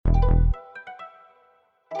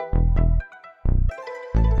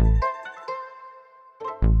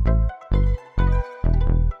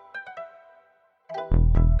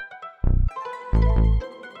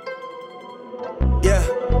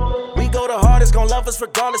hardest, gon' love us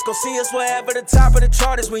regardless. Gon' see us wherever the top of the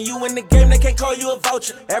chart is. When you in the game, they can't call you a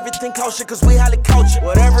vulture. Everything kosher, cause we highly cultured.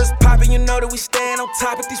 Whatever's poppin', you know that we stand on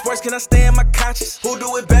top. If these words can I stay in my conscience? Who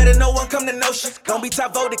do it better? No one come to know shit. Don't be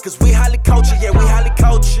top voted, cause we highly cultured. Yeah, we highly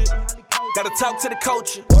cultured. Gotta talk to the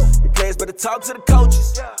culture. Your players better talk to the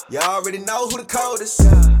coaches. You already know who the code is.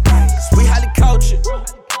 Cause we highly cultured.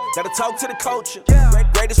 Gotta talk to the culture.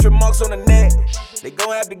 Greatest remarks on the net. They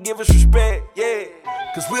gon' have to give us respect, yeah.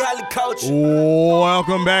 Cause we highly cultured.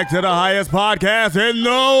 Welcome back to the highest podcast in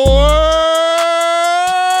the world.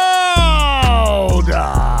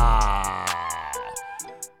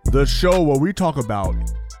 The show where we talk about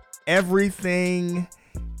everything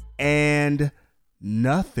and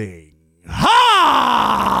nothing.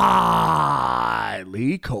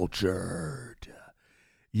 Highly cultured.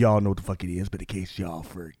 Y'all know what the fuck it is, but in case y'all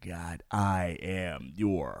forgot, I am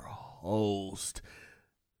your host,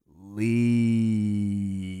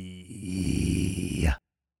 Lee.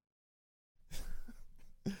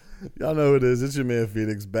 Y'all know who it is. It's your man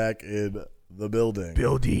Phoenix back in the building.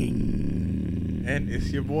 And it's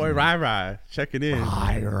your boy Rai checking in.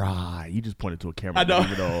 Rai. You just pointed to a camera. I know.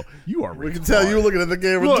 Even though you are retarded. We can tell you were looking at the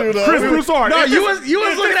camera too, though. Chris Broussard. No, you was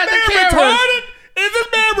looking at the camera. Is this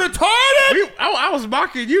man retarded? I was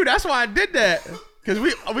mocking you. That's why I did that. Because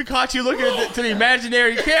we caught you looking at to the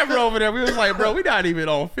imaginary camera over there. We was like, bro, we not even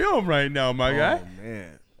on film right now, my guy. Oh,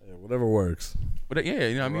 man. Yeah, whatever works. But yeah,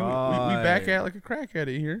 you know what I mean? We back at like a crack at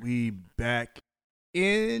it here. We back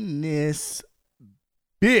in this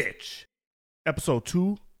bitch. Episode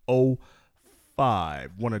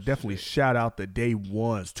 205. Want to definitely shout out the day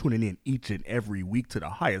ones tuning in each and every week to the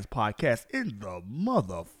highest podcast in the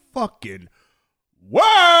motherfucking world.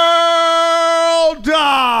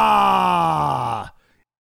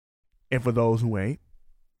 And for those who ain't,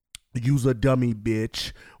 use a dummy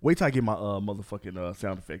bitch. Wait till I get my motherfucking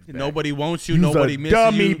sound effects back. Nobody wants you. Use Nobody a misses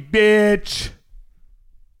dummy you. bitch.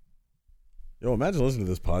 Yo, imagine listening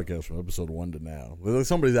to this podcast from episode 1 to now. Like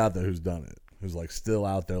somebody's out there who's done it, who's like still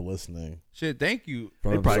out there listening. Shit, thank you.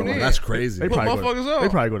 From They episode probably- 1. That's crazy. They Put probably, motherfuckers go, up. they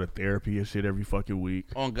probably go to therapy and shit every fucking week.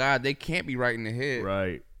 On God, they can't be right in the head.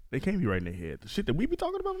 Right. They can't be right in their head. The shit that we be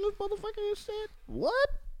talking about in this motherfucking shit. What?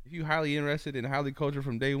 If you highly interested in highly culture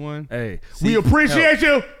from day one, Hey, Seek we appreciate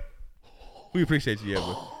you. we appreciate you,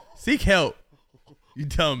 Ever. Seek help. You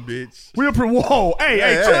dumb bitch. Whoa.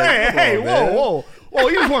 Hey, whoa.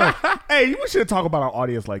 You just want to. Hey, we should talk about our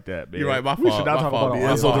audience like that, man. You're right, my We fault, should not my talk fault. about Yeah,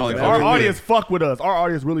 our it's audience. all Our good. audience fuck with us. Our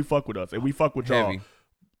audience really fuck with us, and we fuck with y'all. Heavy.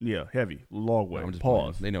 Yeah, heavy. Long way. I'm just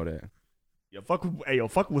Pause. playing. They know that. Yeah, fucking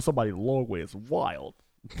with somebody the long way is wild.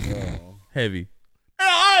 Heavy.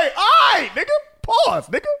 Hey, nigga. Pause,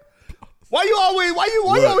 nigga. Why you always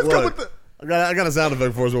come with the... I got a sound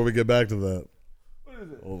effect for us when we get back to that. What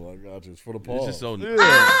is it? Hold on, I got you. It's for the pause. It's just so. Yeah.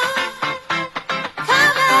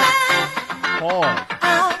 Pause.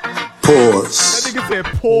 Pause. That nigga said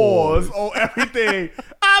pause on everything.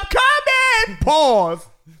 I'm coming. Pause.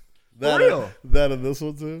 That, For real. That and this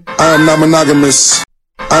one too? I am not monogamous.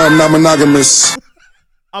 I am not monogamous.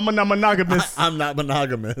 I'm not monogamous. I'm not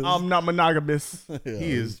monogamous. I'm not monogamous. Yeah,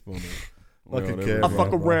 He is. funny. Well, Fucking whatever. Cam, I fuck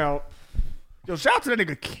bro. around. Yo, shout out to that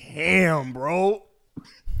nigga Cam, bro.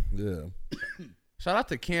 Yeah. Shout out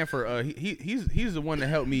to Cam for he's the one that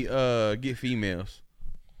helped me get females.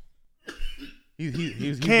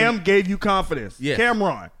 He's Cam gave you confidence. Yes.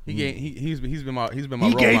 Cameron. he's been my He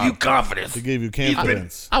role gave model. you confidence. He gave you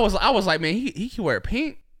confidence. I was like, man, he can wear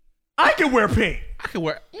pink. I can wear pink. I can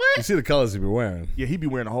wear You what? see the colors he be wearing. Yeah, he be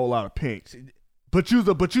wearing a whole lot of pink. But you's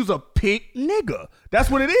a pink nigga. That's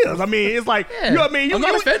what it is. I mean, it's like Yeah. you know what I mean. I'm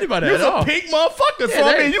not offended by that You's at a all. pink motherfucker. Yeah, so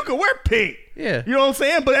I that mean, is- you can wear pink. Yeah. You know what I'm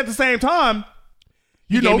saying? But at the same time,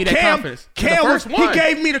 you He gave know, me that confidence. The Cam first he one.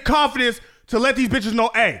 gave me the confidence to let these bitches know,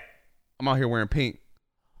 hey, I'm out here wearing pink.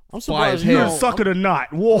 I'm Fly as surprised hell. you're a don't- sucker or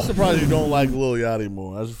not. Whoa. I'm surprised you don't like Lil Yachty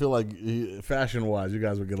more. I just feel like fashion-wise, you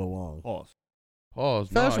guys would get along. Pause. Pause.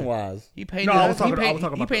 Fashion-wise. He painted. No, I was talking he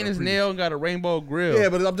about painted his the nail and got a rainbow grill. Yeah,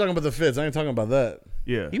 but I'm talking about the fits. I ain't talking about that.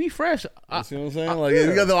 Yeah. He be fresh. You see what I'm saying? Like,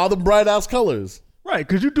 you got all the bright-ass colors. Right,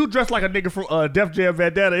 because you do dress like a nigga from Def Jam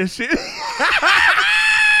Vendetta and shit.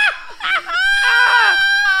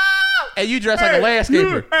 And you dress like a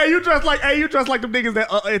landscaper. You dress like them niggas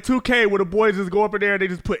that at 2K where the boys just go up in there and they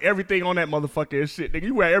just put everything on that motherfucker and shit. Nigga,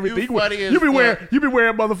 you wear everything. You funny as you be wearing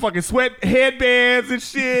fuck. motherfucking sweat headbands and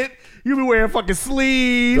shit. You be wearing fucking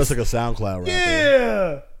sleeves. Just like a SoundCloud rapper.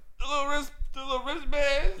 Yeah. The little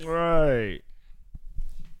wristband. Right.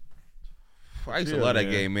 I used to love that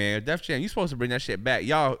game, man. Def Jam, you supposed to bring that shit back.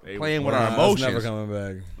 Y'all playing with our Nah, emotions. It's never coming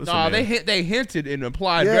back. Listen, Nah, man. they hinted and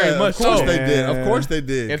implied Yeah, very much of course so. they did. Of course they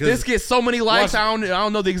did. If 'cause this gets so many likes, I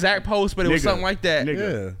don't know the exact post, but it was something like that.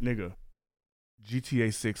 Nigga.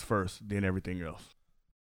 GTA 6 first, then everything else.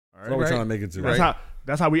 All that's what we're trying to make it to.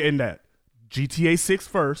 That's how we end that. GTA 6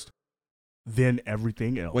 first, then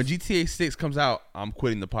everything else. When GTA 6 comes out, I'm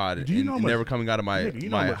quitting the pod and never coming out of my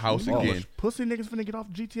house again. Pussy niggas finna get off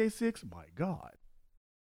GTA 6? My God.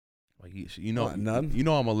 Like, you know, none. You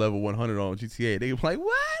know I'm a level 100 on GTA. They be like,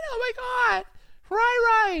 what? Oh my God.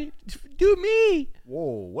 Right. Do me.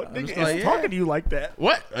 Whoa, what I'm nigga just is like, talking to you like that?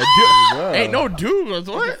 What? A dude? Ain't no dude. I'm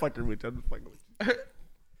What? just fucking with you.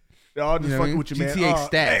 Y'all just You know what I fucking mean? with you, man. GTA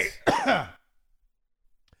stats. Hey.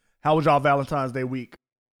 How was y'all Valentine's Day week?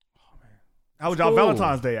 How was y'all cool.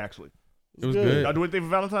 Valentine's Day, actually? It was good. Y'all do anything for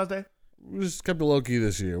Valentine's Day? We just kept it low key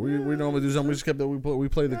this year. We normally do something. We just kept it. We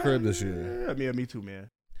played the crib this year. Yeah, me too, man.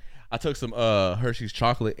 I took some Hershey's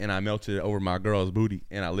chocolate and I melted it over my girl's booty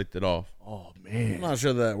and I licked it off. Oh, man. I'm not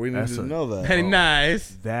sure that we need to know that. Very nice.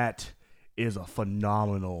 That is a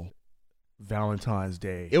phenomenal Valentine's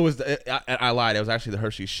Day. It was. I lied. It was actually the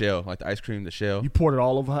Hershey's shell, like the ice cream, the shell. You poured it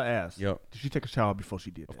all over her ass. Yep. Did she take a shower before she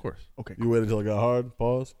did that? Of course. Okay. You waited until it got hard.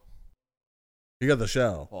 Pause. You got the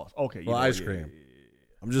shell. Pause. Okay. Well, ice cream.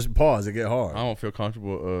 I'm just pause. It get hard. I don't feel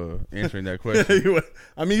comfortable answering that question.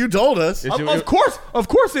 I mean, you told us. Of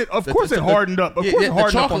course it hardened up. Of course, it hardened the up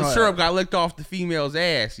on chocolate her syrup ass. got licked off the female's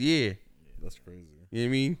ass. Yeah. That's crazy. You know what I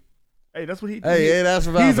mean? Hey, that's what he. Hey, that's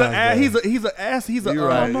for he's Valentine's Day. he's a You're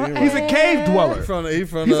right. he's a cave dweller.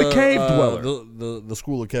 He's a cave dweller. The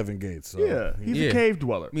school of Kevin Gates. So. Yeah, he's a cave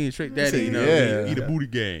dweller. Me and Trick Daddy, you know, Yeah. eat a booty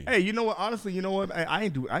gang. Hey, you know what? Honestly, you know what? I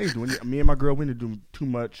ain't doing it. Me and my girl, we didn't do too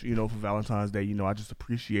much, you know, for Valentine's Day. You know, I just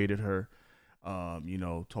appreciated her. You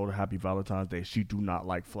know, told her happy Valentine's Day. She do not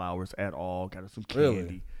like flowers at all. Got her some candy.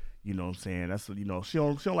 Really? You know what I'm saying? That's, you know, she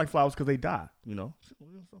don't like flowers because they die. You know,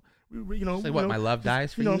 you know. Say what? My love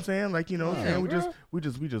dies for you. You know what I'm saying? Like, you know, what I'm saying? we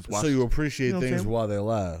just watch. So you appreciate you know what I'm things saying? while they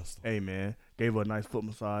last. Hey man, gave her a nice foot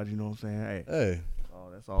massage. You know what I'm saying? Hey. Oh,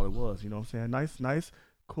 that's all it was. You know what I'm saying? Nice,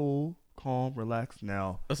 cool, calm, relaxed.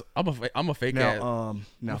 Now, I'm a fake now, ass.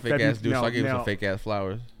 now, Fake ass dude. So I gave him some fake ass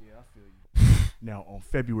flowers. Yeah, I feel you. Now on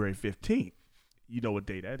February 15th, you know what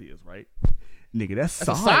day that is, right? Nigga, that's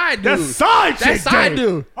a side dude. That's side chick That's side day.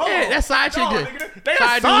 dude. Hold Yeah, on. that's side chick No, day. nigga,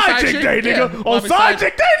 that's side chick day, nigga. Yeah. On side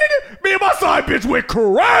chick day, nigga, me and my side bitch went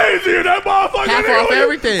crazy in that motherfucker. Half nigga. off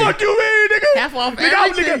everything. Fuck you, man, nigga. Half off nigga,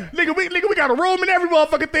 everything. we got a room and every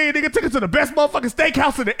motherfucking thing, nigga. Took it to the best motherfucking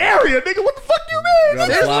steakhouse in the area, nigga. What the fuck you mean? Got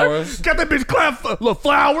nigga? flowers? Got that bitch clap, little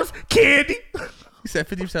flowers, candy. He said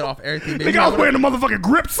 50% off everything. Nigga, I was wearing the motherfucking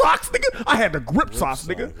grip socks, nigga. I had the grip socks,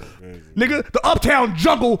 nigga. Nigga, the Uptown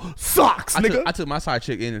Jungle socks, nigga. I took my side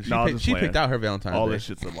chick in and Nah, I'm just she playing. picked out her Valentine's All Day. that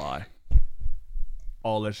shit's a lie.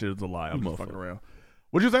 All that shit is a lie. I'm just fucking around.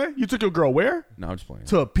 What'd you say? You took your girl where? No, I'm just playing.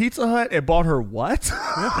 To a Pizza Hut and bought her what?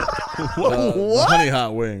 The Honey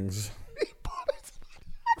Hot Wings.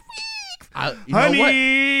 You know what?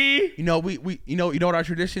 Honey. You know you know what our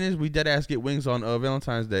tradition is? We dead ass get wings on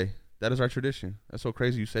Valentine's Day. That is our tradition. That's so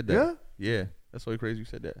crazy you said that. Yeah. That's so crazy you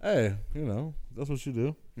said that. Hey, you know, that's what you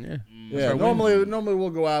do. Yeah. Yeah, normally we'll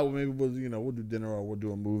go out. Maybe we'll do dinner or we'll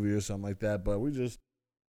do a movie or something like that. But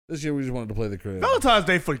this year we just wanted to play the crib. Valentine's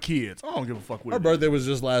Day for kids. I don't give a fuck what Her it is. birthday was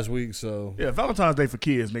just last week, so Yeah, Valentine's Day for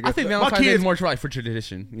kids, nigga. I think My Valentine's Day is kids, more for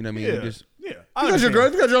tradition. You know what I mean? Yeah, You just, yeah. you got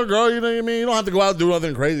your girl. You know what I mean. You don't have to go out and do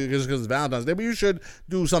nothing crazy just because it's Valentine's Day, but you should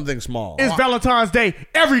do something small. It's Valentine's Day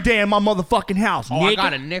every day in my motherfucking house, I nigga.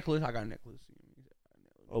 got a necklace.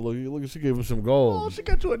 Oh look, she gave him some gold. Oh, she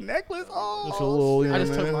got you a necklace. Oh, That's a little, you I know,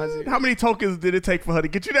 just took man. mine. How many tokens did it take for her to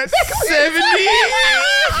get you that necklace? 70.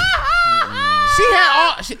 She had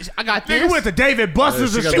all. I got this. Nigga went to David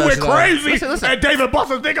Buster's Yeah, she and she got went that shit crazy Listen. at David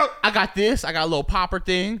Buster's, nigga. I got this. I got a little popper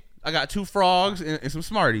thing. I got 2 frogs and some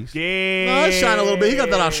Smarties. Yeah. No, it shine a little bit. He got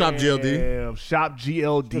that off Shop GLD. Damn, Shop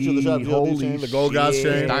GLD. That's what the Shop GLD Holy chain, the Gold Gods shit.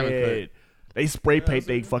 chain. Diamond cut. They spray paint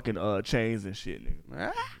they fucking chains and shit,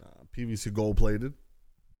 nigga. PVC gold plated.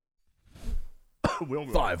 We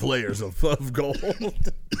don't 5 layers of gold.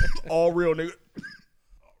 all real, nigga.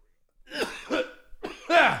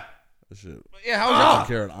 That shit. Yeah, how was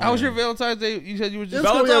Carrot y'all? How was your iron. Valentine's Day? You said you were just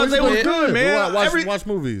Valentine's Day was Yeah, good, man. Watch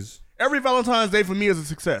movies. Every Valentine's Day for me is a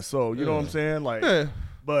success. So you know what I'm saying, like, Yeah.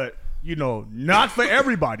 but you know, not for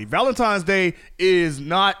everybody. Valentine's Day is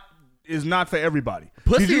not for everybody.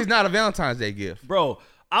 Pussy is not a Valentine's Day gift. Bro,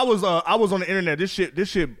 I was on the internet. This shit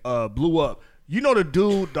blew up. You know the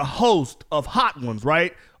dude, the host of Hot Ones,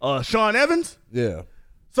 right? Sean Evans. Yeah.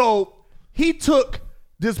 So he took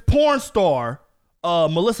this porn star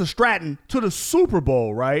Melissa Stratton to the Super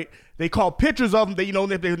Bowl, right? They called pictures of them. They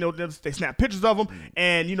snapped pictures of them,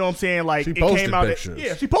 and you know what I'm saying? Like She it posted came out.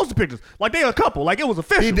 pictures. She posted pictures. Like they a couple. Like it was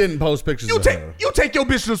official. He didn't post pictures You of take her. you take your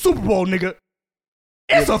bitch to the Super Bowl, nigga.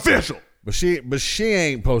 It's official. But she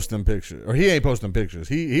ain't posting pictures, or he ain't posting pictures.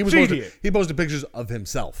 He posted pictures of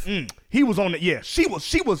himself. He was on it. Yeah, she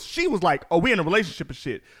was like, oh, we in a relationship and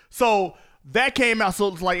shit. So that came out. So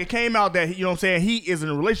it's like it came out that you know what I'm saying. He is in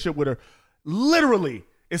a relationship with her. Literally,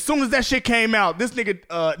 as soon as that shit came out, this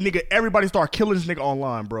nigga, everybody started killing this nigga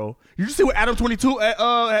online, bro. You see what Adam 22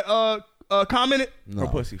 commented? No, Her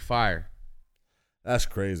pussy fire. that's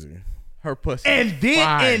crazy. Her pussy. And then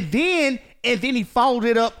fire. and then he followed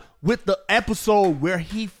it up with the episode where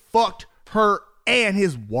he fucked her and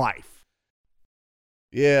his wife.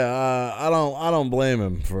 Yeah, I don't blame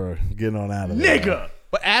him for getting on out of there. Nigga.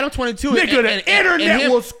 But Adam 22. Nigga, the internet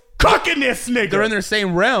him, was cooking this nigga. They're in their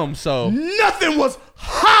same realm, so Nothing was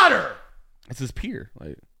hotter. it's his peer.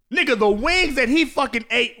 Like Nigga, the wings that he fucking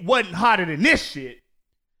ate wasn't hotter than this shit.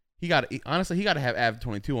 he got to have Adam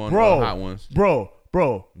 22 on Bro, the hot ones. Bro.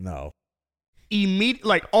 No.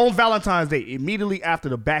 Like on Valentine's Day, immediately after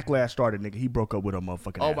the backlash started, nigga, he broke up with a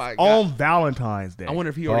motherfucking Oh ass. my God. On Valentine's Day. I wonder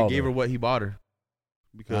if he already Called gave her. her what he bought her.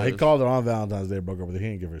 Because He called her on Valentine's Day, broke up with her. He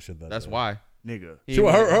didn't give her shit that that's day. why. Nigga. He She,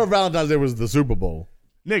 ain't- her Valentine's Day was the Super Bowl.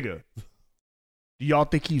 Nigga. Do y'all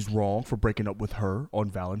think he's wrong for breaking up with her on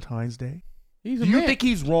Valentine's Day? He's Do a you man. think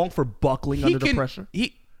he's wrong for buckling He under the can- pressure?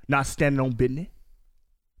 He Not standing on business?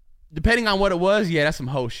 depending on what it was, yeah, that's some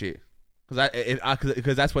hoe shit.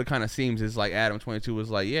 Because that's what it kind of seems is like Adam 22 was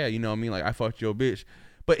like, yeah, you know what I mean, like I fucked your bitch,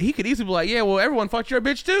 but he could easily be like, yeah, well, everyone fucked your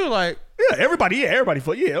bitch too, like Yeah, everybody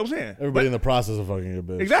fuck. Yeah, I'm saying. Everybody in the process of fucking your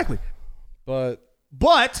bitch. Exactly. But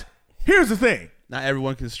But here's the thing. not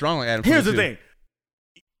everyone can strong like Adam 22. Here's the thing.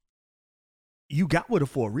 You got with her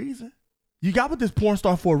for a reason. You got with this porn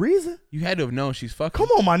star for a reason. You had to have known she's fucking. Come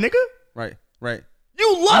on, my nigga. Right.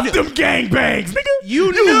 You love them gangbangs, nigga.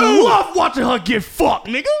 You knew. love watching her get fucked,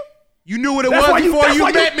 nigga. You knew what it That's was why before that's you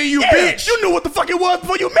why met me, you yeah, bitch. You knew what the fuck it was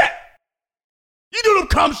before you met. You knew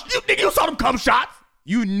them you saw them cum shots.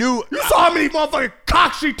 You knew. You saw how many motherfucking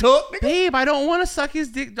cocks she took, nigga. Babe, I don't want to suck his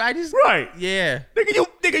dick. I just. Right. Yeah.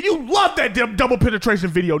 Nigga, you love that damn double penetration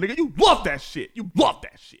video, nigga. You love that shit. You love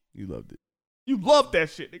that shit. You loved it. You love that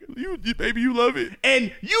shit, nigga. Baby, you love it.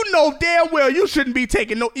 And you know damn well you shouldn't be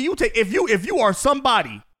taking no. If you are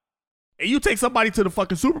somebody, and you take somebody to the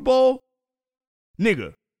fucking Super Bowl,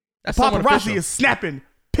 nigga, That's somewhat paparazzi official. is snapping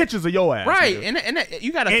pictures of your ass, Right, nigga. and that,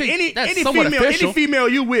 you gotta And think that's any somewhat official. any female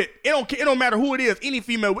you with, it don't matter who it is. Any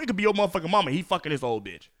female, it could be your motherfucking mama. He fucking this old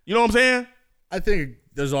bitch. You know what I'm saying? I think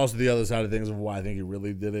there's also the other side of things of why I think he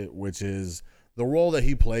really did it, which is the role that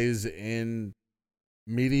he plays in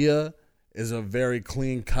media is a very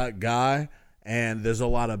clean-cut guy, and there's a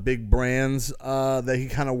lot of big brands that he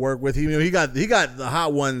kind of work with. He got the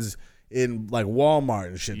hot ones in like Walmart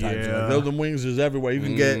and shit type. Yeah. Like, those wings is everywhere. You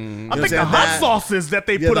can get. You know I what I'm think the saying? hot That- sauces that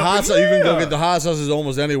they Yeah, put the up. hot sauce. You can go yeah. get the hot sauces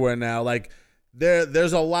almost anywhere now. Like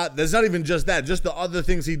there's a lot. There's not even just that. Just the other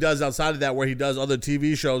things he does outside of that, where he does other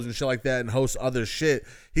TV shows and shit like that, and hosts other shit.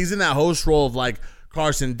 He's in that host role of like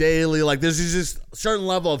Carson Daly. Like there's just a certain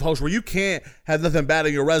level of host where you can't have nothing bad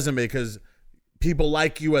on your resume because people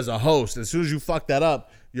like you as a host. As soon as you fuck that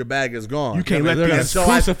up, your bag is gone. You can't let They're gonna this.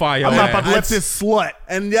 crucify your I'm not ass. about to let this slut.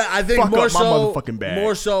 And yeah, I think Fuck more up my so, motherfucking bag.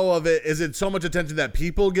 more so of it is it so much attention that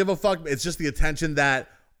people give a fuck. It's just the attention that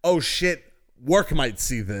oh shit, work might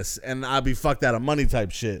see this and I'll be fucked out of money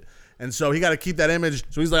type shit. And so he got to keep that image.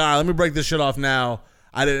 So he's like, all right, let me break this shit off now.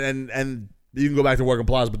 I didn't, and you can go back to work and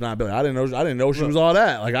plaza, but not Billy. I didn't know she was all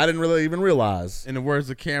that. Like I didn't really even realize. In the words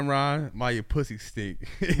of Cameron, my your pussy stink.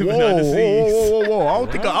 Whoa. I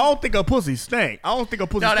don't think a pussy stank. I don't think a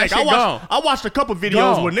pussy No, that stank. shit gone. I watched a couple videos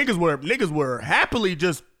Gone. where niggas were happily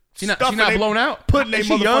just She not stuffing blown they- out? putting their Is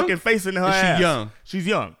she young? motherfucking face in her Is she ass. young? She's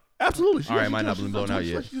young. Absolutely. All right, might not be blown out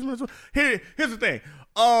yet. Here's the thing.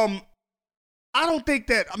 I don't think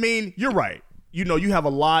that. I mean, you're right. You know, you have a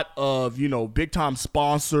lot of big time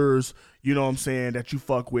sponsors. You know what I'm saying, that you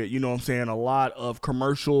fuck with. You know what I'm saying, a lot of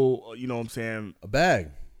commercial. You know what I'm saying. A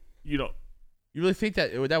bag. You know. You really think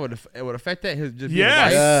that it would affect that? His just Yes. being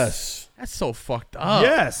white? Yes. That's so fucked up.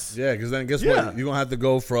 Yes. Yeah, because then guess Yeah. what? You're gonna have to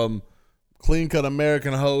go from clean cut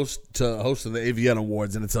American host to host of the AVN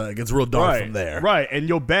Awards, and it gets real dark from there. Right, and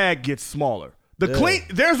your bag gets smaller.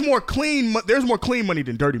 There's more clean money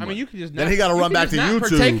than dirty I money. mean, you could just. Then not, he gotta you run could back just to not YouTube.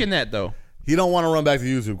 Partake in that though. He don't want to run back to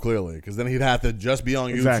YouTube clearly, because then he'd have to just be on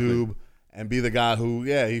Exactly. YouTube and be the guy who,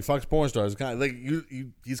 he fucks porn stars. Kind of like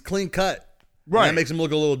he's clean cut. Right. And that makes him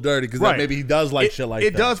look a little dirty because Right. maybe he does like shit like that.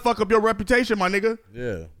 It does fuck up your reputation, my nigga.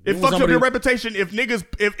 Yeah. It fucks up your reputation if niggas,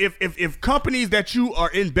 if companies that you are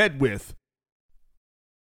in bed with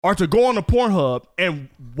are to go on the Pornhub and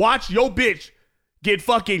watch your bitch get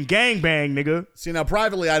fucking gangbang, nigga. See, now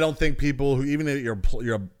privately, I don't think people who, even at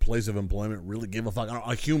your place of employment, really give a fuck on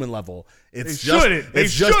a human level. It's They shouldn't. They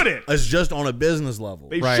shouldn't. It's just on a business level.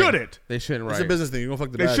 They Right. shouldn't. They shouldn't. Right. It's a business thing. You're gonna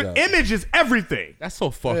fuck the They bad should. guy. Image is everything. That's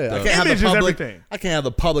so fucked Yeah, I up. can't have Image the is public. everything. I can't have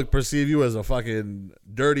the public perceive you as a fucking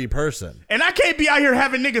dirty person. And I can't be out here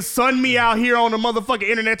having niggas sun me out here on the motherfucking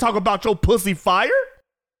internet talk about your pussy fire.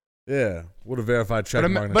 Yeah, with a verified check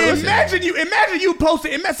mark. but listen, Imagine you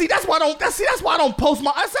posting. See, that's why I don't. That's why I don't post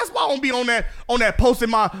my. That's why I don't be on that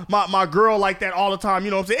posting my girl like that all the time.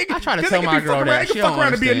 You know what I'm saying? I try to 'cause tell they can my be girl fucking that. around- She They can fuck don't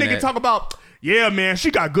around and be a nigga understand that. talk about. Yeah, man,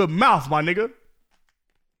 she got good mouth, my nigga.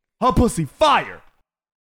 Her pussy fire.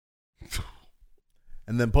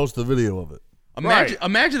 and then post the video of it.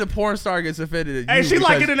 Imagine a porn star gets offended at Hey, you. she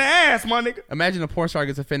like because- it in the ass, my nigga. Imagine a porn star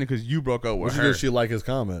gets offended because you broke up with What her. did she like his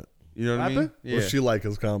comment? You know what I mean? Happened? Yeah. What she like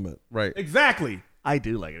his comment? Right. Exactly. I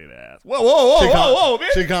do like it in the ass. Whoa, man.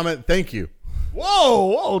 She comment, thank you.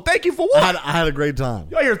 Whoa. Thank you for what? I had a great time.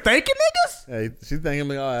 You out here thanking niggas? Hey, she's thanking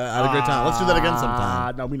me. Oh, I had a great time. Let's do that again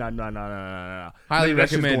sometime. No, we not. No. Highly None of that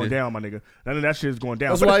shit's recommended. going down, my nigga. None of that shit is going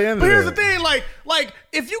down. That's but, why I ended But here's it. the thing, like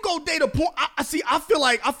if you go date a porn, I feel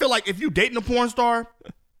like if you dating a porn star,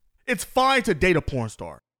 it's fine to date a porn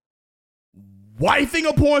star. Wifing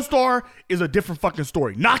a porn star is a different fucking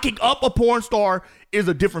story. Knocking up a porn star is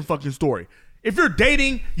a different fucking story. If you're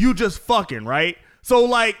dating, you just fucking, right? So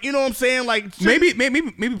like, you know what I'm saying? Like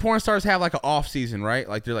Maybe porn stars have like an off season, right?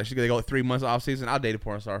 Like they go 3 months off season. I'll date a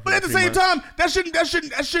porn star. For But like at the 3 same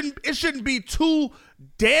months. time, it shouldn't be too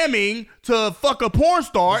damning to fuck a porn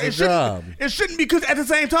star. It's a job. It shouldn't, because at the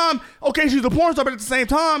same time, okay, she's a porn star, but at the same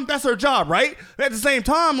time, that's her job, right? But at the same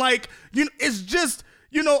time, like, you know, it's just,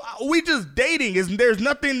 you know, we just dating. There's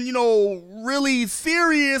nothing, you know, really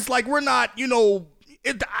serious. Like, we're not, you know,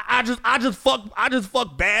 I just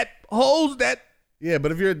fuck bad hoes that Yeah,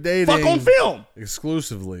 but if you're dating fuck on film.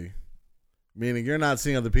 exclusively, meaning you're not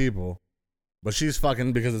seeing other people, but she's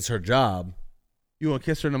fucking because it's her job. You want to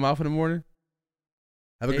kiss her in the mouth in the morning?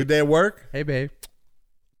 Have a good day at work. Hey, babe.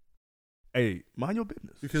 Hey, mind your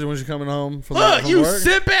business. Because when she's coming home from, Look, from you work,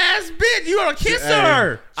 simp ass bitch. You want to kiss Hey,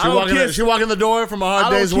 her? I don't kiss. She walk in the door from a hard I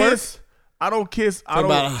don't day's work. kiss. I don't kiss. I Talk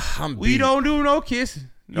don't. about, I'm We beat. don't do no kissing.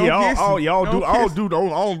 No Yeah, kissing. I No kiss.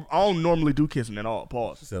 don't normally do kissing at all.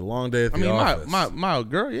 Pause. It's a long day at I the mean, office. my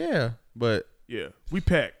girl, yeah, but Yeah, we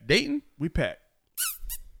pack. dating, We pack.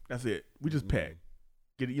 That's it. We just pack.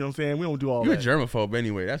 Get it? You know what I'm saying? We don't do all you're a that. germaphobe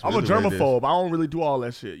anyway. That's I'm a really what it is. germaphobe. I don't really do all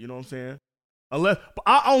that shit. You know what I'm saying? Unless, but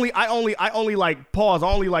I only like pause.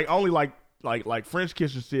 I only like French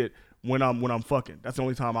kissing shit when I'm fucking. That's the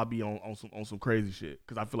only time I be on some crazy shit,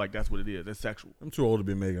 because I feel like that's what it is. That's sexual. I'm too old to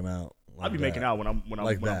be making out. I be making out when I'm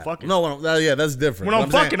fucking. No, yeah, that's different. When But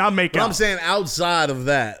I'm fucking, saying, I make but out. I'm saying outside of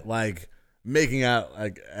that, like making out,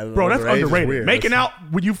 like at an Bro, that's older age is underrated. weird. Making That's-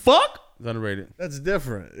 out when you fuck, It's underrated. That's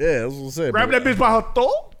different. Yeah, that's what I'm saying. grab but- that bitch by her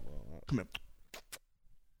throat. Come here.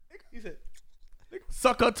 He said, nigga,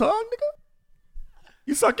 suck her tongue, nigga.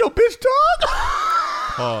 You suck your bitch tongue?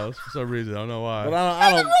 Pause for some reason. I don't know why. But I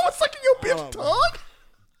Nothing don't. wrong with sucking your bitch tongue.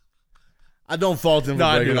 I don't fault him for No,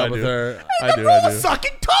 I breaking do, up I with do. her. Nothing wrong with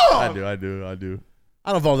sucking tongue. I do.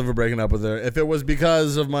 I don't fault him for breaking up with her. If it was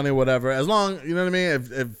because of money, whatever. As long, you know what I mean.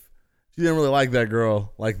 If she didn't really like that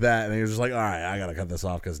girl like that, and he was just like, all right, I gotta cut this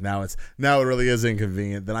off because now it really is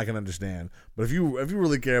inconvenient. Then I can understand. But if you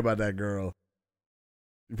really care about that girl,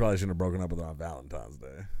 you probably shouldn't have broken up with her on Valentine's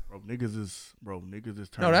Day. Bro, niggas is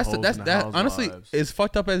turning No, that's hoes that's into that. Honestly, housewives. as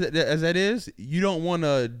fucked up as that is, you don't want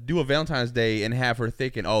to do a Valentine's Day and have her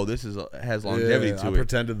thinking, "Oh, this has longevity Yeah, to I it."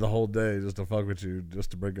 pretended the whole day just to fuck with you,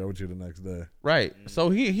 just to break up with you the next day. Right. So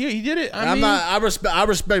he did it. I I'm mean, not. I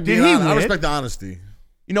respect. Did Being he honest. I win? respect the honesty.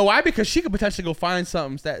 you know why? Because she could potentially go find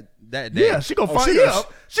something that day. Yeah, she gonna Oh, find she yeah. goes-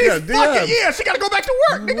 She's yeah, fucking yeah. yeah. She gotta go back to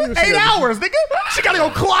work, nigga. She 8 gotta- hours, nigga. She gotta go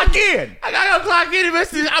clock in. I gotta go clock in.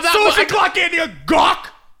 Soon as she clock in, nigga, gawk.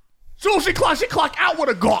 Soon as she clock out with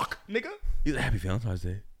a gawk, nigga. Happy Valentine's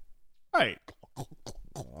Day. Hey.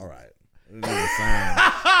 All right. This is the same.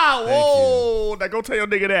 Whoa. Now go tell your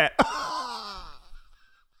nigga that.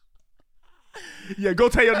 Yeah, go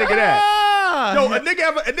tell your nigga that. Yo, a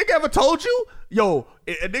nigga ever told you? Yo,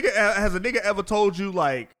 has a nigga ever told you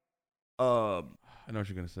like, I know what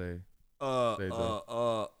you're gonna say. Say so.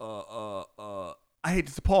 I hate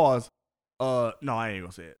to pause. No, I ain't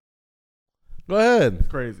gonna say it. Go ahead.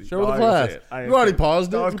 Crazy. Share with No, the I ain't class. say it. I ain't You already say it. paused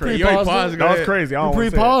it. That was You crazy. You already pre-paused paused it. it. That was crazy. I You don't wanna say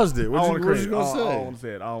it. pre-paused it. I What don't you wanna gonna say it. say? I don't want to say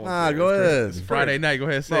it. I don't Nah, want to go say it. ahead. It's Friday crazy. night. Go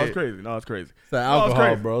ahead, No, say it's it. crazy. No, it's crazy. It's that No, it's alcohol,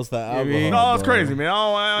 crazy. bro. It's that You alcohol. mean? No, it's bro. crazy, man.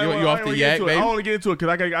 You off the yak, I baby? don't want to get into it because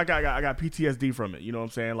I got PTSD from it. You know what I'm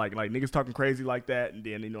saying? Like niggas talking crazy like that, and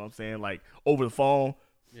then you know what I'm saying, like over the phone.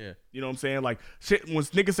 Yeah. You know what I'm saying? Like shit. When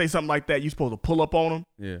niggas say something like that, you supposed to pull up on them.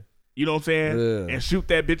 Yeah. You know what I'm saying? Yeah. And shoot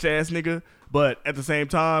that bitch ass nigga. But at the same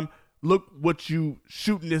time, look what you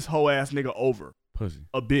shooting this whole ass nigga over. Pussy.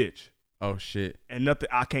 A bitch. Oh shit. And nothing.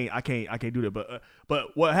 I can't do that.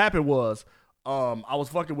 But what happened was, I was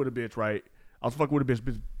fucking with a bitch, right? I was fucking with a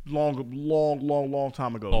bitch long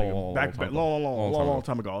time ago. Nigga. Back to back, long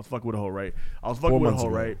time ago. I was fucking with a hoe, right? I was fucking 4 with a months hoe,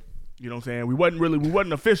 ago. right? You know what I'm saying? We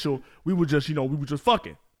wasn't official. We were just, we were just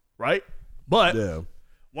fucking, right? But Yeah.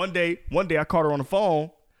 one day I caught her on the phone.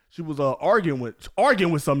 She was arguing with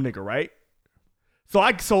some nigga, right? So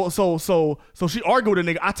she argued with a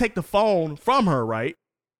nigga. I take the phone from her, right?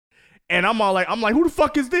 And I'm like, who the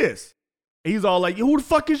fuck is this? And he's all like, who the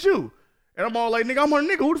fuck is you? And I'm all like, nigga, I'm her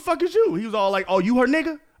nigga. Who the fuck is you? He was all like, oh, you her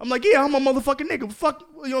nigga? I'm like, yeah, I'm a motherfucking nigga. Fuck,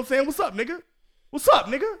 you know what I'm saying? What's up, nigga? What's up,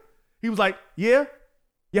 nigga? He was like, yeah,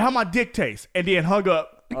 how my dick taste? And then hung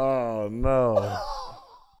up. Oh no.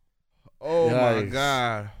 Oh my Yikes.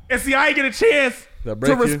 god. And see, I ain't get a chance That to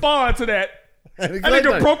break you? respond to that. And he That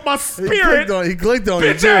nigga broke my spirit. He clicked on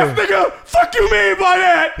it Bitch ass too. nigga. Fuck you mean by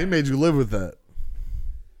that? He made you live with that.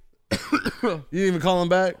 You didn't even call him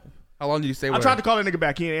back? How long did you stay I with tried her? to call that nigga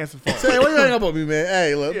back. He ain't answer the phone. Say, why you hang up on me, man?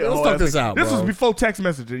 Hey, look, Yeah, let's whole talk ass this nigga. out, This bro. was before text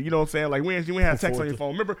messaging. You know what I'm saying? Like we ain't had text on your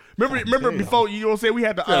phone. Remember before, you know what I'm saying? We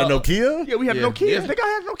had the You had a Nokia? Yeah, we had Yeah. no kids. Yeah. Nigga, I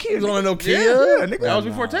had no kids. He was on a Nokia? Yeah, nigga. That was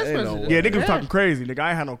before text ain't no messages. way. Yeah, nigga was Yeah. talking crazy. Nigga, I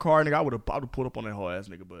ain't had no car. Nigga, I would have put up on that whole ass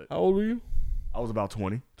nigga, but How old were you? I was about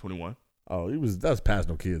 20, 21. Oh, that's past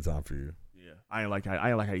Nokia time for you. Yeah, I ain't like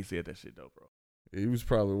how you said that shit though, bro. He was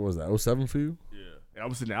probably, what was that, 07 for you? Yeah, and I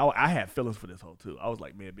was sitting there. I had feelings for this hoe too. I was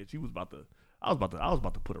like, man, bitch, I was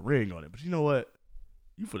about to put a ring on it, but you know what?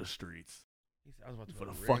 You for the streets. You for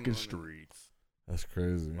the fucking streets. That's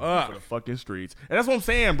crazy. For the fucking streets. And that's what I'm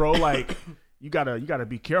saying, bro. Like, you gotta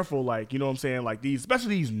be careful, like, you know what I'm saying? Like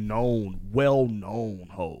especially these well-known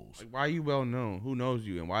hoes. Like, why are you well known? Who knows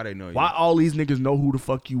you and why they know you? Why all these niggas know who the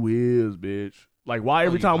fuck you is, bitch? Like, why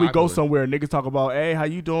every you time we go popular. somewhere, niggas talk about, hey, how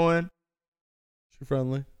you doing? She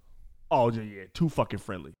friendly. Oh, yeah, too fucking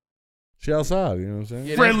friendly. She outside, you know what I'm saying?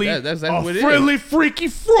 Yeah, Friendly, that's a what it is. friendly, freaky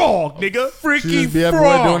frog, nigga. She Freaky just be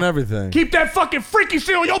everywhere frog. doing everything. Keep that fucking freaky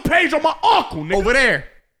shit on your page on my uncle, nigga. Over there.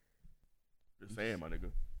 Just saying, my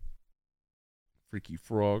nigga. Freaky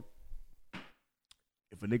frog.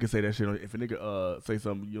 If a nigga say that shit, if a nigga say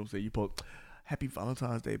something, you know what I'm saying, you post, Happy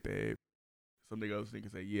Valentine's Day, babe. Some nigga else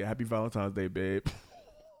nigga say, yeah, Happy Valentine's Day, babe.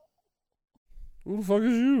 Who the fuck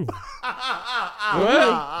is you?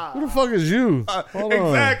 What? Who the fuck is you? Hold on.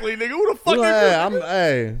 Exactly, nigga. Who the fuck is Hey, you?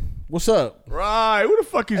 hey, what's up? Right. Who the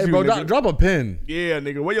fuck is Hey, you, bro, nigga? drop a pin. Yeah,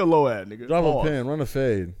 nigga. Where your low at, nigga? Drop Pause. a pin. Run a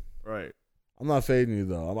fade. Right. I'm not fading you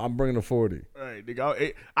though. I'm bringing a 40. Right,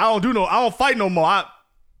 nigga. I don't fight no more.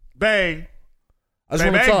 Bang. I just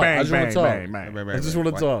Bang, want to bang, talk. bang, I just want bang, to talk. bang, bang. I just want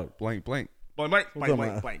to talk. Blank. Blank. What's up,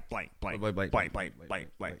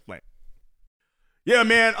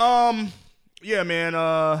 man? Yeah, man.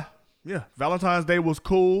 Yeah. Valentine's Day was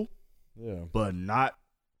cool, Yeah. but not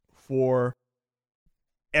for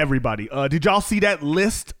everybody. Did y'all see that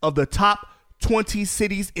list of the top 20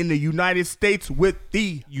 cities in the United States with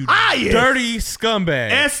the highest Dirty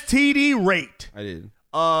scumbag. STD rate? I did.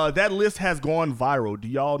 That list has gone viral. Do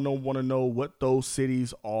y'all want to know what those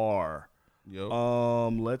cities are? Yo.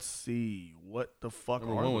 Let's see. What the fuck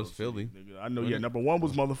Number are one those was Philly. cities, nigga? I know. Wasn't Yeah, it? number one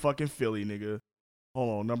was motherfucking Philly, nigga.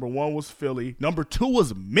 Hold on. Number one was Philly. Number two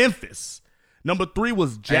was Memphis. Number three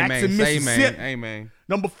was Jackson, Mississippi. Hey, man.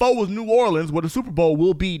 Number four was New Orleans, where the Super Bowl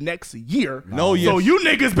will be next year. No, So you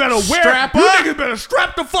niggas better Strap you up. niggas better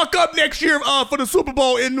strap the fuck up next year for the Super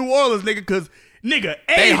Bowl in New Orleans, nigga, because nigga,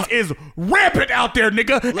 AIDS is rampant out there,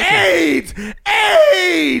 nigga. AIDS.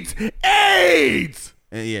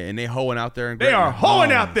 And they hoeing out there. In They are Gretna.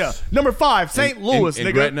 hoeing out there. Number five, St. Louis, in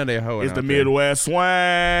nigga. Gretna, they hoeing It's out the there. Midwest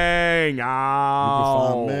swang. You can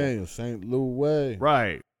Oh. find me in St. Louis.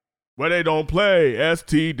 Right. Where they don't play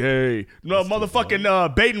ST Day. No, motherfucking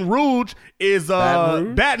Baton Rouge is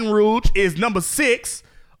Baton Rouge is number 6.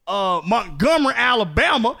 Montgomery,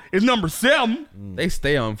 Alabama is number 7. They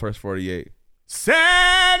stay on first 48.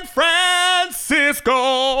 San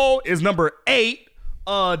Francisco is number 8.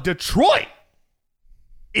 Detroit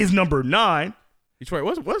is number 9. Detroit,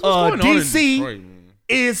 what's going on in DC Detroit, man?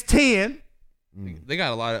 is 10. They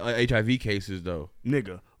got a lot of HIV cases, though.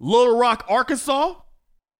 Nigga. Little Rock, Arkansas,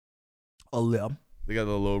 11. They got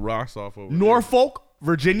the little rocks off over Norfolk,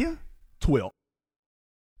 Virginia, 12.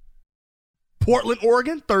 Portland,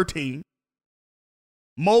 Oregon, 13.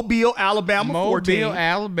 Mobile, Alabama, 14. Mobile,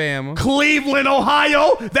 Alabama. Cleveland,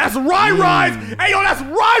 Ohio. That's Rise. Hey, yo, that's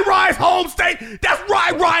Rise home state. That's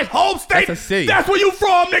Rise home state. That's a city. That's where you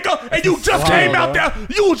from, nigga. And you just came out there.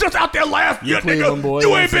 You was just out there last year, Cleveland nigga. boy, you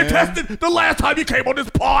you ain't know been what I'm saying? tested the last time you came on this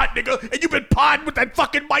pod, nigga. And you been podding with that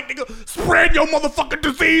fucking mic, nigga. Spread your motherfucking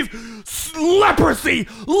disease. Leprosy,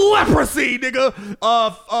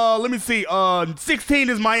 nigga. Let me see. 16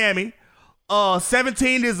 is Miami.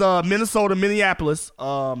 17 is Minnesota, Minneapolis,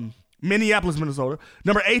 Minnesota.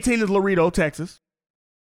 Number 18 is Laredo, Texas.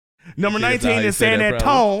 Number See, that's how 19 you is say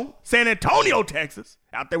that, San Antonio, Texas.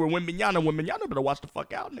 Out there with Wembanyama better watch the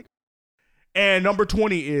fuck out, nigga. And number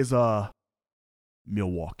 20 is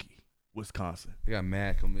Milwaukee, Wisconsin. They got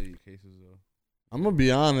mad chlamydia cases though. I'm gonna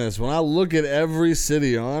be honest. When I look at every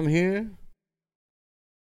city on here,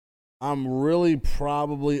 I'm really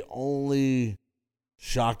probably only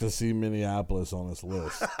shocked to see Minneapolis on this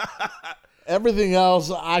list. Everything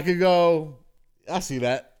else, I could go. I see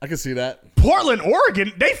that. I can see that. Portland,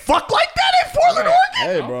 Oregon. They fuck like that in Portland, Oregon.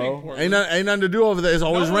 Hey, think bro, Portland- ain't nothing to do over there. It's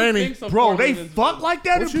always raining. Bro, they fuck like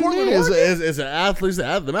that What in you Portland, mean? Oregon. It's an athletes. The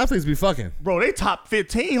athletes be fucking. Bro, they top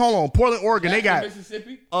 15. Hold on, Portland, Oregon. They got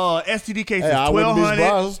Mississippi. STD cases Hey, I wouldn't be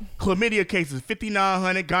 1,200, surprised. chlamydia cases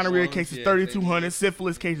 5,900, gonorrhea cases 3,200,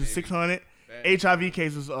 syphilis cases 600, HIV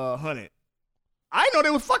cases 100. I didn't know they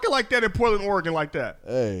was fucking like that in Portland, Oregon, like that.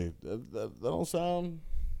 Hey, that don't sound.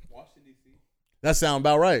 That sound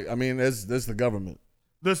about right. I mean, it's the government.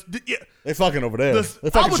 Yeah. They fucking over there. This- They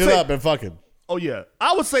I fucking would shit say- up and fucking. Oh yeah,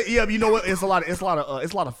 I would say yeah. You know what? It's a lot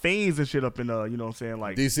of fiends and shit up in you know what I'm saying,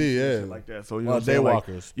 like DC, and yeah. shit like that. So you know A lot what I'm of saying, like,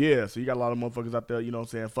 daywalkers. yeah. So you got a lot of motherfuckers out there, you know what I'm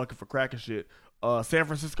saying, fucking for crack and shit. San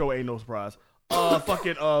Francisco ain't no surprise.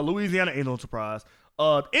 Fucking Louisiana ain't no surprise.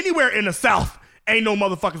 Anywhere in the South ain't no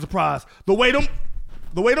motherfucking surprise. The way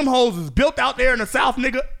them hoes is built out there in the South,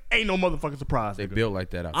 nigga, ain't no motherfucking surprise. They Nigga. built like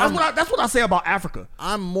that out. That's what I say about Africa.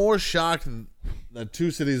 I'm more shocked that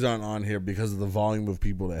two cities aren't on here because of the volume of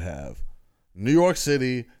people they have. New York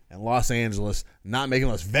City and Los Angeles not making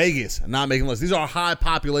the list. Vegas not making the list. These are high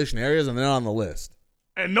population areas and they're on the list.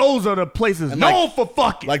 And those are the places And known for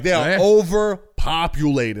fucking. Like they are Yeah.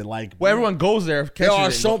 overpopulated. Like Well, everyone goes there. there are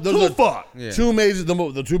catches it. so who those are fuck? Yeah. two major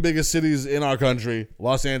the two biggest cities in our country,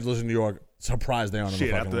 Los Angeles and New York. Surprised they aren't on the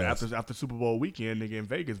Shit, fucking list. after Super Bowl weekend, nigga, in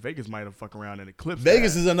Vegas might have fucked around and eclipsed.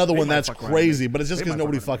 Vegas that. is another They one might that's fuck around. crazy, but it's just They because might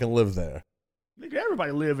nobody fuck around. fucking lives there. Nigga,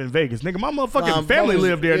 everybody live in Vegas. Nigga, my motherfucking Nah, family motherfuckers-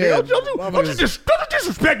 live there. yeah, Nigga. Don't you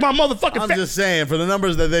disrespect my motherfucking I'm family. just saying, for the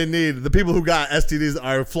numbers that they need, the people who got STDs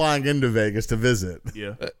are flying into Vegas to visit.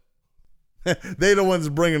 Yeah. They the ones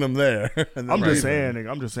bringing them there. And then I'm just leaving. saying, nigga.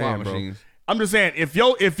 I'm just Slot saying, bro. machines. I'm just saying, if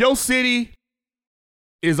your city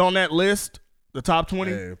is on that list, the top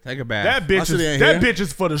 20, Hey, Take a bath. that bitch My city ain't that here. bitch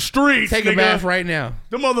is for the streets. Take nigga. a bath right now.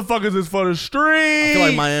 The motherfuckers is for the streets. I feel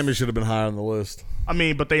like Miami should have been higher on the list. I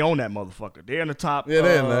mean, but they own that motherfucker. They're in the top. Yeah,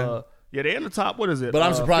 they in there. Yeah, they're in the top. What is it? But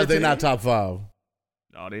I'm surprised they're 15? not top 5.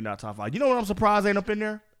 No, they not top 5. You know what I'm surprised ain't up in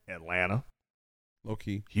there? Atlanta, Low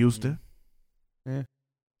key. Houston. Atlanta.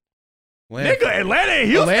 Nigga, Atlanta and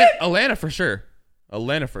Houston. Atlanta for sure.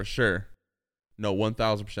 Atlanta for sure. No, 1,000%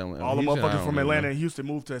 Atlanta. All the Houston, I motherfuckers don't from really Atlanta know. and Houston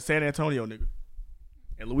moved to San Antonio, nigga,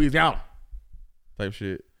 and Louisiana Type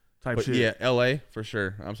shit. type But shit. yeah, LA for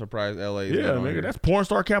sure. I'm surprised LA is yeah, not on nigga, here. that's porn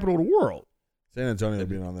star capital of the world. San Antonio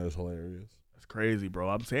being on there is hilarious. That's crazy, bro.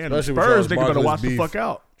 I'm saying Especially with Spurs Charles nigga better Barkley's watch the beef. fuck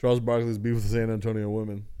out. Charles Barkley's beef with the San Antonio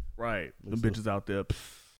women. Right, them What's bitches out there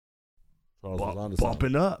Charles was on to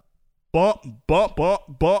something. bumping up,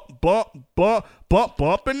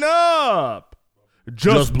 bumping up.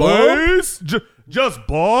 Just blaze, just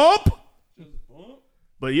bump.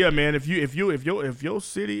 But yeah, man, if your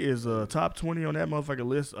city is top 20 on that motherfucking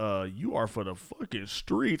list, you are for the fucking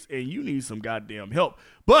streets and you need some goddamn help.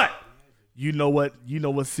 But you know what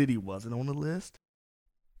city wasn't on the list?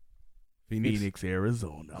 Phoenix,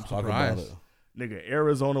 Arizona. Talk about surprised. it. Nigga,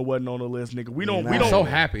 Arizona wasn't on the list, nigga. We I'm don't so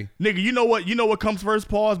happy. Nigga, you know what comes first,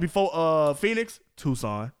 pause, before Phoenix?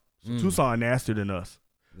 Tucson. Tucson nastier than us.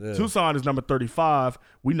 Yeah. Tucson is number 35.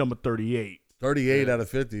 We number 38. 38 out of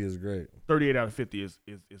 50 is great. 38 out of 50 is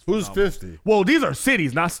Who's phenomenal. 50? Well, these are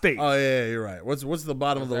cities, not states. Oh yeah, you're right. What's the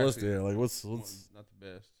bottom of the list here? Like what's Not the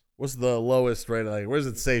best. what's the lowest rate? Like where's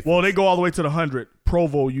it safe? Well, they go all the way to the 100.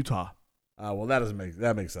 Provo, Utah. Well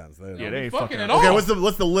that makes sense. Yeah, they ain't fucking fucking at up. all. Okay,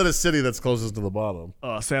 what's the littest city that's closest to the bottom?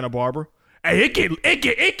 Santa Barbara. Hey,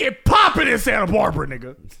 it get popping in Santa Barbara,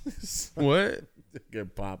 nigga. What?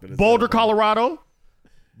 Get popping. Boulder, Colorado.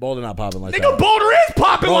 Boulder not popping like Nigga, that. Boulder is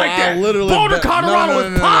popping Bro, like I that. literally Boulder, bet- Colorado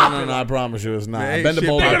is popping. No, I promise you, it's not. Man, I've been to shit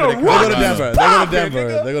Boulder. popping They in go to Colorado. Denver. They go to Popping, Denver.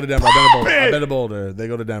 nigga. They go to Denver. I've been to Boulder. Popping. I've been to Boulder. They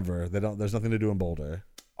go to Denver. They don't. There's nothing to do in Boulder.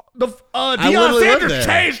 Deion literally lived Sanders there.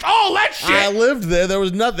 changed all that shit. I lived there. There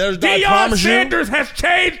was nothing. There's. I Deion promise you. Sanders has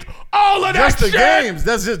changed all of that Just the shit. games.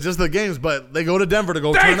 That's just the games. But they go to Denver to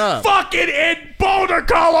go They turn up. fucking in Boulder,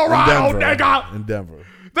 Colorado, nigga. In Denver.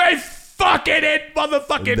 They fucking in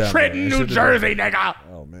motherfucking In Denver. Trenton, They New should do Jersey, that. nigga.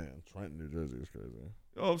 Oh man, Trenton, New Jersey is crazy.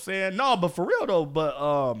 You know what I'm saying? No, but for real though, but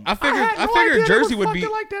I figured- had I no figured idea they Jersey was would be-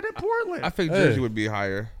 fucking like that in Portland. I think Hey. Jersey would be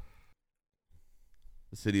higher.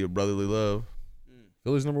 The city of brotherly love.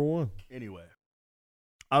 Philly's number 1. Anyway,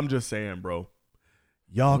 I'm just saying, bro.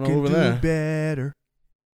 Y'all No can over do there. better.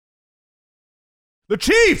 The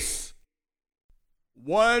Chiefs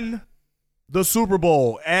won the Super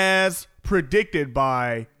Bowl as predicted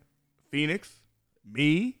by Phoenix,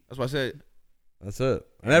 me, That's what I said. That's it.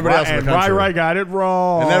 And everybody else in the and country. Rai got it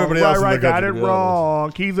wrong. And everybody else in the Rai got country, it to be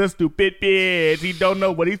wrong. He's a stupid bitch. He don't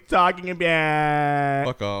know what he's talking about.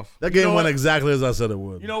 Fuck off. That game know went what? exactly as I said it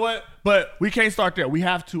would. You know what? But we can't start there. We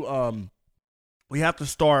have to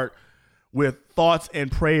start with thoughts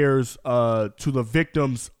and prayers to the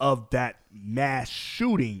victims of that mass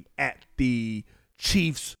shooting at the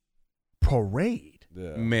Chiefs parade.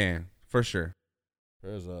 Yeah. Man, for sure.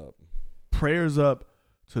 Prayers up. Prayers up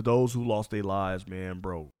to those who lost their lives, man,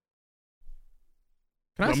 bro.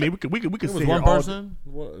 Can I I say, mean, we could It was sit one here all- person.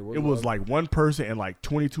 It was like one person and like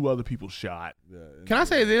 22 other people shot. Yeah, can I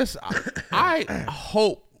say this? I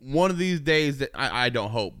hope one of these days that I don't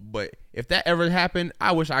hope, but if that ever happened,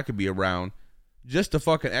 I wish I could be around just to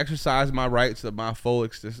fucking exercise my rights to my full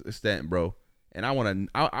extent, bro. And I want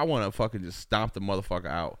to fucking just stomp the motherfucker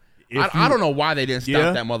out. I don't know why they didn't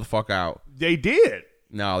stomp that motherfucker out. They did.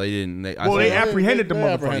 No, they didn't. They they apprehended the they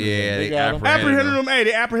motherfucker. apprehended him. Yeah, They they got him. Apprehended them. Hey,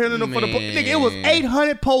 they apprehended them for the nigga. It was Man.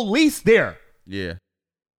 800 police there, Yeah.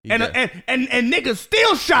 and niggas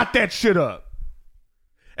still shot that shit up.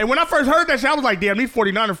 And when I first heard that shit, I was like, damn, these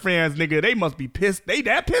 49er fans, nigga, they must be pissed. They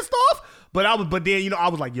that pissed off. But then I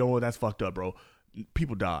was like, yo, that's fucked up, bro.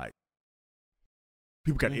 People died.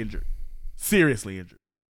 People got injured, seriously injured.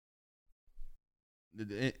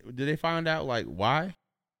 Did they find out like why?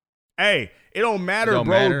 Hey, it don't matter, Don't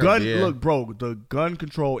bro. matter, yeah. Look, bro, the gun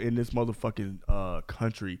control in this motherfucking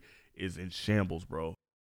country is in shambles, bro.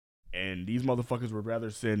 And these motherfuckers would rather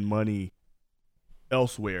send money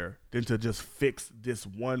elsewhere than to just fix this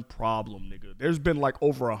one problem, nigga. There's been like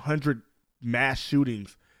over 100 mass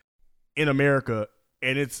shootings in America,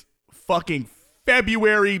 and it's fucking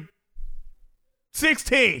February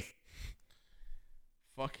 16th.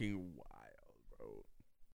 Fucking wild, bro.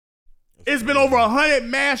 It's been over 100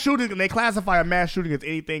 mass shootings, and they classify a mass shooting as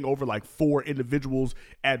anything over like 4 individuals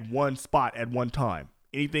at one spot at one time.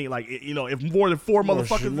 Anything like, if more than 4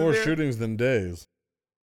 motherfuckers more in there, shootings than days.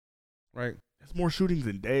 Right. it's more shootings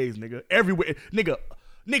than days, nigga. Everywhere, nigga.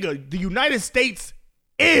 The United States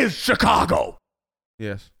is Chicago.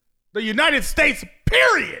 Yes. The United States,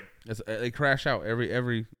 period. They crash out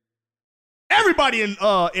every. Everybody in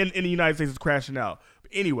the United States is crashing out.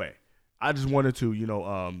 But anyway, I just wanted to,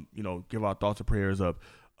 give our thoughts and prayers up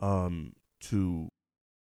to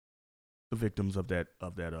the victims of that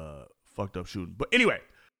fucked up shooting. But anyway,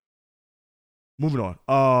 moving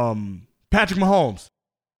on. Patrick Mahomes,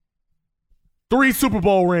 3 Super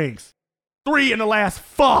Bowl rings, 3 in the last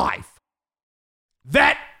 5.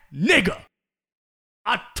 That nigga.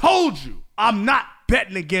 I told you I'm not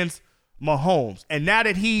betting against Mahomes. And now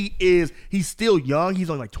that he's still young, he's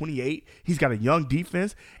only like 28. He's got a young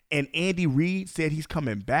defense. And Andy Reid said he's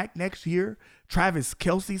coming back next year. Travis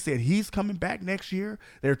Kelce said he's coming back next year.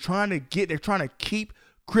 They're trying to keep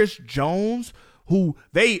Chris Jones, who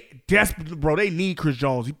they need Chris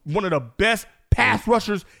Jones. He's one of the best pass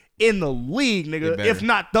rushers in the league, nigga. If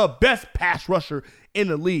not the best pass rusher in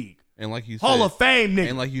the league. And like you said, Hall of Fame, nigga.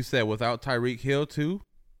 And like you said, without Tyreek Hill too.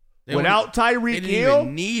 Without They Tyreek didn't Hill,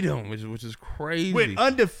 even need him, which is crazy. went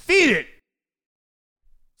undefeated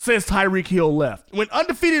since Tyreek Hill left. Went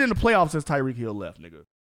undefeated in the playoffs since Tyreek Hill left, nigga.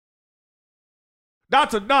 Not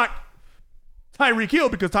to knock Tyreek Hill,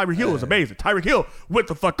 because Tyreek Hill is amazing. Tyreek Hill went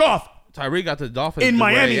the fuck off Tyreek got the Dolphins in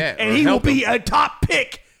where Miami, they at, and or he will helped be them. a top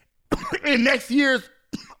pick in next year's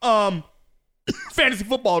fantasy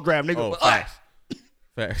football draft, nigga. Oh, But facts.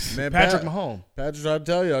 Facts. Man, Patrick Mahomes. Patrick tried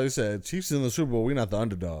to tell y'all. He said, "Chiefs in the Super Bowl. We're not the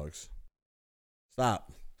underdogs.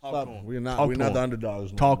 Stop. Talk to him. We're not. Talk We're to not him. the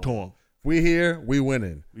underdogs. No Talk to more. him. We here. We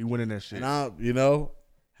winning. We winning that shit. And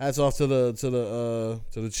hats off to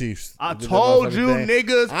the Chiefs. I They did that told motherfucking you, thing.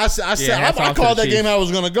 niggas. I hats said off to I called the that game Chiefs. how it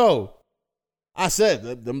was gonna go. I said,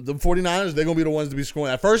 the 49ers, they're going to be the ones to be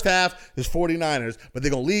scoring. That first half is 49ers, but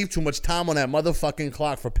they're going to leave too much time on that motherfucking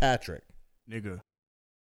clock for Patrick. Nigga,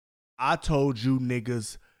 I told you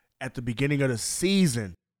niggas at the beginning of the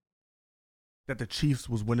season that the Chiefs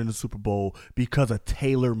was winning the Super Bowl because of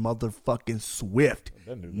Taylor motherfucking Swift,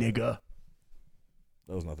 nigga.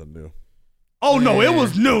 That was nothing new. Oh, no, it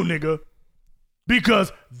was new, nigga.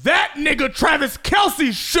 Because that nigga Travis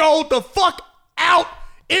Kelce showed the fuck out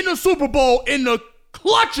in the Super Bowl in the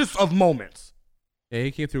clutchest of moments. Yeah,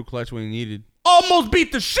 he came through clutch when he needed. Almost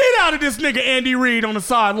beat the shit out of this nigga Andy Reid on the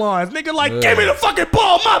sidelines. Nigga, like, give me the fucking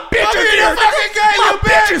ball. My bitch is here, nigga. My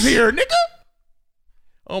bitch is here, nigga.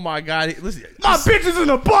 Oh, my God. Listen, my bitch is in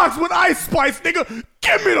a box with Ice Spice, nigga.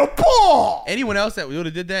 Give me the ball. Anyone else that would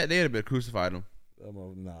have did that, they'd have been crucified him.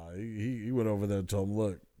 Nah, he went over there and told him,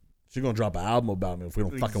 look, she's going to drop an album about me if we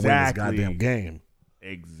don't fucking win this goddamn game.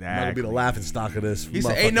 Exactly. I'm not going to be the laughing stock of this. He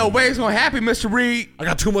said, ain't no way it's going to happen, Mr. Reed. I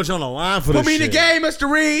got too much on the line for Put this me shit. in the game, Mr.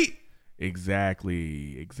 Reed.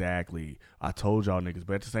 Exactly. I told y'all niggas,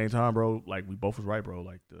 but at the same time, bro, like we both was right, bro.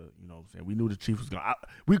 Like you know what I'm saying? We knew the Chiefs was gonna.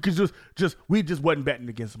 We just wasn't betting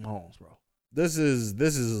against Mahomes, bro. This is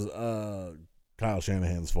Kyle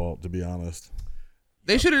Shanahan's fault, to be honest.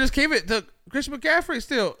 They should have just gave it to Christian McCaffrey.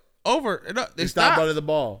 Still over. They stopped running the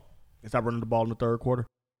ball. They stopped running the ball in the third quarter.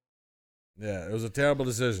 Yeah, it was a terrible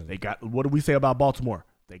decision. What did we say about Baltimore?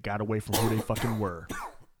 They got away from who they fucking were.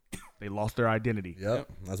 They lost their identity. Yep.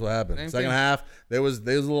 That's what happened. Same Second thing. half, they was a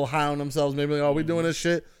little high on themselves. Maybe like, oh, we doing this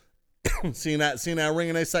shit. seeing that ring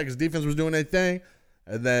in their sight because defense was doing their thing.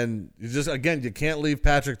 And then you can't leave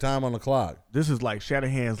Patrick time on the clock. This is like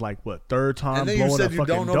Shanahan's like what, third time and then blowing you said a you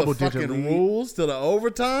fucking don't know the double-digit fucking lead. rules to the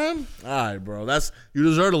overtime? All right, bro. You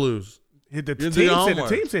deserve to lose. The team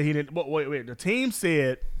said he didn't. Wait. The team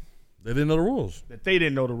said They didn't know the rules. that they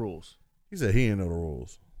didn't know the rules. He said he didn't know the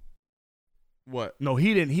rules. What? No,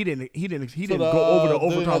 he didn't go So over the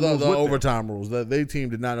overtime rules. The with them. overtime rules. Their team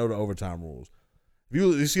did not know the overtime rules. If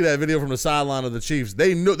you see that video from the sideline of the Chiefs,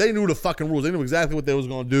 they knew the fucking rules. They knew exactly what they was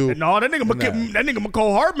going to do. No, that nigga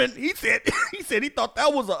McCole Hardman, he said he thought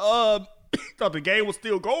that was he thought the game was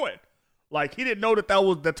still going. Like he didn't know that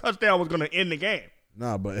was the touchdown was going to end the game.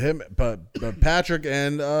 No, but Patrick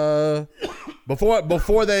and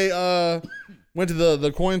before they went to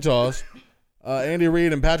the coin toss, Andy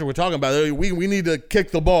Reid and Patrick were talking about it. We need to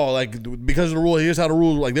kick the ball, like because of the rule. Here's how the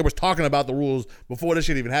rules. Like they was talking about the rules before this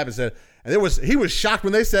shit even happened. He was shocked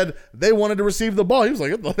when they said they wanted to receive the ball. He was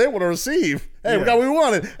like, they want to receive. Hey, we got what we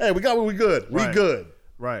wanted. Hey, we got what we good. We good.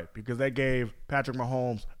 Right, because they gave Patrick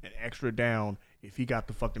Mahomes an extra down if he got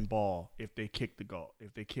the fucking ball if they kicked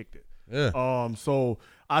it. Yeah. So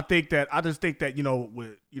I just think that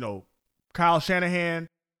with Kyle Shanahan,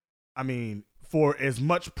 I mean, for as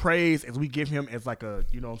much praise as we give him as like a,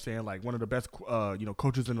 you know what I'm saying, like one of the best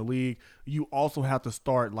coaches in the league, you also have to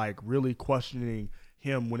start like really questioning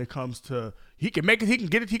him when it comes to he can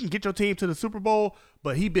get your team to the Super Bowl,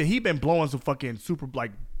 but he been blowing some fucking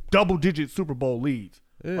double-digit Super Bowl leads.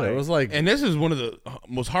 Yeah, it was like, and this is one of the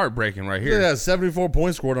most heartbreaking right here. Yeah, 74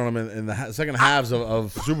 points scored on him in the second halves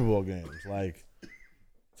of Super Bowl games, like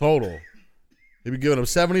total. He'd be giving him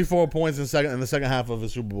 74 points in the second half of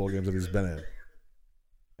his Super Bowl games that he's been in,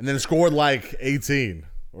 and then scored like 18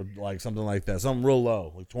 or like something like that, something real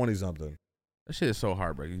low, like 20 something. That shit is so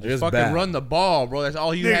heartbreaking. It's Just fucking bad. run the ball, bro. That's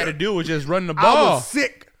all you Nigga, had to do was just run the ball. I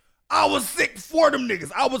was sick for them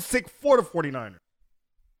niggas. I was sick for the 49ers.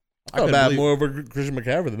 I felt bad more over Christian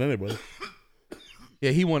McCaffrey than anybody.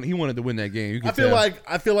 Yeah, he wanted to win that game. You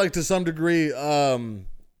I feel like to some degree, even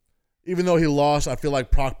though he lost, I feel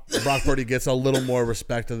like Brock Purdy gets a little more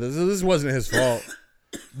respect to this. This wasn't his fault,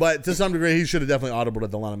 but to some degree, he should have definitely audibled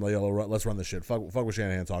at the line. Like, yo, let's run this shit. Fuck what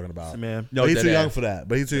Shanahan talking about. Man, No, he's too young for that.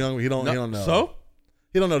 But he's too young. He don't know. So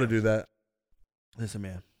he don't know to do that. listen,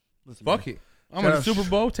 man. fuck it. I'm in the Super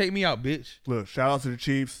Bowl. Take me out, bitch. Look, shout out to the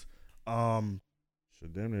Chiefs.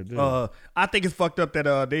 Should damn near do. I think it's fucked up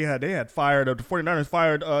that they had fired the 49ers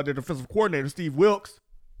fired their defensive coordinator Steve Wilkes.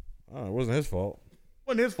 Oh, it wasn't his fault.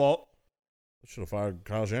 Wasn't his fault. Should have fired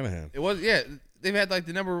Kyle Shanahan. It was They've had like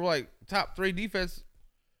the number top 3 defense.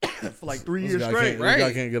 For like 3 This years guy straight. This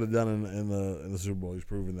guy can't get it done in the Super Bowl. He's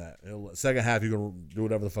proven that. Second half, you can do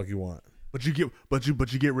whatever the fuck you want. But you get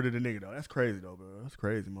rid of the nigga though. That's crazy though, bro. That's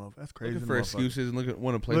crazy, motherfucker. That's crazy. Looking for excuses and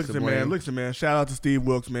want to play some Listen, man. Shout out to Steve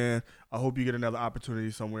Wilkes, man. I hope you get another opportunity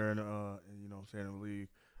somewhere in the league.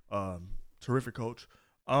 Terrific coach.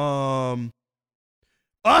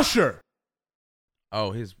 Usher.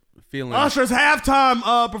 Oh, his feeling. Usher's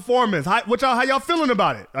halftime performance. How y'all feeling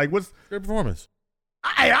about it? Like, what's Great performance.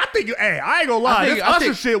 I think I ain't gonna lie. This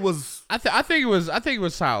Usher shit was. I think it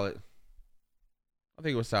was solid. I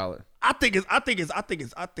think it was solid. I think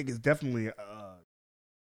it's definitely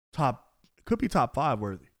top. Could be top 5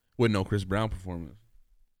 worthy. With no Chris Brown performance.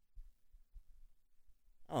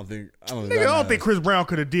 I don't think. Nigga, I don't think Chris Brown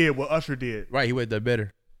could have did what Usher did. Right, he would have done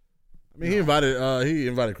better. I mean, he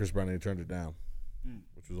invited Chris Brown and he turned it down,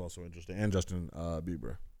 which was also interesting. And Justin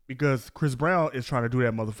Bieber. Because Chris Brown is trying to do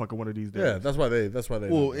that motherfucker one of these days. Yeah, that's why they.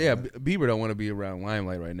 Well, yeah, Bieber don't want to be around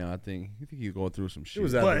limelight right now. I think he's going through some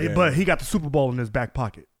shit. But he got the Super Bowl in his back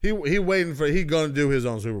pocket. He gonna do his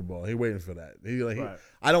own Super Bowl. He waiting for that. Right.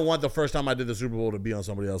 I don't want the first time I did the Super Bowl to be on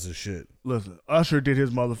somebody else's shit. Listen, Usher did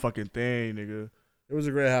his motherfucking thing, nigga. It was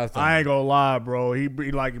a great halftime. I ain't gonna lie, bro. He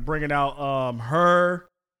like bringing out her,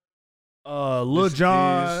 Lil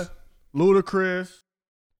Jon, Ludacris.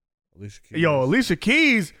 Alicia Keys. Yo, Alicia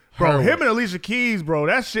Keys, bro. Her Him and Alicia Keys, bro.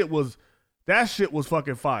 That shit was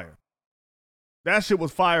fucking fire. That shit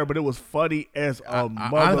was fire, but it was funny as a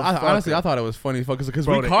motherfucker. Honestly, I thought it was funny because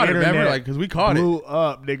Bro, we caught it. Remember, internet like because we caught blew it.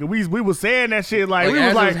 up, nigga. We was saying that shit like we as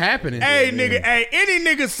was it like, was happening. hey, nigga, hey, any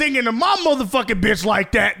nigga singing to my motherfucking bitch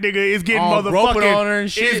like that, nigga, is getting All groping on her and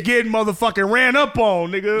motherfucking shit. is getting motherfucking ran up on,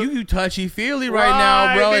 nigga. You touchy feely right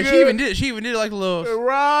now, bro. And nigga. she even did it like a little.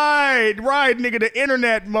 Right, nigga. The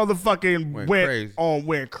internet motherfucking Went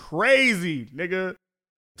went crazy, nigga.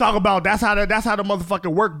 Talk about that's how the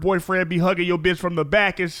motherfucking work boyfriend be hugging your bitch from the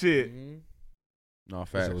back and shit. No, That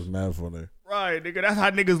facts. shit was mad funny. Right, nigga. That's how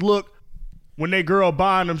niggas look when they girl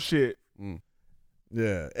buying them shit.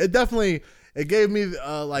 Yeah, it definitely gave me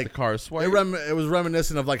like The car swipe. it was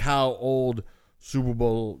reminiscent of like how old Super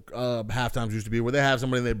Bowl halftimes used to be, where they have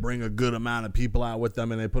somebody and they bring a good amount of people out with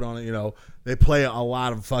them and they put on it. They play a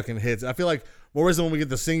lot of fucking hits. I feel like more is when we get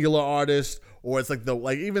the singular artist, or it's like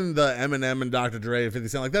even the Eminem and Dr. Dre and 50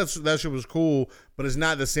 Cent, like that shit was cool, but it's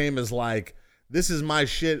not the same as like, this is my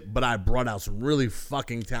shit, but I brought out some really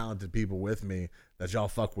fucking talented people with me that y'all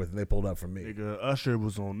fuck with, and they pulled up for me. Nigga, Usher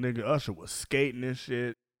was skating and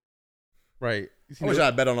shit. Right. I wish I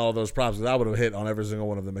had bet on all those props, because I would have hit on every single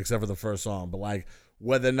one of them except for the first song. But like,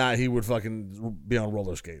 whether or not he would fucking be on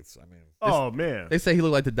roller skates, I mean, Oh man. They say he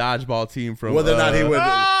looked like the dodgeball team from. whether or not he would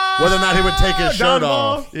take his shirt Dodgeball.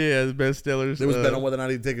 off. Yeah, the Ben Stillers. It was bet on whether or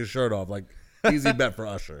not he'd take his shirt off. Like, easy bet for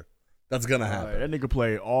Usher. That's gonna happen. That nigga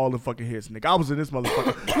played all the fucking hits, nigga. I was in this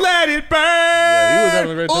motherfucker. Let it burn. Yeah, he was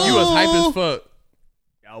having a great time. You was hype as fuck.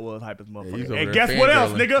 I was hype as you was motherfucker. over And there guess what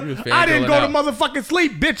else, fangirling. You was nigga? I didn't go to fangirling motherfucking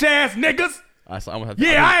sleep, bitch ass niggas. I'm gonna have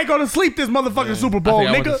Yeah, I ain't gonna sleep this motherfucking Super Bowl,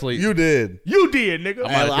 I went to nigga. sleep. You did. You did, nigga.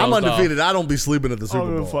 might have I'm dozed undefeated. I don't be sleeping at the I Super don't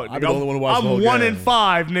give a Bowl. fuck, I'm nigga. the only one who watched the whole I'm game.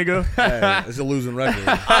 1-5, nigga. Hey, it's a losing record.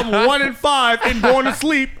 I'm 1-5 and going to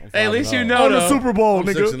sleep Hey, at least you know on the though. Super Bowl, I'm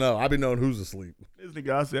nigga. 6-0. I be knowing who's asleep. This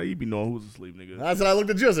nigga, I said, you be knowing who's asleep, nigga. I said I looked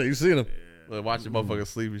at you. I said, you seen him? Look, watch the motherfucker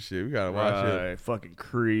sleep and shit. We gotta watch it. Right, fucking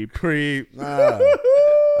creep. Nah.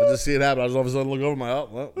 I just see it happen. I just all of a sudden look over my,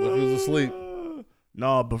 look who's asleep.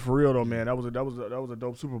 Nah, but for real though, man, that was a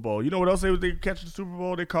dope Super Bowl. You know what else they catch the Super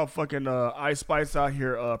Bowl? They caught fucking Ice Spice out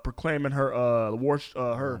here proclaiming her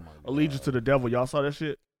her allegiance to the devil. Y'all saw that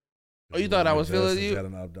shit? Oh, you thought I was feeling you?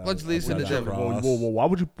 Let's Let's listen to them. Whoa, why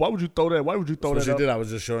would you throw that? Why would you throw What that she up? did, I was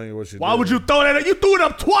just showing you what she did. Why would you throw that up? You threw it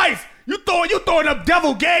up twice. You throwing up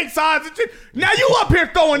devil gang signs and shit. Now you up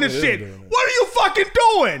here throwing this is shit. doing it. What are you fucking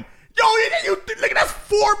doing? Yo, look, that's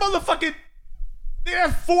 4 motherfucking.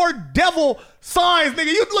 That's 4 devil signs, nigga.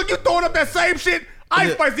 You throwing up that same shit.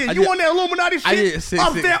 Ice Spice did. You on that Illuminati shit? I did it six-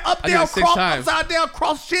 up six- there, I did it 6 cross, times. upside down,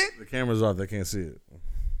 cross shit. The camera's off. They can't see it.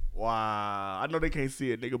 Wow, I know they can't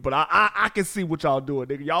see it, nigga, but I can see what y'all doing,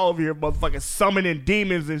 nigga. Y'all over here motherfucking summoning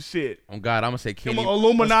demons and shit. Oh God, I'm gonna say Them Kenny.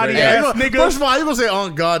 Illuminati Yeah, ass nigga. First of all, you gonna say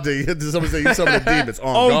on God to somebody say you summon the demons.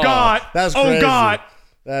 On God. That's On crazy. God.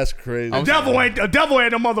 That's crazy. The devil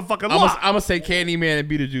ain't a motherfucking I'm lot. gonna say Candyman and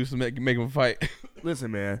Beetlejuice and make them fight.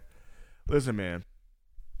 Listen, man.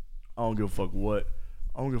 I don't give a fuck what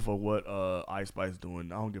Ice Spice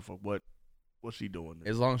doing. I don't give a fuck what she doing.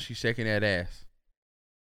 As long as she's shaking that ass,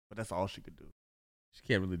 But that's all she could do. she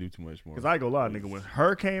can't really do too much more. Cause I ain't gonna lie, nigga. When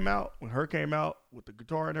her came out with the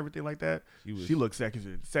guitar and everything like that, she looked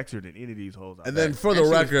sexier than any of these hoes. And then for And the she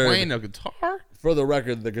was record, playing a guitar.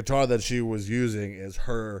 the guitar that she was using is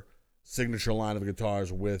her signature line of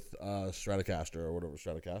guitars with Stratocaster or whatever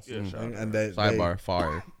Stratocaster. Yeah, and they Sidebar,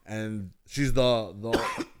 fire. and she's the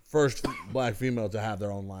first black female to have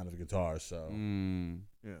their own line of guitars. So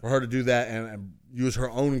for her to do that and use her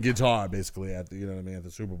own guitar basically at the at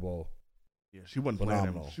the Super Bowl. Yeah, she wasn't playing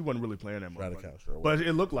Phenomenal. that. She wasn't really playing that motherfucker. Stratocaster. But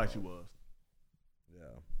it looked like she was. Yeah.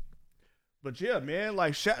 But yeah, man,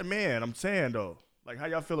 like man, I'm saying though, like how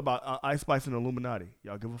y'all feel about Ice Spice and Illuminati?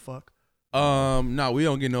 Y'all give a fuck? No, we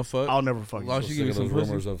don't get no fuck. I'll never fuck As long you. as you give me some rumors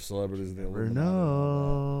pussy. of celebrities in the Never Illuminati.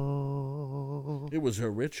 know. It was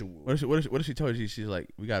her ritual. What if she told you? She's like,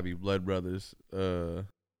 we gotta be blood brothers.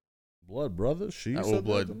 Blood brothers? She Or said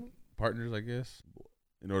blood that to me? partners, I guess.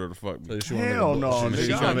 In order to fuck So me. she wanna Hell make a- no, she- nigga. she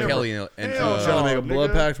She's I'll trying on to never- Kelly and Hell trying to make a no, blood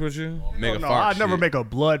nigga. pact with you? Mega No, Fox I'd never shit. make a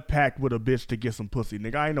blood pact with a bitch to get some pussy,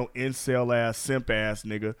 nigga. I ain't no incel ass, simp ass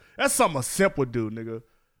nigga. That's something a simp would do, nigga.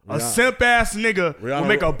 A Rihanna- simp ass nigga Rihanna- will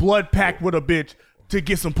make a blood pact with a bitch to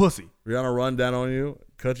get some pussy. Rihanna run down on you,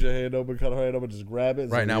 cut your head open, cut her head open, just grab it.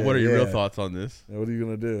 and Right say, now, yeah, what are your real yeah. thoughts on this? Yeah, what are you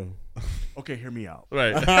gonna do? Okay, hear me out.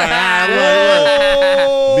 Right. Beyonce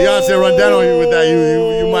run down on you with that.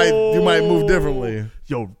 You might move differently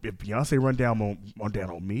Yo, if Beyonce run down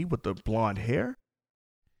on me with the blonde hair,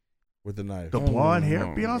 with the knife. the blonde hair,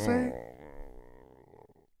 Beyonce,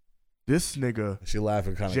 this nigga She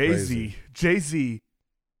laughing kind of crazy. Jay-Z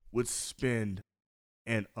would spend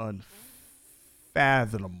an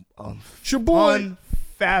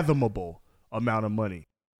unfathomable amount of money.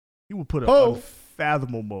 He would put an Oh.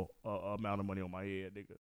 unfathomable amount of money on my head,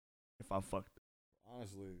 nigga. If I fucked it.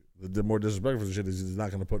 Honestly, the more disrespectful shit is he's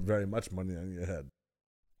not gonna put very much money on your head.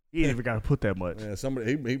 He ain't even got to put that much. Yeah,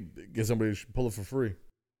 somebody he get somebody to pull it for free.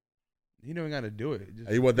 You don't gotta do it. Just,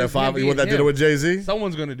 Hey, you want that just him You want that being dinner him. with Jay-Z?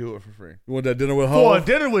 Someone's gonna do it for free. You want that dinner with For a Ho?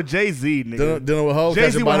 dinner with Jay-Z, nigga. Dinner with Ho?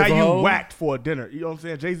 Jay-Z will have you Ho? whacked for a dinner. You know what I'm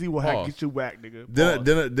saying? Jay-Z will Pause. get you whacked, nigga.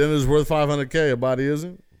 Pause. Dinner's worth $500K. A body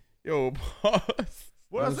isn't. Yo, pause.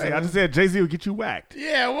 What did I say? I just said Jay-Z will get you whacked.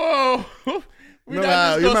 Yeah, whoa. We You not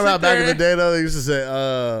just remember gonna how sit back in there the day though they used to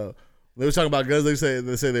say they were talking about guns. They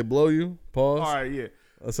say they blow you. Pause. All right, yeah.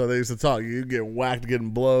 That's how they used to talk. You get whacked, getting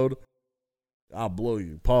blowed. I'll blow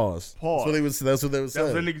you. Pause. Pause. That's what they would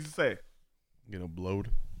That's what say. niggas say. Get blowed.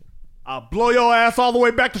 I'll blow your ass all the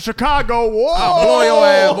way back to Chicago. Whoa! I'll blow your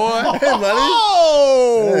ass, boy. Hey, buddy.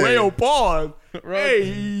 Oh, Hey. hey, yo, pause. Hey,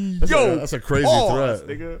 yo, That's a crazy pause,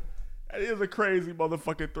 threat. nigga. That is a crazy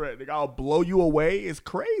motherfucking threat, nigga. I'll blow you away. It's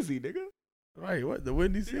crazy, nigga. Right, what? The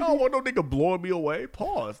Windy City? You don't want no nigga blowing me away.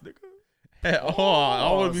 Pause, nigga. Oh,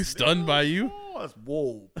 I want to be Pause, stunned nigga. by you. Pause.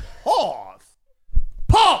 Whoa. Pause.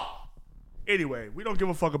 Pause. Anyway, we don't give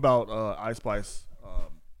a fuck about Ice Spice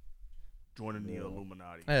joining the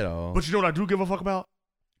Illuminati. At all. But you know what I do give a fuck about?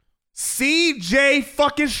 CJ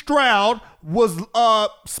fucking Stroud was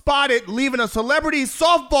spotted leaving a celebrity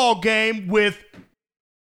softball game with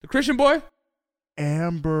The Christian boy?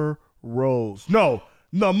 Amber Rose. No,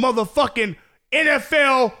 the motherfucking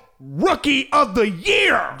NFL Rookie of the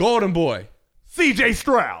Year, Golden boy. CJ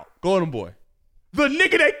Stroud. Golden boy. The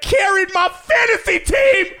nigga that carried my fantasy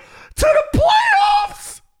team to the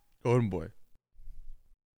playoffs. Golden boy.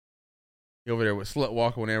 You over there with Slut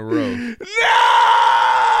Walker and Amber Rose.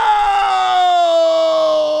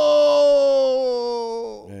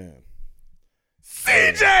 No! Man.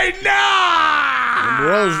 CJ,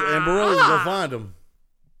 no! Amber Rose, go find him.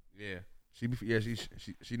 Yeah.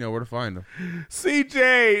 She know where to find him.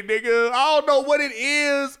 CJ, nigga, I don't know what it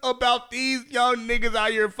is about these young niggas out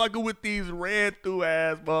here fucking with these ran through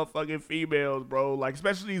ass motherfucking females, bro. Like,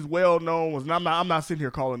 especially these well known ones. And I'm not sitting here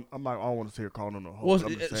calling. I don't want to sit here calling them a hoe. Well, but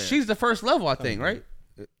I'm just saying. she's the first level, I think, right?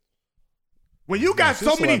 When you got she's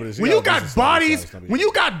so many, celebrities. when You you gotta got visit bodies, celebrities. when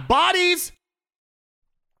you got bodies,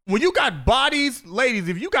 when you got bodies, ladies,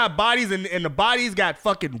 if you got bodies and the bodies got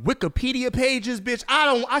fucking Wikipedia pages, bitch,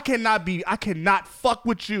 I cannot fuck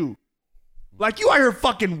with you. Like, you out here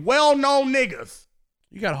fucking well-known niggas.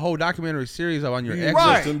 You got a whole documentary series on your Me ex. and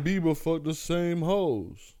Right. Justin Bieber fuck the same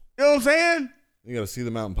hoes. You know what I'm saying? You gotta see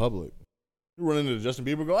them out in public. You run into Justin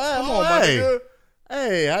Bieber, go, hey, Come on, my hey, nigga.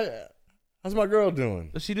 hey, how's my girl doing?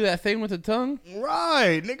 Does she do that thing with the tongue?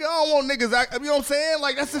 Right, nigga. I don't want niggas act, you know what I'm saying?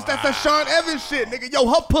 Like, that's that Sean Evans shit, nigga. Yo,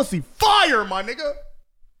 her pussy fire, my nigga.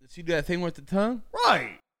 Does she do that thing with the tongue?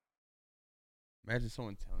 Right. Imagine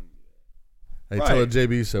someone telling you that. Hey, Right. tell her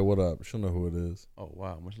JB said what up. She'll know who it is. Oh,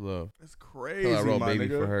 wow. Much love. That's Tell crazy, her I wrote my baby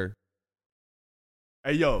nigga. for her.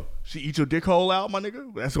 Hey, yo, she eat your dick hole out, my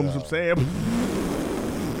nigga? That's what I'm saying.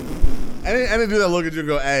 I didn't do that look at you and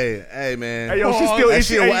go, hey, man. Hey, yo, she still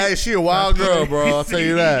Hey, eat she a wild girl, bro. I'll tell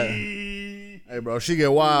you that. Hey, bro, she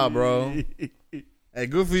get wild, bro. Hey,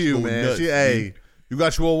 good for you, Go man. nuts, Hey, you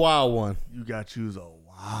got you a wild one. You got you's a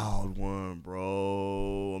wild one,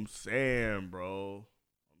 bro. I'm saying, bro.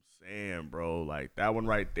 Like, that one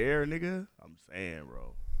right there, nigga. I'm saying,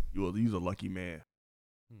 bro. You's a lucky man.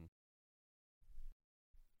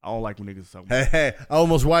 I don't like when niggas talk about Hey, I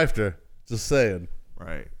almost wifed her. Just saying.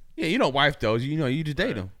 right, Yeah, you don't wife those. You know, you just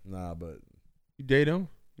date them. Nah, but You date them.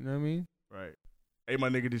 You know what I mean? right. Hey, my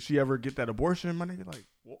nigga, did she ever get that abortion, my nigga? Like,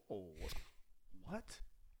 whoa, what?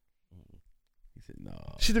 He said, No.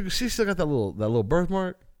 She still got that little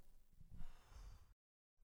birthmark.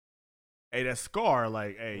 Hey, that scar,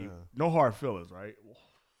 like, hey, no hard feelings, right?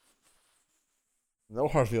 No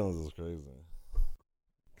hard feelings is crazy.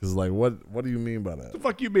 Cause like, what do you mean by that? What the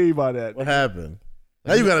fuck you mean by that? What happened?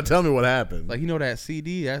 Now you gotta tell me what happened. Like, you know that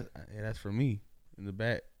CD? That's for me in the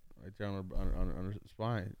back, right there on the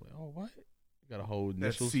spine. Like, oh, what? You got a whole That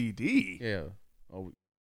initials. CD. Yeah. Oh,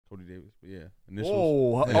 Cody Davis. But yeah,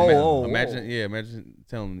 initials. Whoa. Imagine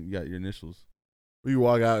telling them you got your initials. You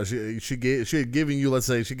walk out. She had given you. Let's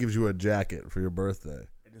say she gives you a jacket for your birthday.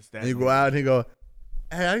 And you go out and he go,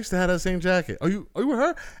 "Hey, I used to have that same jacket. Are you with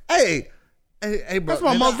her? Hey, bro. That's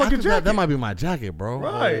my motherfucking jacket. That might be my jacket, bro.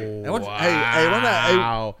 Right.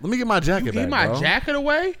 Wow. Let me get my jacket You back, gave my bro. jacket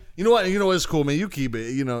away? You know what? It's cool, man. You keep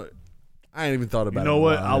it. You know, I ain't even thought about it. You know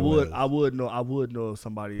what? I anyways. would know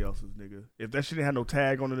somebody else's, nigga. If that shit didn't have no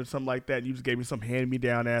tag on it or something like that, and you just gave me some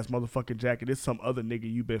hand-me-down ass motherfucking jacket, it's some other nigga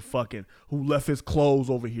you been fucking who left his clothes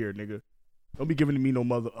over here, nigga. Don't be giving me no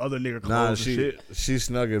other nigga clothes and shit. She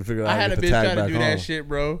snug and figured out I how had to a get the bitch tag try to back do home. that shit,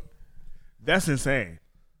 bro. That's insane.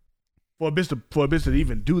 For a bitch to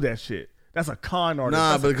even do that shit. That's a con artist.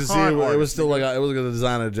 Nah, That's but a because con it was artist, still nigga. like it was a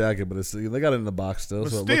designer jacket, but they got it in the box still.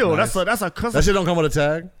 But so it still, looked nice. that's a that shit don't come with a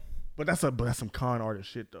tag. But that's some con artist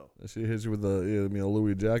shit though. That shit hits you with a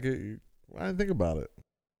Louis jacket. I didn't think about it.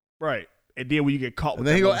 Right. And then when you get caught And with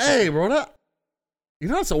then he that go, motherfucker- "Hey, bro,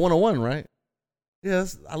 that's a 101, right?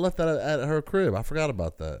 Yes, I left that at her crib. I forgot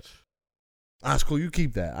about that. That's cool. You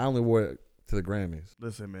keep that. I only wore it to the Grammys.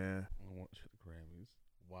 Listen, man. I want shit to Grammys.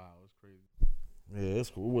 Wow, it's crazy. Yeah, it's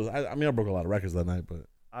cool. I mean, I broke a lot of records that night, but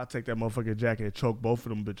I'll take that motherfucking jacket and choke both of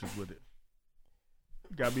them bitches with it.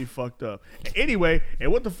 Got me fucked up. Anyway,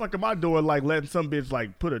 and what the fuck am I doing like letting some bitch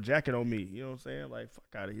like put a jacket on me? You know what I'm saying? Like, fuck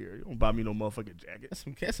out of here. You don't buy me no motherfucking jacket.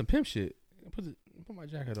 That's some pimp shit. Put my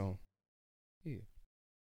jacket on. Yeah.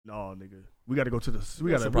 No, nigga. We gotta go to the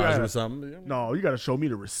surprise you with something. No, you gotta show me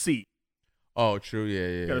the receipt. Oh, true. Yeah.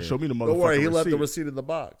 You gotta show me the motherfucking Don't worry, he receipt. left the receipt in the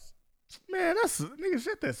box. Man, that's nigga,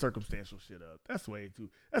 shut that circumstantial shit up. That's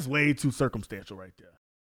way too circumstantial right there.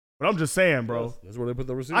 But I'm just saying, bro. That's where they put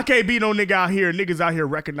the receipt. I can't be no nigga out here. Niggas out here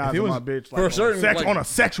recognizing my bitch for a like, certain, like- on a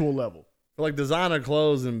sexual level. For like designer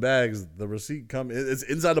clothes and bags, the receipt it's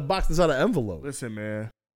inside the box, inside the envelope. Listen,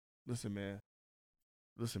 man.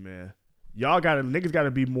 Niggas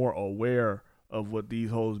gotta be more aware of what these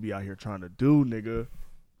hoes be out here trying to do, nigga.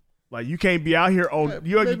 Like, you can't be out here on.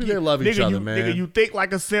 Maybe they love each other, man. Nigga, you think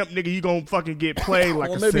like a simp, nigga. You gonna fucking get played like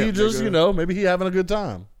well, a maybe simp. he just, nigga. maybe he having a good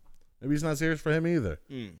time. Maybe he's not serious for him either.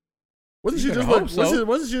 Wasn't she You just better with, hope so.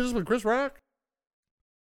 wasn't she just with Chris Rock?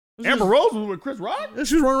 Wasn't Amber she Rose was with Chris Rock. just- Yeah,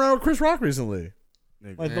 she was running around with Chris Rock recently,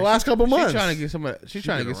 Nigga. like Man, the last couple months. She's trying to get some of that. She's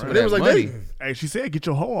trying to get some of But it that was like money. dating, Hey, she said, "Get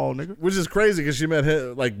your hoe on, nigga." which is crazy because she met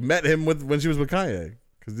him with when she was with Kanye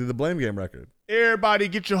because did the Blame Game record. Everybody,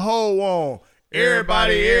 get your hoe on.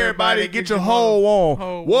 Everybody, get your hoe on.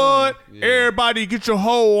 Hoe What? on. Yeah. Everybody, get your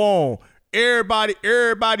hoe on.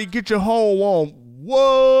 Everybody, get your hoe on.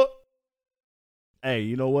 What? Hey,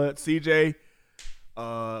 you know what, CJ?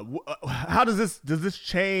 How does this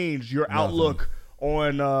change your outlook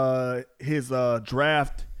on his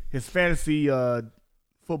draft, his fantasy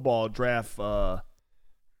football draft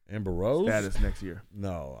Amber Rose? status next year?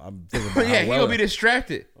 No, I'm thinking about Yeah, how he well. gonna be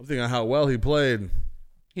distracted. I'm thinking how well he played.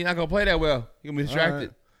 He not gonna play that well. He gonna be distracted. All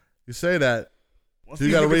right. You say that, Once so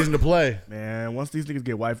you these got a niggas- reason to play. Man, once these niggas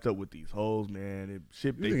get wifed up with these hoes, man,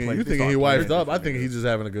 You thinking he wifed up? I think he's just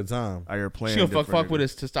having a good time. out here playing. She gonna fuck different with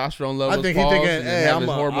niggas. his testosterone levels. I think he falls, thinking, and hey, have I'm his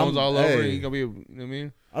a- hormones I'm- all over. hey. He gonna be, you know what I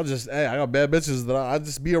mean? I got bad bitches that I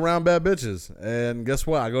just be around bad bitches, and guess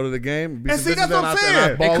what? I go to the game, be And some see, bitches, that's what I'm and I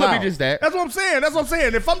saying. ball It could out. be just that. That's what I'm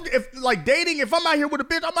saying. If I'm dating, if I'm out here with a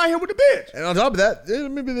bitch, I'm out here with a bitch. And on top of that,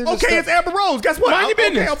 maybe they just Okay, it's Amber Rose. Guess what? Mind your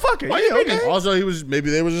business. Okay, I'm fucking. Mind your Yeah, business. okay. Also, maybe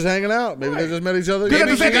they were just hanging out. Maybe they just met each other. Because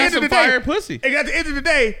Maybe at the She got end of some the day, fire pussy. And at the end of the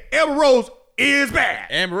day, Amber Rose is bad.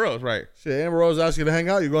 Amber Rose, right? shit, Amber Rose asks you to hang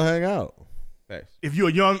out, you go hang out. Facts. If you're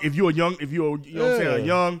you know what I'm saying, a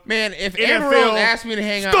young. Man, if NFL Amber Rose asked me to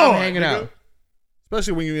hang out, stud, I'm hanging nigga. out.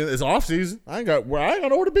 Especially when it's off season. I ain't got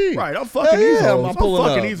nowhere to be. Right, I'm fucking Yeah, these yeah, hoes. I'm I'm pulling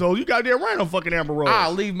fucking up. these hoes. You goddamn right, I'm fucking Amber Rose.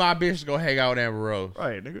 I'll leave my bitch to go hang out with Amber Rose.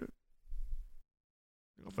 Right, nigga.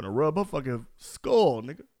 I'm finna rub her fucking skull,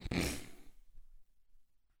 nigga.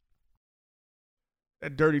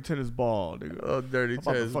 That dirty tennis ball, nigga. Oh, dirty I'm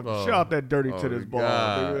about to tennis fucking ball. shout out that dirty Oh, tennis ball,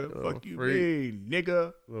 God. nigga. Oh, Fuck you freak. mean,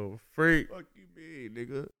 nigga. Little freak. Fuck you mean,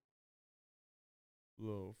 nigga.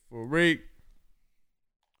 Little freak.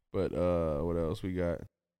 But what else we got?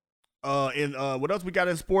 What else we got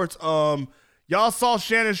in sports? Y'all saw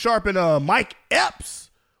Shannon Sharp and Mike Epps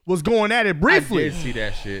was going at it briefly. I did see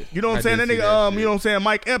that shit. You know what I'm I saying? did That see nigga, shit. you know what I'm saying?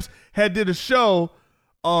 Mike Epps did a show,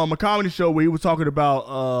 a comedy show where he was talking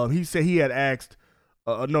about. He said he had asked.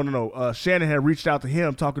 Shannon had reached out to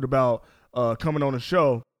him talking about coming on the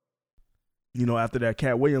show. You know, after that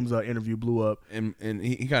Cat Williams interview blew up, and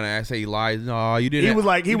he kind of asked, "Hey, he lied. No, you didn't." he was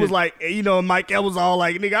like, you know, Mike Epps was all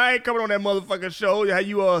like, "Nigga, I ain't coming on that motherfucking show. How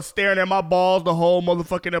you staring at my balls the whole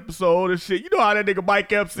motherfucking episode and shit. You know how that nigga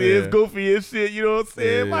Mike Epps is, goofy and shit. You know what I'm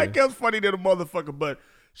saying? Yeah. Mike Epps funny than a motherfucker, but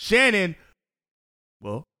Shannon,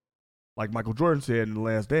 well, like Michael Jordan said in The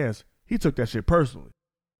Last Dance, he took that shit personally.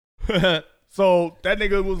 So that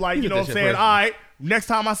nigga was like, He you took know that what I'm shit saying? personally. All right, next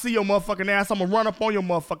time I see your motherfucking ass, I'm gonna run up on your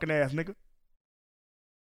motherfucking ass, nigga.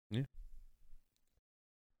 Yeah.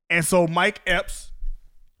 And so Mike Epps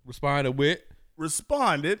responded with,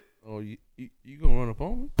 "Oh, you gonna run up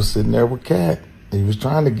on me?" Was sitting there with Cat. He was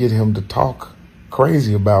trying to get him to talk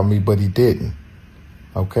crazy about me, but he didn't.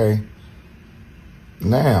 Okay?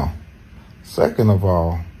 Now, second of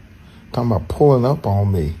all, talking about pulling up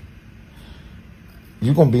on me.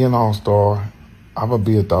 You're going to be an all-star. I'm going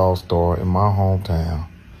to be at the all-star in my hometown.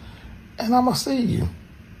 And I'm going to see you.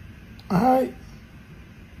 All right?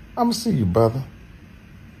 I'm going to see you, brother.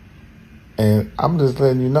 And I'm just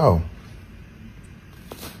letting you know,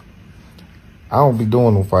 I don't be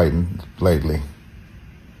doing no fighting lately. I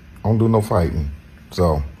don't do no fighting.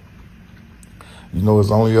 So, you know, there's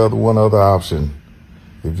only one other option.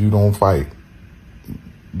 If you don't fight,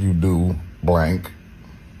 you do blank.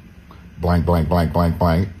 Blank, blank, blank, blank,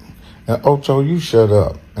 blank. And Ocho, you shut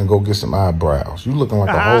up and go get some eyebrows. You looking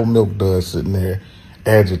like a whole milk dud sitting there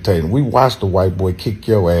agitating. We watched the white boy kick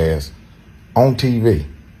your ass on TV.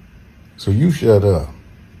 So you shut up.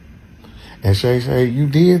 And Shay, you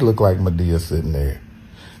did look like Madea sitting there.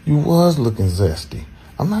 You was looking zesty.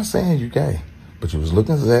 I'm not saying you gay, but you was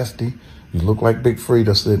looking zesty. You look like Big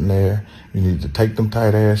Frida sitting there. You need to take them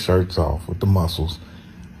tight ass shirts off with the muscles.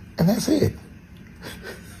 And that's it.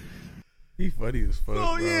 He funny as fuck.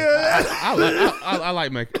 Oh, bro. yeah. I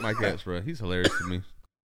like Mike Epps, bro. He's hilarious to me.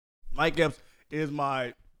 Mike Epps is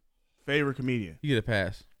my favorite comedian. You get a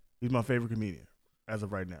pass. He's my favorite comedian as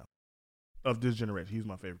of right now. Of this generation. He's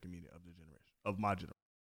my favorite comedian of this generation. Of my generation.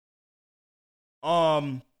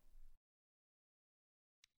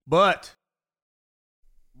 But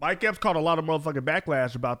Mike Epps caught a lot of motherfucking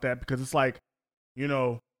backlash about that because it's like, you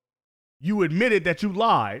know, you admitted that you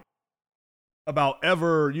lied about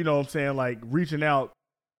ever, you know what I'm saying, like reaching out,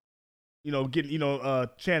 you know, getting, you know,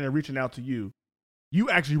 Shannon reaching out to you.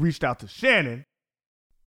 You actually reached out to Shannon.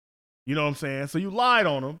 You know what I'm saying? So you lied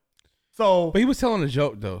on him. So But he was telling a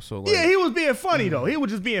joke though, so like, yeah, he was being funny though. He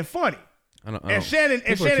was just being funny. I Shannon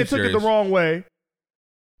People are took too it the serious. wrong way.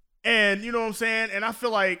 And you know what I'm saying? And I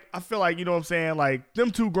feel like, you know what I'm saying, like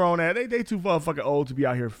them two grown ass, they too motherfucking old to be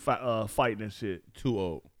out here fighting and shit. Too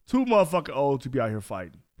old. Too motherfucking old to be out here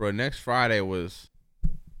fighting. Bro, next Friday was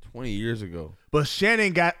 20 years ago. But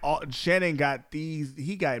Shannon got these.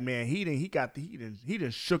 He done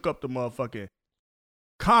shook up the motherfucking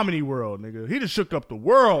comedy world, nigga. He done shook up the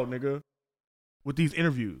world, nigga, with these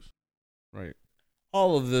interviews. Right.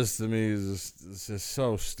 All of this to me is just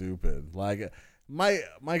so stupid. Like Mike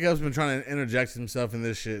Epps been trying to interject himself in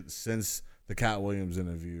this shit since the Cat Williams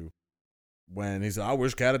interview. When he said, "I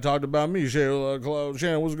wish Cat had talked about me." Shannon,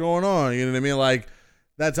 what's going on? You know what I mean? Like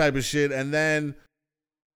that type of shit. And then,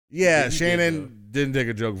 yeah, Shannon didn't take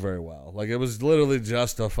a joke very well. Like it was literally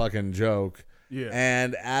just a fucking joke. Yeah.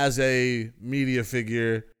 And as a media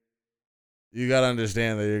figure, you gotta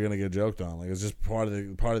understand that you're gonna get joked on. Like it's just part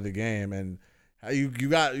of the game. And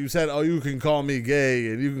you said, "Oh, you can call me gay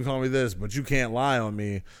and you can call me this, but you can't lie on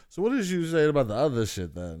me." So what did you say about the other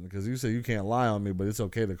shit then? Because you said you can't lie on me, but it's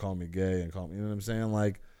okay to call me gay and call me. You know what I'm saying?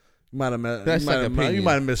 Like you might have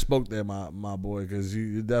misspoke there, my boy, because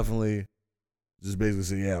you definitely just basically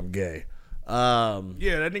said, "Yeah, I'm gay."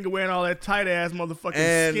 Yeah, that nigga wearing all that tight ass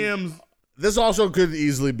motherfucking Skims. This also could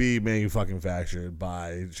easily be manufactured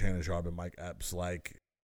by Shannon Sharpe and Mike Epps, like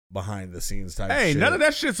behind the scenes type shit. None of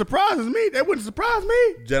that shit surprises me. That wouldn't surprise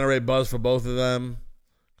me. Generate buzz for both of them.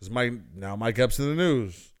 Because Mike Epps in the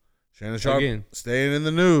news. Shannon Sharpe Again. staying in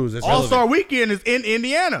the news. It's All-Star relevant. Weekend is in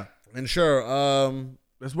Indiana. And sure,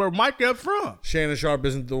 That's where Mike Epps from. Shannon Sharpe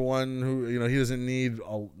isn't the one who, he doesn't need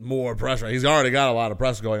more press. Right? He's already got a lot of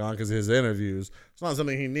press going on because of his interviews. It's not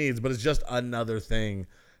something he needs, but it's just another thing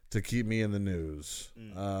to keep me in the news.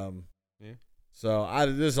 Yeah.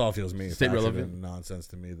 So this all feels Stay relevant. and nonsense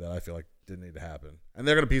to me that I feel like didn't need to happen. And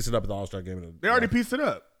they're gonna piece it up at the All-Star game. They already pieced it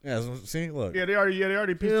up. Yeah, see, look. Yeah, they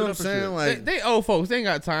already pieced You know it what up. I'm for saying? shit. Like, They old folks. They ain't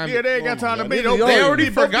got time. Yeah, they ain't got time to be. Neither They y'all- already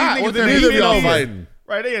both these forgot niggas what in their their neither of y'all 50s. fighting.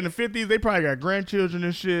 Right, they in the 50s. They probably got grandchildren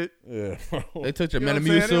and shit. Yeah. They took your You know what I'm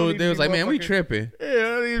saying? They don't Metamucil. need They to was be like, man, we motherfucking- tripping.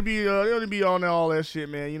 Yeah, they need to be on all that shit,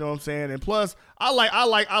 man. You know what I'm saying? And plus, I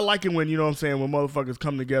like it when, you know what I'm saying, when motherfuckers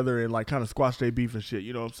come together and like kind of squash their beef and shit.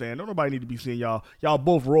 You know what I'm saying? Don't nobody need to be seeing y'all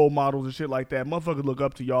both role models and shit like that. Motherfuckers look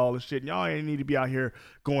up to y'all and shit. And y'all ain't need to be out here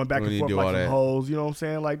going back Don't and need to forth do like all some that. hoes. You know what I'm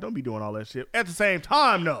saying? Like, don't be doing all that shit. At the same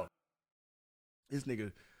time, though, this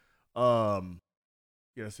nigga,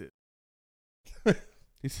 yeah, that's it.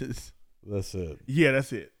 He says, That's it. Yeah,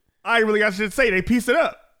 that's it. I ain't really got shit to say. They pieced it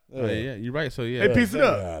up. oh, yeah, you're right. So yeah, They pieced it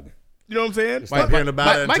up. God. You know what I'm saying? Stop hearing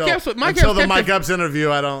about it Mike until, Epps- Mike until Epps the kept Mike it- Epps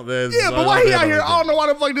interview. I don't. Yeah, but why he out here? I don't know why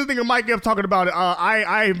the fuck this nigga Mike Epps talking about it.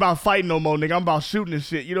 I ain't about fighting no more, nigga. I'm about shooting and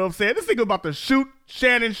shit. You know what I'm saying? This nigga about to shoot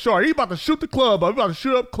Shannon Sharp. He about to shoot the club up. He about to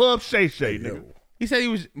shoot up Club Shay Shay, nigga. he said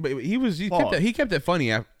he kept it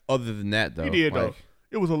funny. Other than that, though, He did though. Like,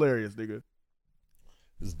 It was hilarious, nigga.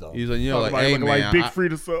 It's dumb. he was like, you know, Talking like, about hey looking man, like Big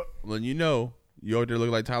Frida suck. when you know you out there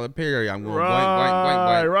looking like Tyler Perry, I'm going blank,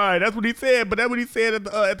 Right, blank. right. That's what he said. But that's what he said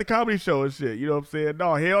at the comedy show and shit. You know what I'm saying?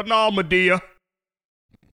 No, hell no, Medea.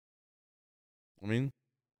 I mean,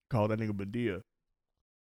 Call that nigga Medea.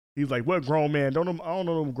 He's like, what grown man? I don't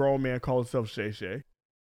know them grown man call himself Shay Shay.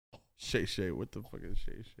 Shay, what the fuck is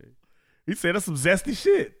Shay? He said that's some zesty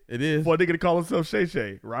shit. It is. For a nigga to call himself Shay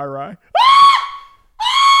Shay. Right.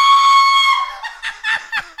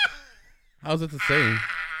 How's it the same?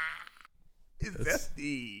 It's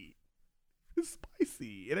zesty. It's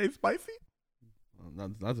spicy. It ain't spicy?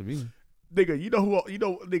 Not to me. Nigga,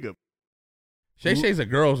 nigga, Shay's a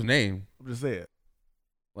girl's name. I'm just saying.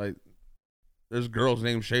 Like, there's girls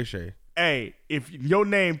named Shay. Hey, if your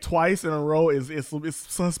name twice in a row is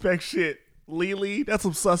suspect shit, Lily, that's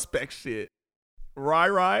some suspect shit.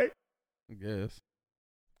 Right? I guess.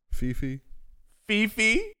 Fifi. Fifi?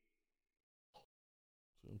 You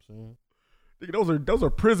know what I'm saying? Nigga, those are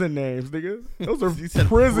prison names, nigga. Those are He said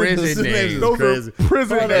prison prison names. Those Crazy. are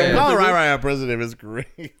prison Oh, names. no, nigga. right. Prison name is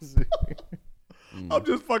crazy. I'm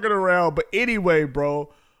just fucking around. But anyway,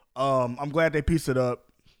 bro, I'm glad they pieced it up.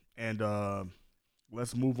 And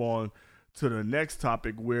let's move on to the next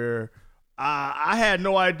topic where I had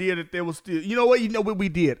no idea that there was still. You know what we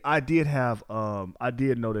did? I did know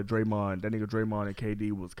that Draymond, that nigga Draymond and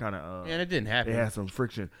KD was kind of. Man, it didn't happen. They had some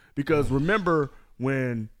friction because remember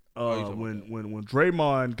when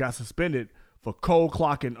Draymond got suspended for cold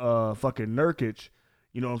clocking fucking Nurkic,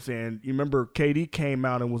 you know what I'm saying? You remember KD came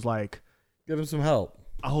out and was like, Get him some help.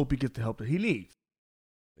 I hope he gets the help that he needs.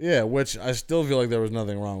 Yeah, which I still feel like there was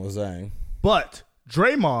nothing wrong with saying. But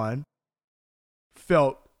Draymond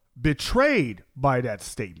felt betrayed by that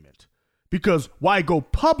statement because why go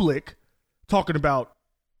public talking about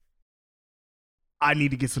I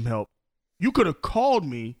need to get some help? You could have called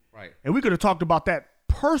me Right. and we could have talked about that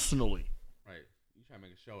personally. Right. You trying to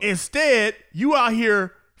make a show. Instead, you out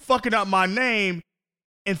here fucking up my name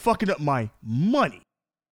and fucking up my money.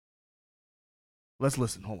 Let's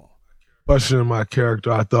listen. Hold on. Questioning my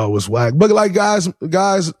character, I thought was whack. But like guys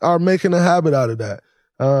are making a habit out of that.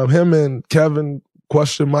 Him and Kevin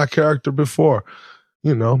questioned my character before,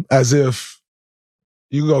 you know, as if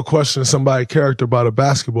you go question somebody's character about a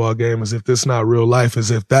basketball game as if this not real life,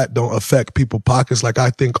 as if that don't affect people's pockets. Like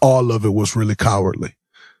I think all of it was really cowardly.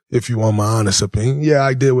 If you want my honest opinion. Yeah,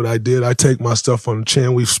 I did what I did. I take my stuff on the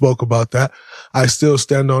chin. We spoke about that. I still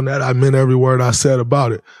stand on that. I meant every word I said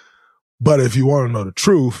about it. But if you want to know the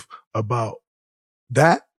truth about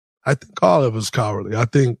that, I think all of it's cowardly. I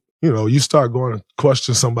think, you know, you start going to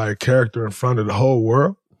question somebody's character in front of the whole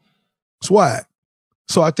world, it's whack.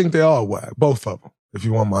 So I think they all whack, both of them, if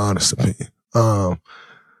you want my honest opinion.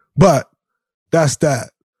 But that's that.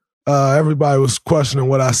 Everybody was questioning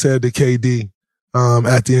what I said to KD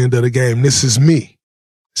at the end of the game. This is me.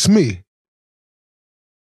 It's me.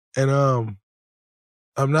 And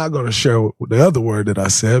I'm not going to share the other word that I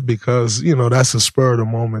said because, you know, that's a spur of the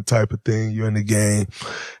moment type of thing. You're in the game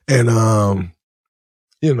and,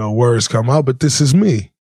 you know, words come out, but this is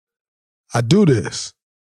me. I do this.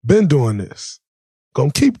 Been doing this.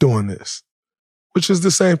 Gonna keep doing this, which is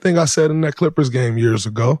the same thing I said in that Clippers game years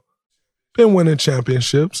ago. Been winning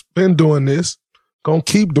championships. Been doing this. Gonna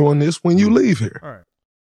keep doing this when you leave here. All right.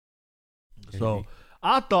 So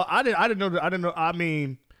I thought I didn't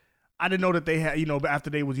know that they had, you know, after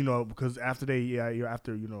they was, you know, because after they,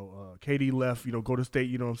 after, you know, KD left, you know, go to state,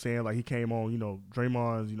 you know what I'm saying? Like he came on, you know,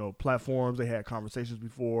 Draymond's, you know, platforms. They had conversations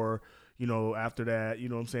before, you know, after that, you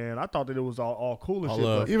know what I'm saying? I thought that it was all cool and shit.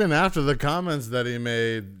 But Even after the comments that he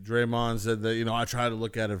made, Draymond said that, you know, I tried to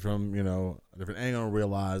look at it from, you know, a different angle and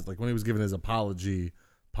realized, like when he was giving his apology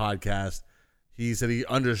podcast, he said he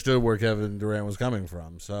understood where Kevin Durant was coming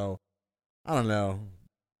from. So, I don't know.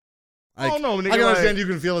 I don't know, nigga. I can understand you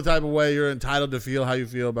can feel the type of way. You're entitled to feel how you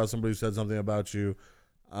feel about somebody who said something about you.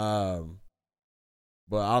 But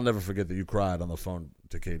I'll never forget that you cried on the phone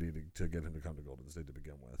to KD to get him to come to Golden State to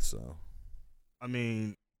begin with. So, I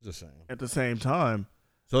mean, just saying. At the same time,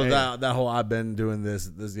 so that whole I've been doing this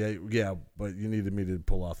yeah, but you needed me to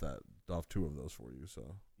pull off two of those for you.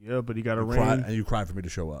 So yeah, but he got a ring, and you cried for me to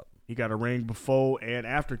show up. He got a ring before and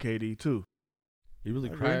after KD too. He really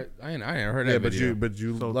cried. I ain't heard that. Yeah, but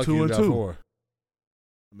you so lucky 2 you and got 2. 4.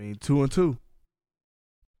 I mean, 2 and 2.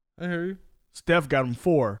 I hear you. Steph got him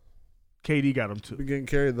 4. KD got him 2. You getting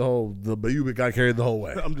carried but you got carried the whole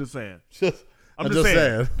way. I'm just saying. I'm just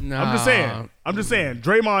saying. Nah. I'm just saying.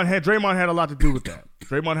 Draymond had a lot to do with that.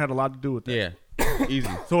 Draymond had a lot to do with that. Yeah. Easy.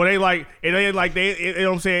 So it ain't like you know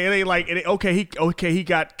what I'm saying? It ain't like he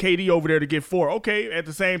got KD over there to get 4. Okay, at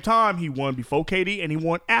the same time he won before KD and he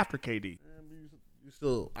won after KD. You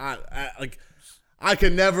still I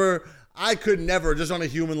could never just on a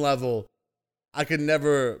human level, I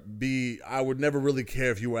would never really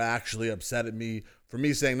care if you were actually upset at me for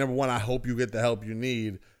me saying, number one, I hope you get the help you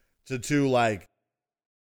need, to 2, like,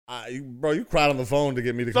 bro, you cried on the phone to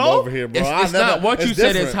get me to come over here, bro. It's not what you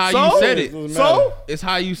said, it's how you said it. It's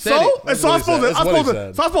how you said it. So I'm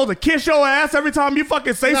supposed to kiss your ass every time you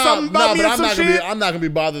fucking say something about me or some shit? I'm not gonna be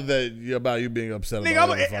bothered about you being upset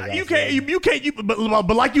about it. You can't,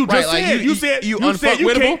 but like you just said, you said you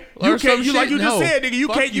can't, like you just said,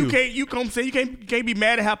 nigga, you can't be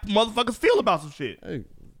mad at how motherfuckers feel about some shit. Hey.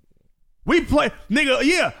 We play, nigga,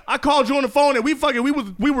 yeah, I called you on the phone and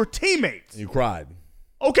we were teammates. You cried.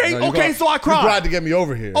 Okay, so I cried. You cried to get me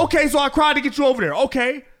over here. Okay, so I cried to get you over there.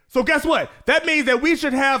 Okay, so guess what? That means that we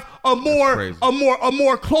should have a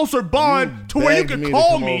more closer bond to where you can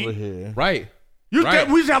call me. Right. We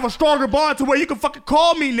should have a stronger bond to where you can fucking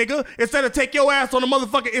call me, nigga, instead of take your ass on the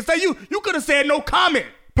motherfucking. Instead you could have said no comment.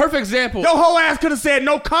 Perfect example. Your whole ass could have said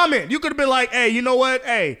no comment. You could have been like, hey, you know what?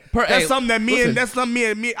 Hey, that's something that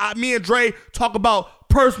me and Dre talk about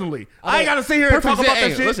personally. I ain't gotta sit here and talk about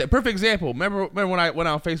that shit. Listen, perfect example. Remember when I went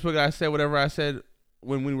on Facebook and I said whatever I said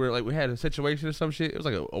when we had a situation or some shit? It was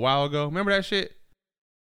like a while ago. Remember that shit?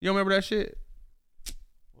 You don't remember that shit?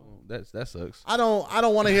 That sucks. I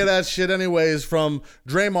don't want to hear that shit anyways from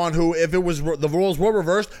Draymond, who, if it was the roles were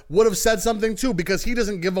reversed, would have said something too, because he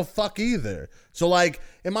doesn't give a fuck either. So like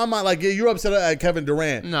in my mind, like, yeah, you're upset at Kevin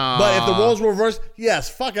Durant. No. But if the roles were reversed, yes,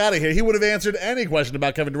 fuck out of here. He would have answered any question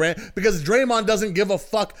about Kevin Durant, because Draymond doesn't give a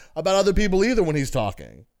fuck about other people either when he's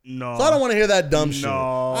talking. No. So I don't want to hear that dumb shit.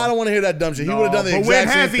 I don't want to hear that dumb shit. He would have done the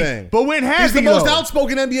exact same thing. But when has he's the most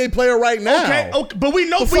outspoken NBA player right now. Okay, but we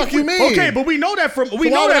know. The fuck you mean? Okay, but we know that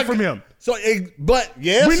from him. So, but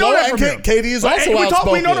yeah, we know that from him. KD is also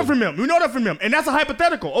outspoken. We know that from him. We know that from him, and that's a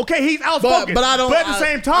hypothetical. Okay, he's outspoken. But I don't. But at the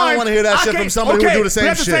same time, I don't want to hear that shit from somebody who would do the same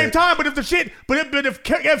shit. But at the same time,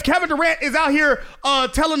 if Kevin Durant is out here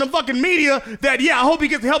telling the fucking media that I hope he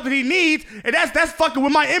gets the help that he needs, and that's fucking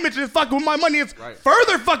with my image, and it's fucking with my money, it's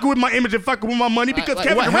further fucking with my image and fucking with my money, because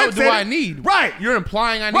Kevin Durant what said, help do I need? Right. You're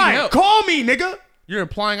implying I need help. Call me, nigga. You're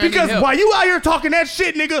implying I need because help. while you out here talking that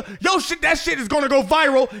shit, nigga, that shit is gonna go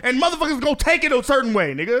viral, and motherfuckers gonna take it a certain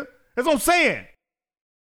way, nigga. That's what I'm saying.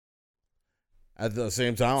 At the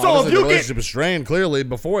same time, so obviously the relationship is strained clearly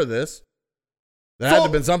before this. There had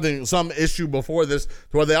to have been some issue before this to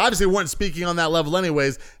where they obviously weren't speaking on that level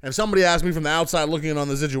anyways. And if somebody asked me from the outside looking in on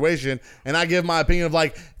the situation, and I give my opinion of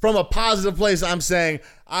like, from a positive place, I'm saying,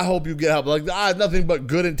 I hope you get help. Like, I have nothing but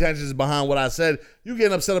good intentions behind what I said. You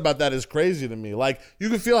getting upset about that is crazy to me. Like, you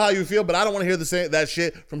can feel how you feel, but I don't want to hear that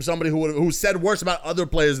shit from somebody who said worse about other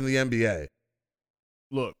players in the NBA.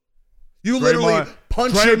 Look. You literally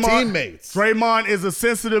punch your teammates. Draymond is a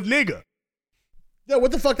sensitive nigga. Yeah,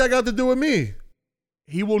 what the fuck that got to do with me?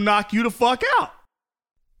 He will knock you the fuck out.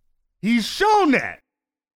 He's shown that.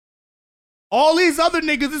 All these other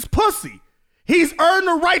niggas is pussy. He's earned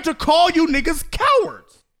the right to call you niggas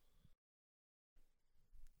cowards.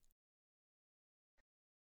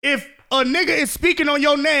 If a nigga is speaking on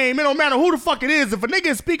your name, it don't matter who the fuck it is. If a nigga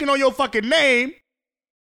is speaking on your fucking name,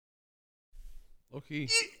 okay.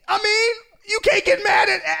 I mean, you can't get mad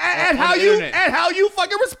at how you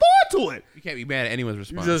fucking respond to it. You can't be mad at anyone's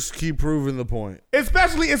response. You just keep proving the point.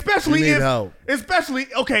 Especially you need help.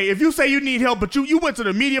 Okay, if you say you need help, but you went to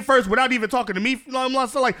the media first without even talking to me,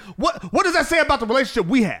 like, what does that say about the relationship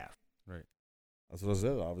we have? Right. That's what I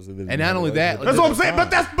said. Obviously, they didn't And not have a only that, relationship That's at what I'm the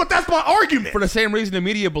saying. time. But that's my argument. for the same reason the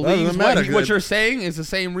media believes doesn't matter, what you're saying is the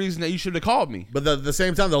same reason that you should have called me. But at the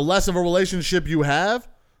same time, the less of a relationship you have,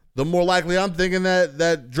 the more likely I'm thinking that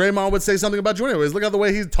Draymond would say something about you anyways. Look at the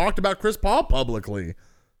way he talked about Chris Paul publicly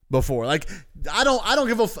before. Like, I don't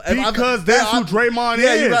give a Because that's who Draymond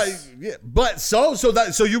is. But so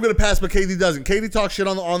you're gonna pass, but KD doesn't. KD talks shit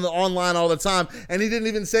on the online all the time, and he didn't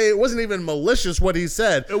even say it wasn't even malicious what he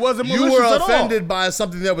said. It wasn't You malicious were at all. offended by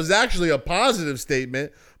something that was actually a positive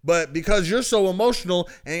statement, but because you're so emotional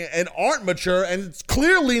and aren't mature and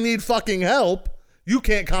clearly need fucking help, you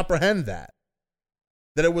can't comprehend that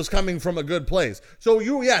it was coming from a good place. So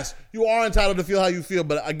you are entitled to feel how you feel,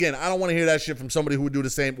 but again, I don't want to hear that shit from somebody who would do the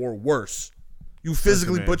same or worse. You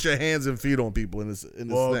physically man. put your hands and feet on people in this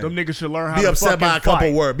Well, thing. them niggas should learn how Be to upset fucking by a couple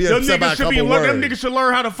fight. words. Be Them upset by a niggas should couple Them words. niggas should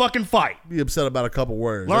learn how to fucking fight. Be upset about a couple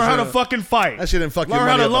words. Learn That how to shit- fucking fight. That shit didn't fuck your Learn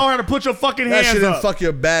money up. how to put your fucking That hands shit didn't up. fuck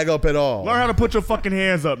your bag up at all. Learn how to put your fucking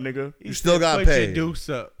hands up, nigga. You still got Put your paid. deuce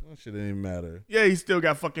up. That shit didn't even matter. Yeah, he still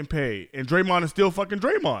got fucking paid, and Draymond is still fucking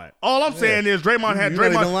Draymond. All I'm saying is Draymond had You're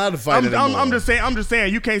Draymond. not even allowed to fight anymore. I'm just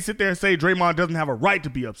saying you can't sit there and say Draymond doesn't have a right to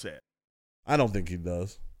be upset. I don't think he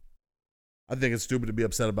does. I think it's stupid to be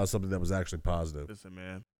upset about something that was actually positive. Listen,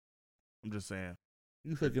 man, I'm just saying,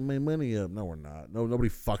 You fucking made money up. No, we're not. No, nobody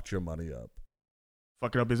fucked your money up.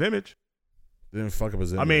 fucking up his image. They didn't fuck up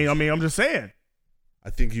his image. I mean, I'm just saying. I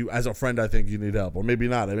think you, as a friend, I think you need help, or maybe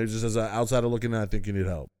not. Maybe just as an outsider looking in, I think you need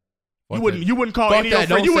help. You wouldn't call Fuck any of your that.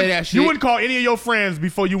 friends. Don't say that shit. You wouldn't call any of your friends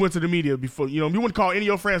before you went to the media. You wouldn't call any of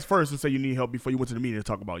your friends first and say you need help before you went to the media to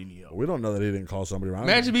talk about you need help. We don't know that he didn't call somebody around.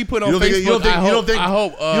 Imagine me put on You don't think- Facebook. you don't think- I you don't hope, think- I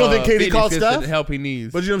hope. you don't think KD 50 called Fist Steph? the help he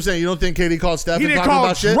needs. But you know what I'm saying? You don't think KD called Steph He and didn't talking call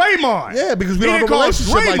about shit? Draymond. Yeah, because we He don't have didn't a call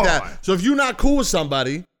relationship like Draymond. that. So if you're not cool with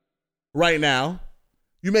somebody right now,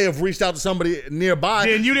 you may have reached out to somebody nearby.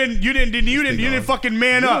 Then you didn't fucking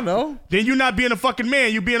man You up. don't know. Then you not being a fucking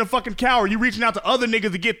man. You being a fucking coward. You reaching out to other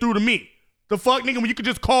niggas to get through to me. The fuck, nigga, when you could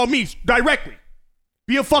just call me directly.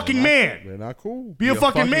 Be a fucking man. They're not cool. Be a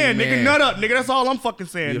fucking man, nigga. Nut up, nigga. That's all I'm fucking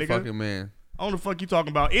saying, Be a nigga. fucking man. I don't know the fuck you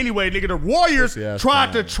talking about. Anyway, nigga, the Warriors Pussy ass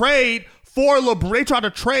tried to clown. trade for LeBron. They tried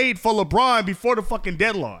to trade for LeBron before the fucking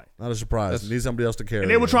deadline. Not a surprise. Need somebody else to carry.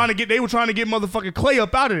 And they were it. trying to get motherfucking Clay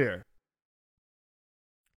up out of there.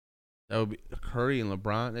 That would be Curry and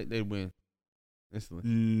LeBron. They win instantly.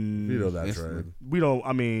 veto that Instantly. trade. We don't.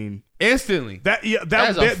 I mean, Instantly. that's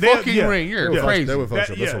a fucking ring. You're They would crazy. fuck- they would fuck That,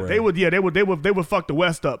 shit. yeah, That's a they ring. would. They would fuck the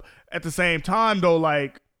West up. At the same time, though,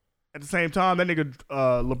 that nigga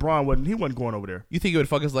LeBron wasn't going over there. You think it would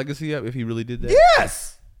fuck his legacy up if he really did that?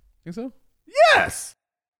 Yes. Think so? Yes.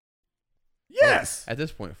 Yes. At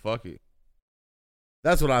this point, fuck it.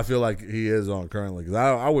 That's what I feel like he is on currently. Because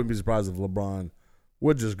I wouldn't be surprised if LeBron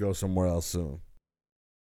would just go somewhere else soon.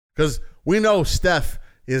 Because we know Steph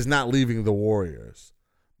is not leaving the Warriors.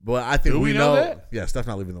 But I think Do we know that? Yeah, Steph's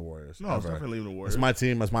not leaving the Warriors. No, ever. Steph ain't leaving the Warriors. It's my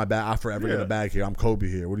team. That's my bag. I forever get Yeah. a bag here. I'm Kobe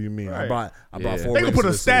here. What do you mean? I Right. brought Yeah. 4 They rings could put to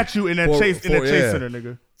a this city. statue in that Four- Chase four- yeah. Center,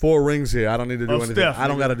 nigga. 4 rings here. I don't need to do Of anything. Steph, I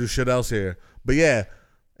don't nigga. got to do shit else here. But yeah,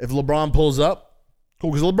 if LeBron pulls up, cool.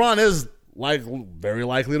 Because LeBron is very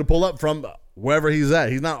likely to pull up from wherever he's at.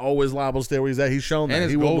 He's not always liable to stay where he's at. He's shown that And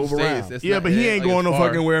his he will goal move stays. around. It's Yeah, not- but he it ain't like going it's no far.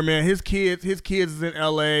 fucking where, man. His kids is in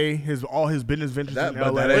L.A. All his business ventures That, in but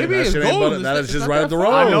L.A. that, ain't, Maybe that it's shit ain't gold. but, that It's is just not right that up the far.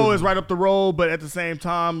 road. I know it's right up the road, but at the same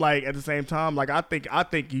time, I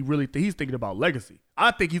think he really he's thinking about legacy.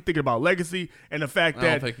 I think he's thinking about legacy and the fact I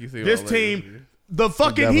don't that think he's thinking this about team, legacy. the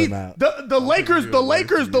fucking Definitely he, not. the Lakers, think the he's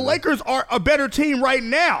Lakers, about the legacy Lakers are a better team right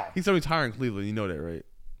now. He's still retiring Cleveland. You know that, right?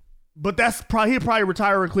 But that's probably he'll probably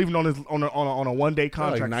retire in Cleveland on a 1 day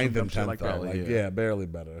contract, like or 9th some and shit 10th. like though. that. Like, yeah. yeah, barely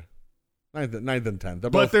better. 9th and 10th. They're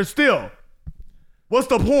But both, they're still. What's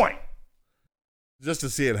the point? just to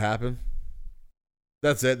see it happen.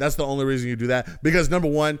 That's it. That's the only reason you do that. Because number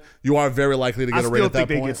one, you are very likely to I get a ring still at that think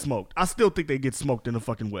they point. get smoked. I still think they get smoked in the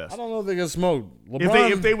fucking West. I don't know if they get smoked.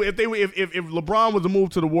 LeBron, If LeBron was to move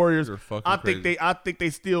to the Warriors, You're fucking I think crazy.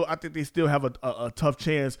 they still have a tough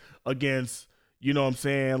chance against, you know what I'm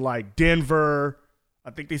saying, like Denver. I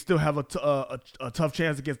think they still have a tough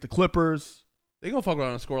chance against the Clippers. They gonna fuck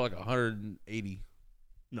around and score like 180.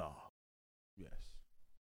 No, Yes.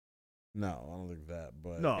 no, I don't think that.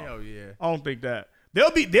 But no, Hell yeah. I don't think that. They'll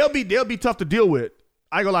be tough to deal with.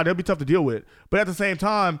 I ain't gonna lie, they'll be tough to deal with. But at the same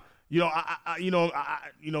time, I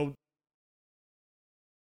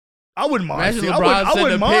wouldn't mind. Imagine See, LeBron I sending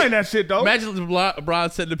wouldn't a mind pic- that shit though. Imagine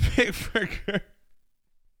LeBron setting the pick for Curry.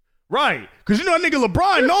 Right, because you know that nigga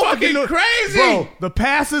LeBron, You're no fucking fucking crazy. bro. The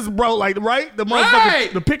passes, bro, like right, the motherfucking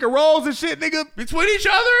Right. the pick and rolls and shit, nigga. Between each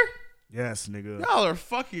other? Yes, nigga. Y'all are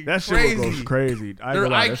fucking That crazy. shit goes crazy. I ain't Their gonna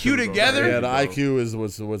lie, that IQ shit would go together? crazy, Yeah, the bro. IQ is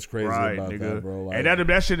what's crazy Right, about nigga. that, bro. Like, And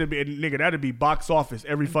that should be, nigga. That'd be box office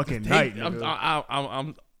every fucking night. Nigga.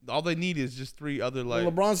 I'm all they need is just 3 other like.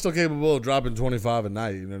 LeBron's still capable of dropping 25 a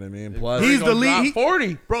night. You know what I mean? Plus, He's the lead. Drop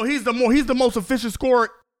 40. Bro, he's the most efficient scorer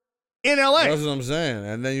in LA. that's what I'm saying.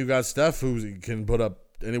 And then you got Steph, who can put up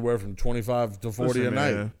anywhere from 25 to 40 a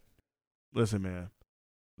night. Listen, man.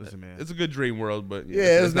 It's a good dream world, but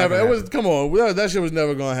Yeah, it's not gonna happen. Come on, that shit was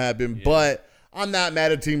never gonna happen. But I'm not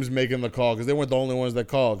mad at teams making the call because they weren't the only ones that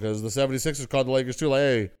called. Because the 76ers called the Lakers too, like,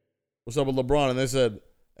 hey, what's up with LeBron? And they said,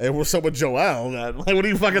 hey, what's up with Joel? Man? Like, what are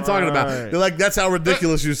you fucking talking about? They're like, that's how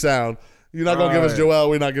ridiculous you sound. You're not gonna give us Joel.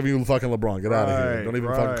 We're not giving you fucking LeBron. Get out of here. Don't even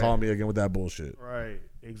fucking call me again with that bullshit. Right.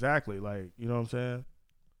 Exactly. Like, you know what I'm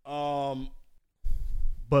saying?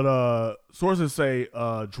 But sources say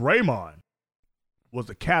Draymond was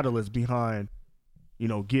the catalyst behind,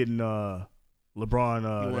 getting LeBron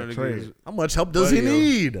that trade. How much help does he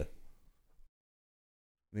need?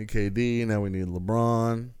 Need KD. Now we need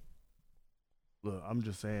LeBron. Look, I'm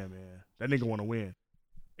just saying, man. That nigga want to win.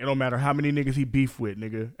 It don't matter how many niggas he beef with,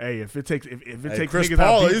 nigga. Hey, if it takes Chris niggas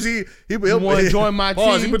Paul, out beef, You want to join my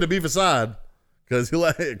Pause, team? he put the beef aside because he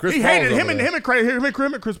like Chris he Paul. hated him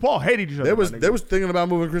and Chris Paul hated each other. They was thinking about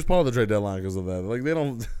moving Chris Paul to the trade deadline because of that. Like they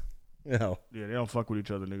don't, Yeah, they don't fuck with each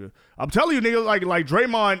other, nigga. I'm telling you, nigga, like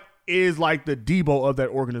Draymond is like the Debo of that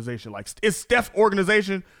organization. Like it's Steph's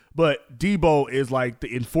organization, but Debo is like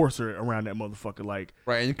the enforcer around that motherfucker. Like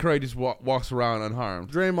Right, and Curry just walks around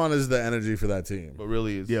unharmed, Draymond is the energy for that team. but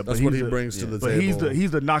really is. yeah, That's but what he's he the- brings to the But table.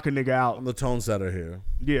 he's the knocking nigga out. I'm the tone setter here.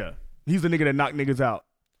 Yeah, he's the nigga that knock niggas out.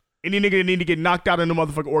 Any nigga that need to get knocked out in the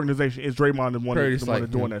motherfucking organization is Draymond the one Curry that's just like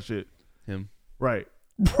doing him. that shit. Him. Right.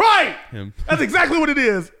 Him. That's exactly what it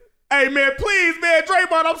is. Hey man, please, man,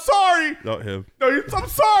 Draymond, I'm sorry. Not him. No, I'm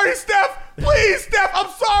sorry, Steph. Please, Steph, I'm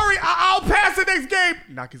sorry. I'll pass the next game.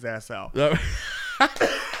 Knock his ass out.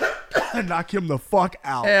 Knock him the fuck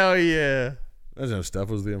out. Hell yeah. Imagine if Steph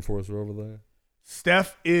was the enforcer over there.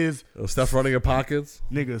 Steph is Steph running your pockets.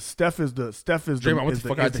 nigga. Steph is the Draymond, what the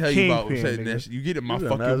fuck I tell you about saying that shit? You get in my You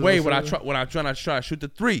fucking imagine way what's when I try to shoot the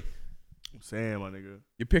 3. I'm saying, my nigga.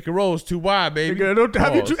 Your pick and roll is too wide, baby. Nigga, don't,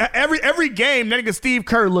 have you, Pause. every game, that nigga Steve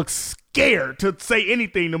Kerr looks scared to say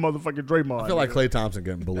anything to motherfucking Draymond. I feel like nigga. Klay Thompson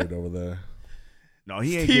getting bullied over there. No,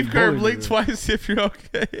 he ain't Steve getting Kerr bullied, blink nigga. twice if you're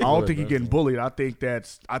okay. I don't think he's getting bullied. I think that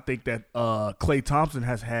Klay Thompson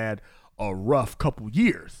has had a rough couple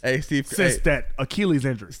years Hey, Steve. since that Achilles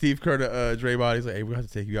injury. Steve Kerr to Draymond, he's like, hey, we have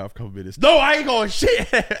to take you out for a couple minutes. No, I ain't going shit.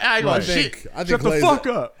 I ain't going shit. I think Shut the Klay's- fuck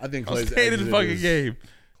up. I think I'm Klay's staying in the exit fucking is- game.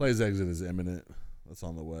 Klay's exit is imminent. That's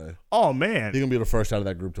on the way. Oh man, He's gonna be the first out of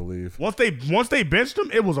that group to leave. once they benched him,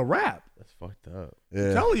 it was a wrap. That's fucked up. Yeah,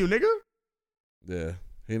 I'm telling you, nigga. yeah.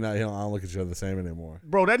 He don't look at each other the same anymore.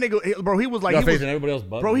 Bro, that nigga, bro, he was like, You got he faith was, in everybody else,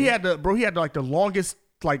 but bro, he had the longest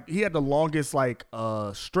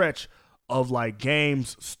stretch of like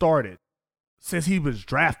games started since he was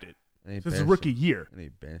drafted, And they since his benched rookie him. year, And they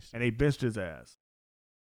benched and they benched his ass.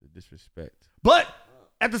 the disrespect. But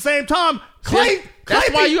at the same time, Klay, That's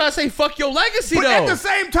Klay why be- you gotta say fuck your legacy But though. at the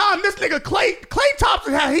same time, this nigga Klay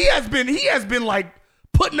Thompson he has been like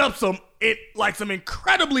putting up some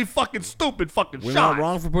incredibly fucking stupid fucking we're shots. not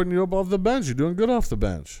wrong for putting you up off the bench. You're doing good off the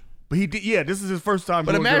bench. But he did. Yeah, this is his first time.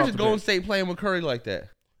 But doing good off imagine the Golden bench. State playing with Curry like that.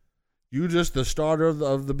 You just the starter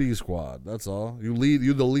of the B squad. That's all. You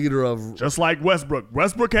the leader of. Just like Westbrook.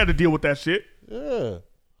 Westbrook had to deal with that shit. Yeah,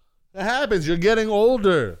 it happens. You're getting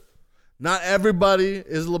older. Not everybody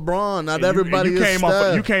is LeBron. Not everybody you is came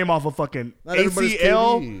Steph. you came off a fucking Not everybody's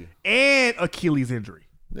ACL KD. and Achilles injury.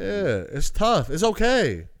 Yeah, it's tough. It's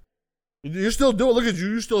okay. You're still doing. Look at you.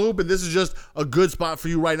 You're still hooping. This is just a good spot for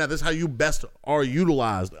you right now. This is how you best are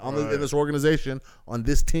utilized in this organization on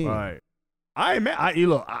this team. All right. I ain't mad.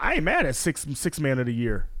 I ain't mad at six man of the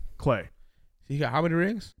year, Klay. He got how many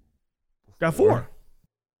rings? Got 4.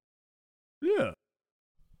 Yeah.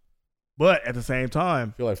 But at the same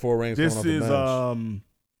time, I feel like 4 rings. this coming is off the bench.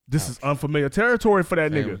 this is unfamiliar territory for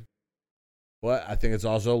that Same. nigga. But I think it's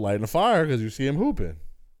also lighting a fire because you see him hooping.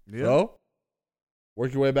 Yeah. So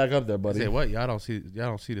work your way back up there, buddy. Say what? Y'all don't see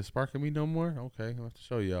the spark in me no more? Okay, I'll have to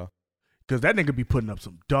show y'all. Cause that nigga be putting up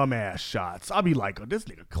some dumbass shots. I'll be like, oh, this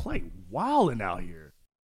nigga Klay wilding out here.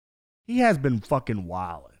 He has been fucking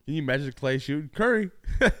wilding. Can you imagine Klay shooting Curry?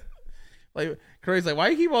 Like Curry's like, why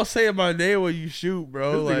you keep on saying my name when you shoot,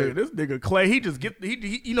 bro? This nigga Klay, he just get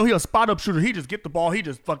he you know he a spot up shooter. He just get the ball. He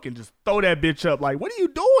just fucking just throw that bitch up. Like, what are you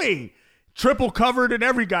doing? Triple covered and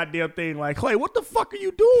every goddamn thing. Like, Klay, what the fuck are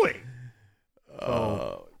you doing?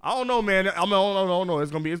 I don't know, man. I don't know.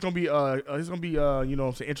 It's gonna be you know what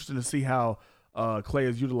I'm saying, interesting to see how Clay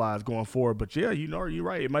is utilized going forward. But yeah, you know, you're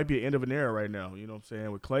right. It might be an end of an era right now. You know what I'm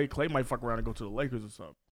saying? With Clay might fuck around and go to the Lakers or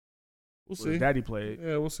something. We'll Where see. Daddy played.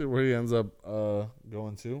 Yeah, we'll see where he ends up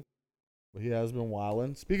going to. But he has been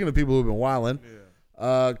wilding. Speaking of people who've been wilding,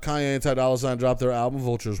 Kanye and Ty Dolla $ign dropped their album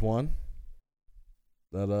Vultures 1.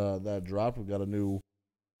 That dropped. We got a new,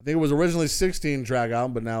 I think it was originally 16-track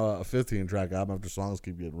album, but now a 15-track album after songs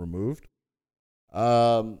keep getting removed.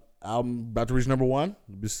 Album about to reach number 1.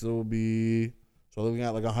 So looking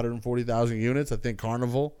at like 140,000 units. I think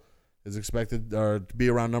Carnival is expected to be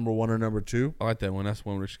around number 1 or number 2. I like that one. That's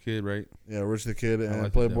one Rich Kid, right? Yeah, Rich the Kid and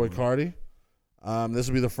like Playboy that Cardi. This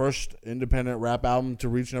will be the first independent rap album to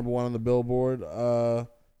reach number 1 on the Billboard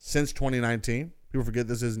since 2019. People forget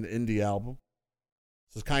this is an indie album.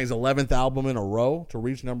 This is Kanye's 11th album in a row to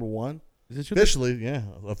reach number 1. Is it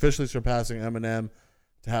Officially surpassing Eminem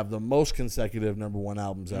to have the most consecutive number 1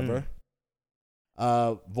 albums ever.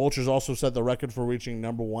 Vultures also set the record for reaching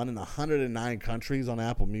number 1 in 109 countries on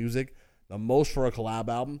Apple Music, the most for a collab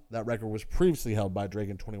album. That record was previously held by Drake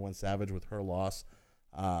and 21 Savage with Her Loss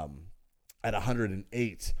at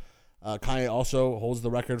 108. Kanye also holds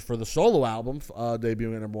the record for the solo album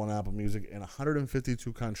debuting at number 1 Apple Music in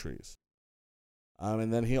 152 countries.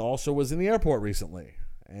 And then he also was in the airport recently,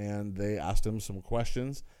 and they asked him some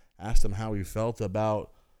questions, asked him how he felt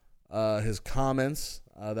about his comments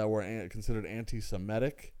that were considered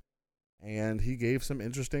anti-Semitic, and he gave some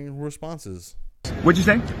interesting responses. What'd you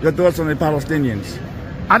say? Your thoughts on the Palestinians?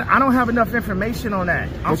 I don't have enough information on that.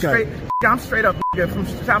 I'm straight up from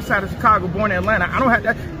south side of Chicago, born in Atlanta. I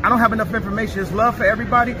don't have enough information. It's love for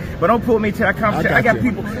everybody, but don't pull me to that conversation.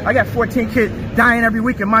 I got 14 kids dying every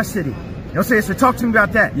week in my city. You know what I'm saying? So talk to me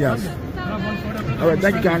about that. Yes. All right,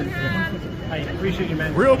 thank you, Kanye. I appreciate you,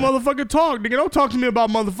 man. Real motherfucking talk, nigga. Don't talk to me about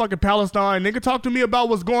motherfucking Palestine, nigga. Talk to me about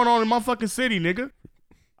what's going on in my fucking city, nigga.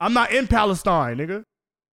 I'm not in Palestine, nigga.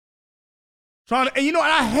 And you know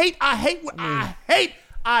what? I hate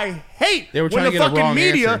They were when trying the to get a fucking wrong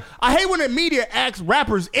media. answer. I hate when the media asks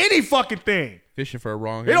rappers any fucking thing. Fishing for a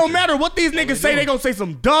wrong It answer. don't matter what these niggas say. They gonna say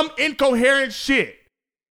some dumb, incoherent shit.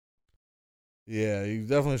 Yeah, you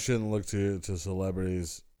definitely shouldn't look to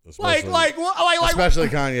celebrities, Like especially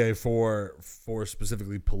Kanye for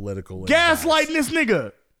specifically political gaslighting advice. this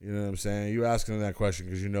nigga. You know what I'm saying? You asking him that question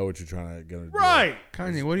because you know what you're trying to get him to do. Right.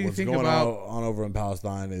 Kanye, what do you What's think going about? on over in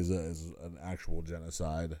Palestine is an actual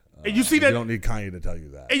genocide. And you see that- You don't need Kanye to tell you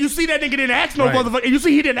that. And you see that nigga didn't ask no Right. motherfucker. And you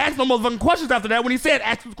see he didn't ask no motherfucking questions after that when he said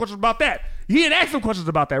ask some questions about that. He didn't ask some questions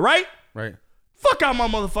about that, right? Right. Fuck out my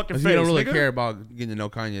motherfucking face, You don't really nigga. care about getting to know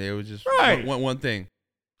Kanye. It was just Right. one thing.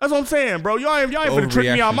 That's what I'm saying, bro. Y'all ain't finna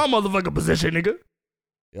trick me out my motherfucking position, nigga.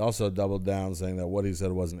 He also doubled down saying that what he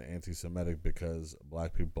said wasn't anti-Semitic because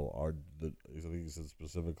black people are he said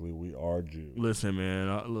specifically we are Jews. Listen, man.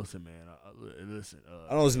 Listen.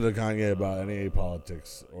 I don't listen to Kanye about any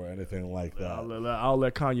politics or anything like that. I'll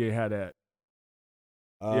let Kanye have that.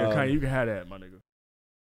 Yeah, Kanye, you can have that, my nigga.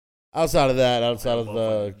 Outside of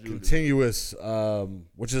the continuous,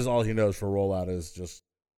 which is all he knows for rollout, is just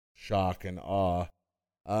shock and awe.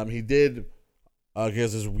 He did. He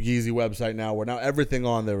has his Yeezy website now, where now everything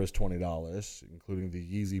on there is $20, including the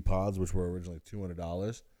Yeezy pods, which were originally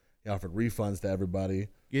 $200. He offered refunds to everybody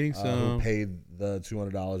Getting who some. paid the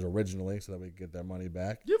 $200 originally, so that we could get their money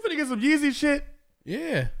back. You finna get some Yeezy shit?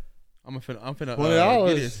 Yeah. I'm finna $20.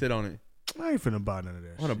 get it and sit on it. I ain't finna buy none of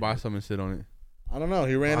that. I'm gonna buy something and sit on it. I don't know.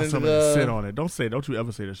 He ran Buy into something and the. sit on it. Don't you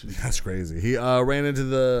ever say that shit. That's crazy. He ran into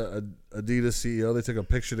the Adidas CEO. They took a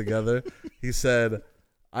picture together. He said,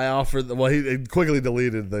 I offered, he quickly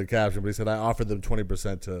deleted the caption, but he said, I offered them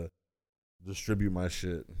 20% to distribute my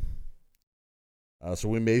shit. So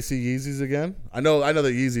we may see Yeezys again. I know that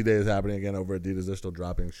Yeezy Day is happening again over Adidas. They're still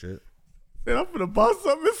dropping shit. Man, I'm finna buy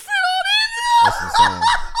something and sit on it. That's insane.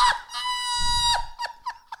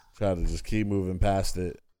 Try to just keep moving past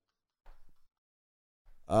it.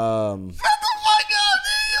 Shut the fuck up,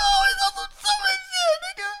 nigga. You always on some stupid shit,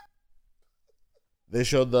 nigga. They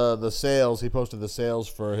showed the sales. He posted the sales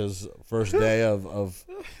for his first day of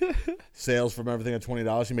sales from everything at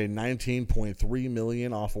 $20. He made $19.3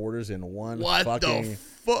 million off orders in one fucking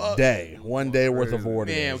day. 1 day worth of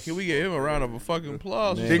orders. Man, can we get him a round of a fucking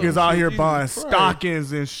applause? Niggas out here buying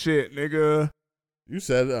stockings and shit, nigga. You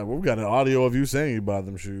said we've got an audio of you saying you bought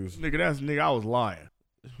them shoes. Nigga, I was lying.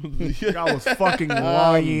 I was fucking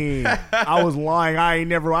lying. I was lying. I ain't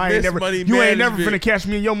never. You ain't never finna catch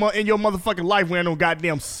me in your motherfucking life wearing no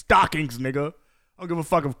goddamn stockings, nigga. I don't give a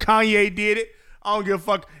fuck if Kanye did it. I don't give a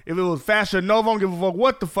fuck if it was Fashion Nova. I don't give a fuck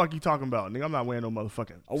what the fuck you talking about, nigga. I'm not wearing no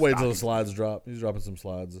motherfucking. I'll wait till the stockings. slides drop. He's dropping some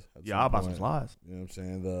slides. Yeah, I'll buy some slides. You know what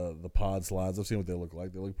I'm saying? The pod slides. I've seen what they look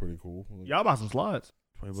like. They look pretty cool. Yeah, I'll buy some slides.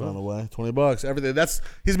 It's on the way. $20. Everything.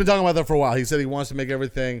 He's been talking about that for a while. He said he wants to make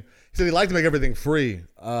everything. He said he'd like to make everything free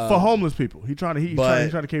For homeless people. He's trying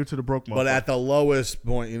to cater to the broke motherfuckers. But at the lowest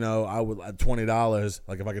point, you know, I would at $20.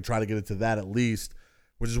 Like if I could try to get it to that at least,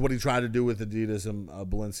 which is what he tried to do with Adidas and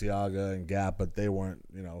Balenciaga and Gap, but they weren't.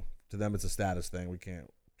 You know, to them it's a status thing. We can't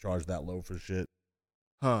charge that low for shit.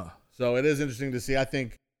 Huh. So it is interesting to see. I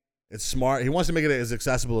think it's smart. He wants to make it as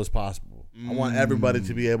accessible as possible. I want everybody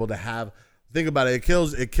to be able to have. Think about it.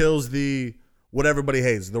 It kills the what everybody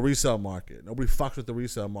hates, the resale market. Nobody fucks with the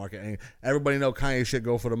resale market, and everybody know Kanye shit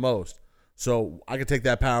go for the most. So I can take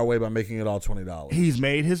that power away by making it all $20. He's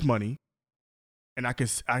made his money, and I can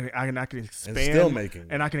expand. And still making.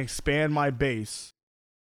 And I can expand my base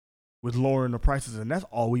with lowering the prices, and that's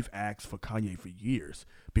all we've asked for Kanye for years.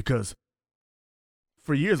 Because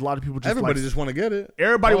for years, a lot of people everybody just want to get it.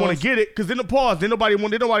 Everybody want to get it because then couldn't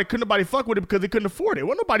nobody fuck with it because they couldn't afford it.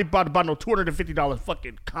 Wasn't nobody about to buy no $250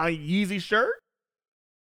 fucking Kanye Yeezy shirt.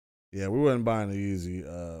 Yeah, we weren't buying the Yeezy.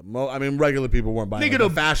 I mean, regular people weren't buying the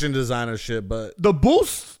fashion designer shit, but the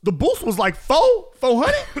Boost was like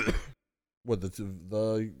 $400. What the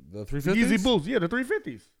 350s? Yeezy Boost, yeah, the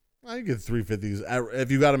 350s. You get 350s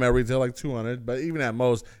if you got them at retail, like 200. But even at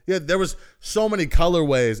most, yeah, there was so many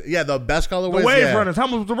colorways. Yeah, the best colorways. The Wave Runners. How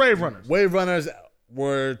much was the Wave Runners? Wave Runners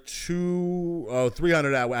were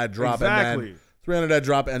 300 at drop, exactly. And then 300 at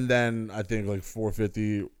drop, and then I think like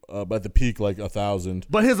 450. At the peak, like 1,000.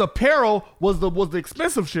 But his apparel was the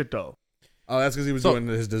expensive shit though. Oh, that's because he was doing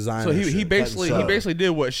his design. So he basically did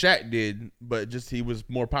what Shaq did, but just he was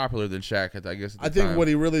more popular than Shaq. I guess. I think what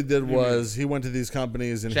he really did was he went to these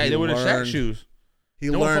companies and Shaq did with Shaq shoes. He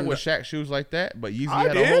no learned with Shaq shoes like that, but Yeezy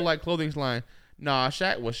had a whole like clothing line. Nah,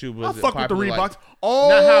 Shaq shoe was. I fuck with the Reeboks. Like,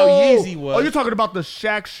 not how Yeezy was. Oh, you're talking about the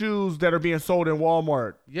Shaq shoes that are being sold in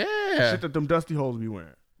Walmart. Yeah, shit that them dusty hoes be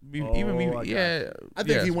wearing. I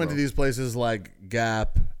think he went to these places like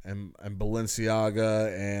Gap and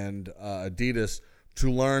Balenciaga and Adidas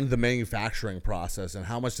to learn the manufacturing process and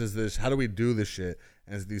how do we do this shit,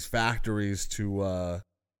 and these factories to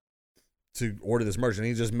order this merch. And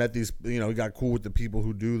he just met these, he got cool with the people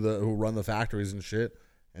who run the factories and shit,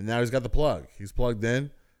 and now he's got the plug. He's plugged in.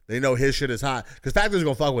 They know his shit is hot because factories are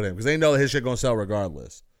gonna fuck with him because they know his shit gonna sell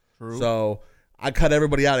regardless. True. So I cut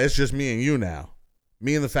everybody out. It's just me and you now.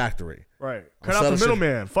 Me and the factory. Right. Cut out the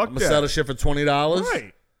middleman. Fuck that. I'm going to sell the shit for $20.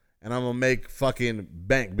 Right. And I'm going to make fucking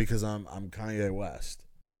bank because I'm Kanye West.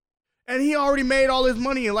 And he already made all his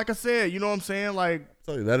money. And like I said, you know what I'm saying? Like, I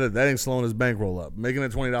tell you, that ain't slowing his bankroll up. Making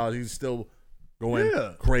it $20, he's still going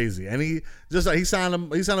crazy. And he signed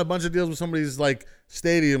a bunch of deals with some of these like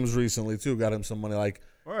stadiums recently too. Got him some money. Like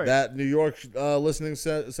that New York listening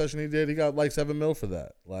session he did, he got like $7 million for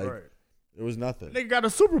that. Like it was nothing. Nigga got a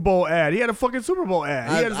Super Bowl ad. He had a fucking Super Bowl ad.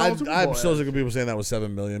 He had his own Super Bowl I'm so sick of people saying that was $7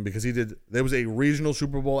 million because there was a regional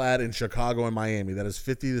Super Bowl ad in Chicago and Miami that is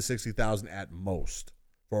 50 to 60,000 at most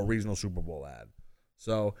for a regional Super Bowl ad.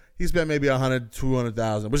 So he spent maybe 100,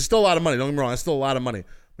 200,000, which is still a lot of money. Don't get me wrong, that's still a lot of money.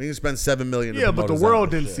 But he spent $7 million. Yeah, but the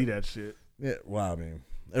world didn't see that shit. Yeah, well, I mean,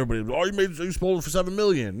 everybody, you sold it for $7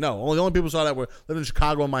 million. No, the only people who saw that were living in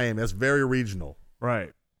Chicago and Miami. That's very regional.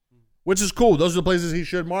 Right. Which is cool. Those are the places he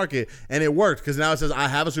should market. And it worked because now it says, I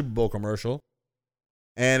have a Super Bowl commercial.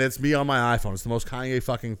 And it's me on my iPhone. It's the most Kanye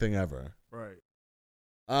fucking thing ever. Right.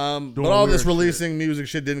 But all this releasing music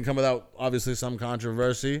shit didn't come without, obviously, some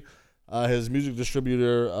controversy. His music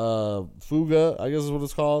distributor, Fuga, I guess is what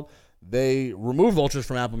it's called, they removed Vultures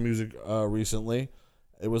from Apple Music recently.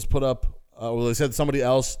 It was put up, they said somebody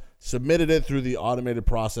else submitted it through the automated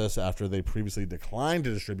process after they previously declined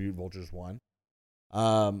to distribute Vultures 1.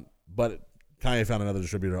 But Kanye found another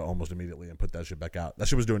distributor almost immediately and put that shit back out. That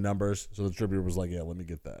shit was doing numbers, so the distributor was like, yeah, let me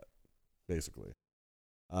get that, basically.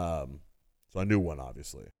 So a new one,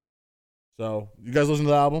 obviously. So, you guys listen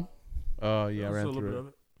to the album? Yeah, I ran through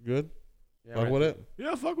it. Good? Yeah, fuck with it?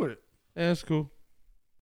 Yeah, fuck with it. Yeah, it's cool.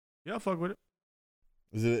 Yeah, fuck with it.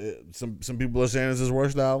 Is it some people are saying it's his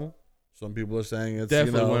worst album? Some people are saying it's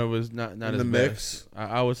definitely when it was not in his the mix.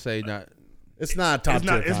 I would say not. It's not top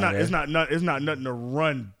tier. It's not nothing to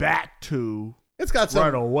run back to. It's got some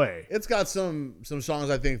right away. It's got some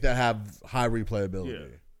songs I think that have high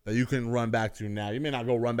replayability that you can run back to now. You may not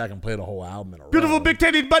go run back and play the whole album in a row. Beautiful big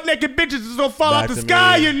titted butt naked bitches is gonna fall off the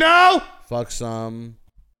sky, you know. Fuck some.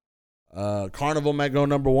 Carnival might go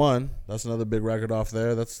number 1. That's another big record off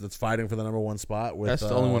there. That's fighting for the number 1 spot. With that's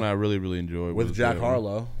the only one I really enjoyed with Jack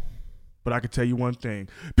Harlow. But I can tell you one thing.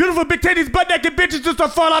 Beautiful big titties, butt naked bitches just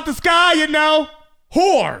don't fall out the sky, you know.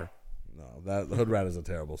 Whore. No, that Hood Rat is a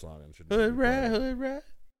terrible song. And Hood rat, hood rat.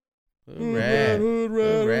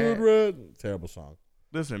 Hood Rat. Terrible song.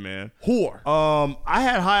 Listen, man. Whore.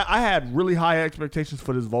 I had really high expectations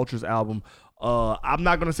for this Vultures album. I'm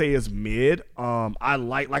not gonna say it's mid. I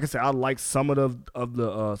like I said, I like some of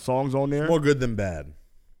the songs on there. More good than bad,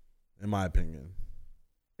 in my opinion.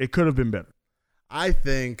 It could have been better. I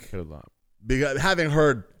think because having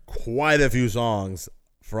heard quite a few songs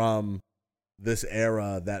from this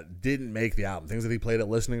era that didn't make the album, things that he played at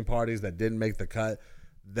listening parties that didn't make the cut.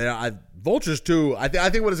 Vultures 2, I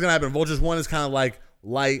think what is gonna happen. Vultures 1 is kind of like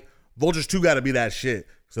light. Vultures 2 got to be that shit,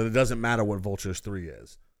 so it doesn't matter what Vultures 3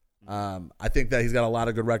 is. I think that he's got a lot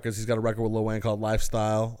of good records. He's got a record with Lil Wayne called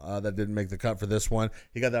Lifestyle that didn't make the cut for this one.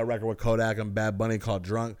 He got that record with Kodak and Bad Bunny called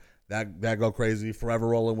Drunk. That go crazy. Forever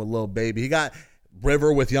Rolling with Lil Baby. He got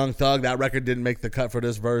River with Young Thug. That record didn't make the cut for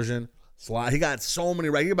this version. He got so many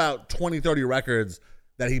records. He got about 20, 30 records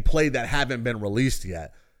that he played that haven't been released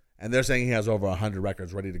yet. And they're saying he has over 100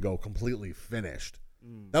 records ready to go, completely finished.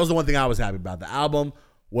 That was the one thing I was happy about. The album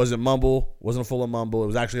wasn't full of mumble. It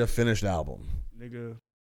was actually a finished album. Nigga.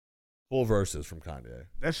 Full verses from Kanye.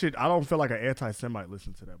 That shit, I don't feel like an anti-Semite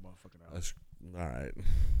listen to that motherfucking album. All right.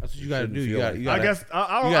 That's what you got to do. You got. I guess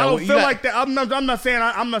I don't feel like that. I'm not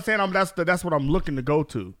saying that's what I'm looking to go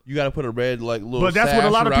to. You got to put a red like little. But that's what a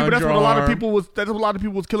lot of people. That's what a lot of arm. people was. That's what a lot of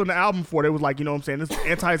people was killing the album for. They was like, you know what I'm saying? This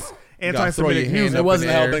anti-Semitic music. It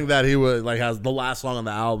wasn't helping that he was like has the last song on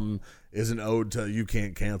the album is an ode to "You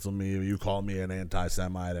Can't Cancel Me." You call me an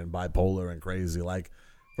anti-Semite and bipolar and crazy. Like,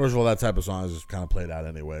 first of all, that type of song is just kind of played out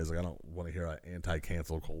anyways. Like, I don't want to hear an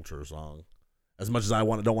anti-cancel culture song as much as don't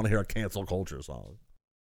want to hear a cancel culture song.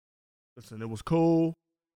 Listen, it was cool.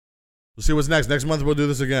 We'll see what's next. Next month we'll do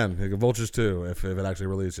this again. Vultures 2 if it actually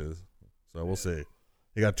releases. So we'll see.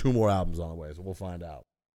 He got 2 more albums on the way, so we'll find out.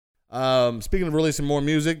 Speaking of releasing more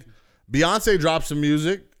music, Beyonce dropped some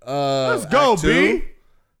music. Let's go, B.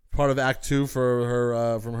 Part of Act 2 for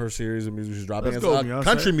her from her series of music she's dropping. Let's go, Beyonce.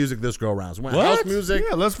 Country music this go around. So we went What? house music.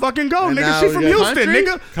 Yeah, let's fucking go, And nigga. now She we from got Houston, country?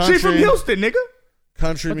 nigga. She from Houston, nigga.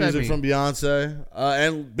 Country What that music mean? from Beyonce.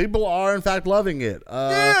 And people are, in fact, loving it.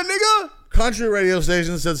 Yeah, nigga. Country radio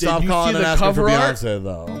stations said stop you calling see and the asking for cover art? Beyonce,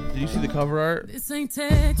 though. Did you see the cover art? This ain't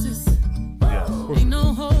Texas. Yes. Ain't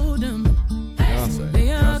no hold 'em. Beyonce.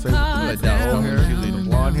 They are Beyonce. cards Like that old hair? down, She lead the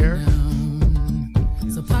blonde hair.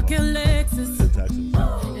 So park your Lexus Texas.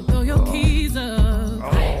 and throw your keys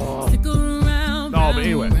up. Stick around. No, but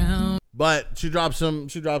anyway. But she dropped some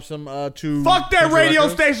 2 Fuck that country radio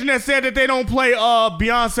records. station that said that they don't play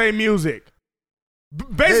Beyonce music.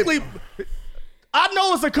 Basically, I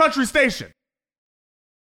know it's a country station,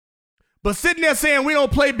 but sitting there saying we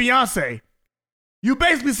don't play Beyonce, you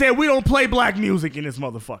basically said we don't play black music in this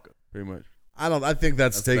motherfucker. Pretty much. I think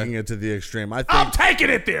that's taking it to the extreme. I'm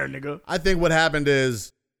taking it there, nigga. I think what happened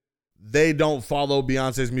is they don't follow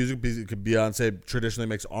Beyonce's music because Beyonce traditionally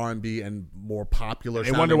makes R&B and more popular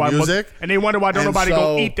They wonder why music. and they wonder why don't And nobody so,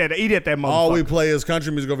 go eat at that motherfucker. All we play is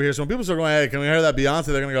country music over here. So when people start going, hey, can we hear that Beyonce?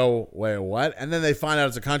 They're going to go, wait, what? And then they find out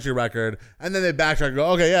it's a country record. And then they backtrack and go,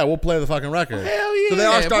 okay, yeah, we'll play the fucking record. Hell yeah. So they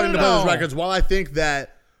are starting put to it play those on. records. While I think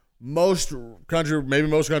that most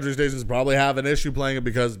country stations probably have an issue playing it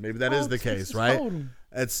because maybe that is the case, right?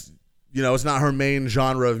 It's, it's not her main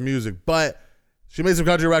genre of music. But she made some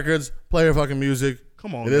country records. Play her fucking music.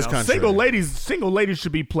 Come on, it is now. country. Single ladies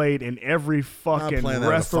should be played in every I'm fucking not playing that in a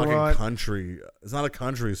restaurant. fucking country. It's not a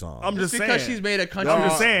country song. I'm just saying. Because she's made a country. I'm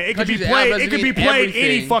just saying it could be country's played. album It could be doesn't mean played any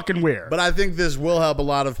everything. fucking where. But I think this will help a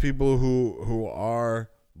lot of people who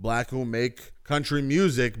are black who make country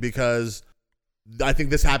music because I think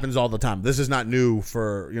this happens all the time. This is not new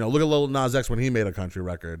for look at Lil Nas X when he made a country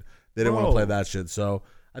record. They didn't want to play that shit. So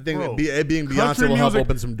I think it being Beyonce will help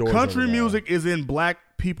open some doors. Country over there. music is in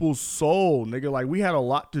black people's soul, nigga. Like we had a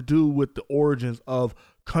lot to do with the origins of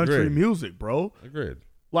country Agreed. music, bro. Agreed.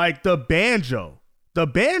 Like the banjo. The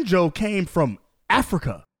banjo came from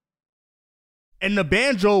Africa. And the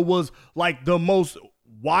banjo was like the most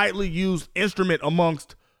widely used instrument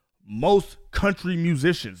amongst most country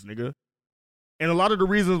musicians, nigga. And a lot of the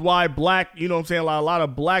reasons why black, a lot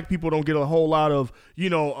of black people don't get a whole lot of,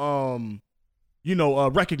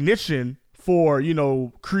 recognition for,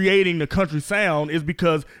 creating the country sound is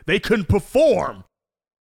because they couldn't perform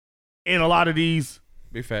in a lot of these.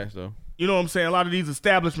 Big facts though. You know what I'm saying? A lot of these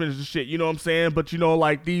establishments and shit, you know what I'm saying? But a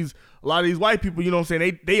lot of these white people, you know what I'm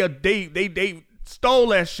saying? They stole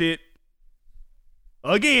that shit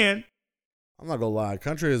again. I'm not gonna lie.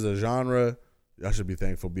 Country is a genre. I should be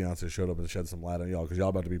thankful Beyonce showed up and shed some light on y'all because y'all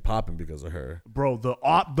about to be popping because of her. Bro,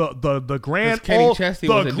 the grand Kenny old Chesney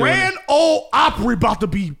the wasn't doing Grand Ole Opry about to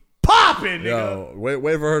be popping, nigga. Yo,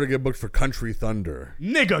 wait for her to get booked for Country Thunder.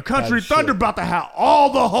 Nigga, Country That Thunder shit. about to have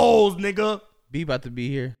all the hoes, nigga. B about to be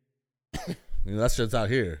here. You know, that shit's out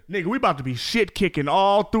here. Nigga, we about to be shit kicking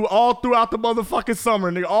all throughout the motherfucking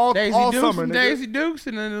summer, nigga. All Daisy all Dukes summer, and nigga. Daisy Dukes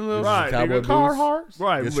and then the little Right, Cowboy nigga. Carhartts.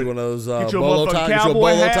 Right. Get you one of those Get you a bolo motherfucking tie. Get you a cowboy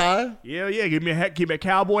bolo hat. tie. Yeah. Give me a hat. Give me a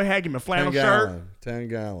cowboy hat. Give me a flannel 10 shirt. gallon. 10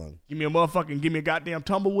 gallon. Give me a goddamn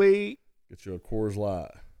tumbleweed. Get you a Coors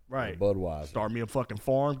Light. Right. A Budweiser. Start me a fucking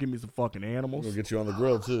farm. Give me some fucking animals. We'll get you on the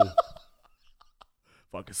grill too.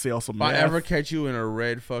 Fucking sell some If I meth. ever catch you in a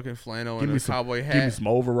red fucking flannel Give and me a some cowboy hat, Give me some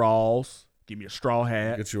overalls. Give me a straw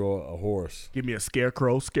hat. Get you a horse. Give me a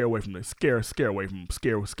scarecrow. Scare away from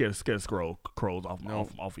crows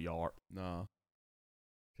off a yard. no.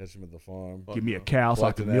 Catch him at the farm. Give me a cow so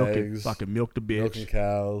I can Collecting milk it. eggs. So I can milk the bitch. Milking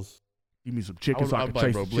cows. Give me some chicken so I can like,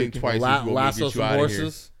 chase bro, the blink chicken. twice if you want me to Lasso get you some out of here.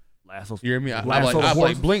 horses. Lasso. You hear me? I'm Lasso like, the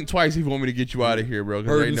horses. blink twice if you want me to get you out of here, bro.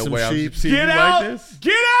 Because there ain't no Herding way some I'm sheep. seeing Get you out! like this.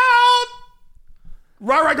 Get out!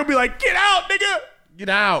 Right gonna be like, get out, nigga! Get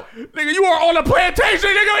out. Nigga, you are on a plantation,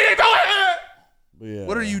 nigga! What you doing? But yeah.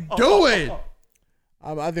 What are you doing?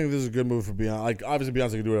 I think this is a good move for Beyonce. Like, obviously,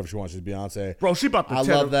 Beyonce can do whatever she wants. She's Beyonce. Bro, she about to I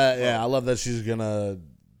tell love that. Yeah, I love that she's gonna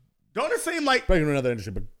Don't it seem like, break into another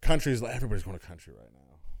industry. But country's like everybody's going to country right now.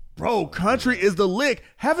 bro, country is the lick.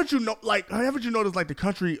 Haven't you noticed like the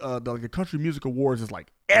country the country music awards is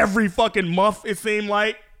like every fucking month, it seemed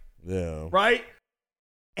like, Yeah. right?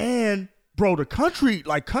 And bro, the country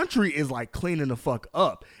is like cleaning the fuck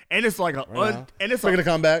up. And it's like and it's making a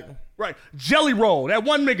comeback. right. Jelly Roll, that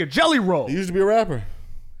one nigga, Jelly Roll, He used to be a rapper.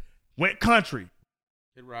 went country.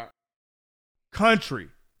 Kid Rock. Country.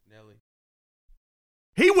 Nelly.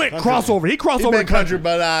 He went Country. crossover. He crossed He over been to country.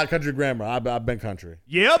 country, but country grammar. I've been country.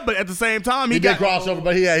 Yeah, but at the same time, He did crossover,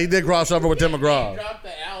 but he did crossover with Tim McGraw. Dropped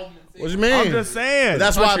the album. What do you mean? I'm just saying. But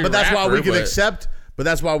that's why. Country But that's why we rapper, can but- accept. But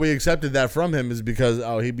that's why we accepted that from him is because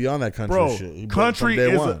he be on that country bro, shit. He country from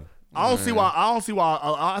day is. one. I don't see why.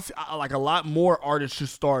 I like a lot more artists should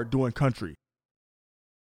start doing country.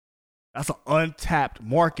 That's an untapped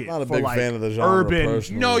market. Not a for big like fan of the genre urban.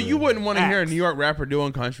 personally. No, you wouldn't want to hear a Acts. New York rapper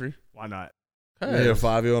doing country. Why not? You hear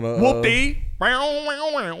Fabio on a Whoop-dee.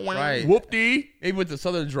 Right. Whoop-dee. Even with the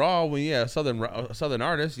southern drawl, when southern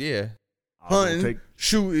artist, yeah. hunting,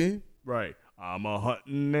 shooting. Right. I'm a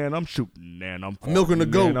hunting and I'm shooting and I'm Milking the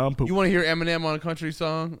farting goat. and I'm pooping. You want to hear Eminem on a country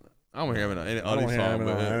song? I want to hear Eminem on any I don't song, hear Eminem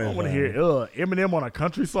but on I anything. want to hear Eminem on a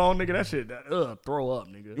country song, nigga. That shit, throw up,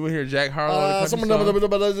 nigga. you want to hear Jack Harlow on a country Someone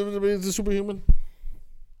song? is a superhuman.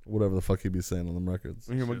 Whatever the fuck he be saying on them records.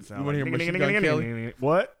 You want to hear Nigga, Machine nigga, Gun nigga, Kelly? nigga.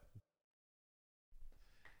 What?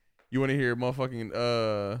 You want to hear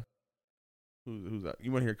motherfucking who's that?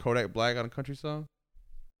 You want to hear Kodak Black on a country song?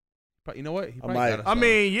 You know what? He probably might. got a I song.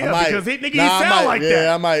 mean, yeah, I might. because he Nah, I sound might. like Yeah,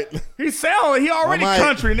 that. I might. He already might.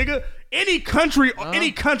 country, nigga. Any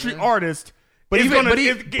country artist But is even- gonna, but he-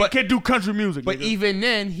 is- but- can do country music. But nigga. even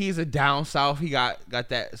then, he's a down south. He got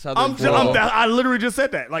that southern drawl. I literally just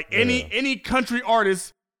said that. Like any country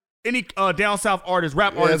artist, any down south artist,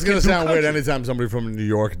 rap Yeah, artist, it's gonna can do sound weird country. anytime somebody from New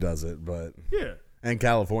York does it, but Yeah. and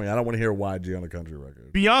California. I don't want to hear YG on a country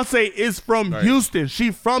record. Beyonce is from Right. Houston. She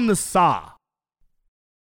from the South.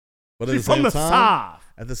 But at She's the from same the time, South.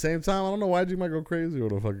 at the same time, I don't know. YG might go crazy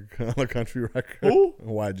on a fucking on a country record. Who?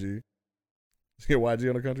 YG. You get YG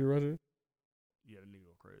on a country record Yeah, the nigga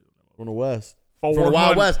go crazy. from the West. 400. From the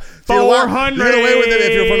Wild West. 400. You get away with it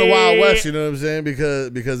if you're from the Wild West. You know what I'm saying?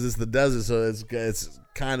 Because it's the desert, so it's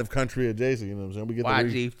kind of country adjacent. You know what I'm saying? We get the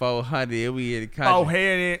YG 400. We in the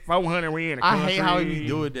country. 400, we in the I country. hate how he be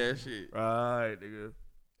doing that shit. Right, nigga.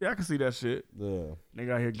 Yeah, I can see that shit. Yeah.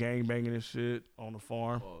 Nigga out here gang banging and shit on the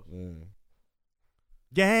farm. Yeah.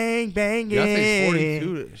 Gang banging. Beyonce's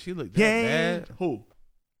 42. She looked that Gang. bad. Who?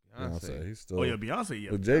 Beyonce, he's still. Oh yeah, Beyonce. Yeah,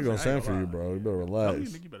 But Jay gonna Beyonce, I send ain't for you, lie. bro. You better Tell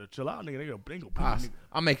relax. you better chill out, nigga. They gonna put nigga.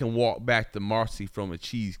 I'm making walk back to Marcy from a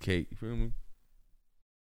cheesecake. You feel me?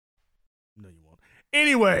 No, you won't.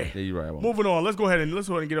 Anyway, Yeah, you're right. I won't. moving on. Let's go ahead and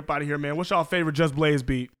get up out of here, man. What's y'all favorite Just Blaze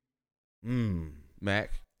beat?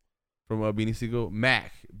 Mac from Beanie Siegel.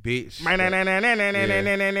 Mac, bitch.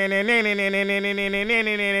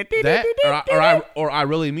 That or I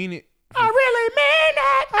really mean it. I really mean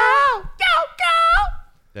that. Oh,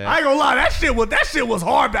 go. I ain't gonna lie, that shit was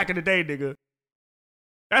hard back in the day, nigga.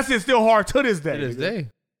 That shit's still hard to this day. To this nigga. day.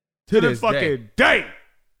 To this fucking day.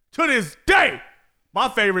 To this day. My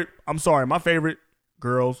favorite,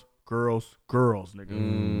 girls, Girls,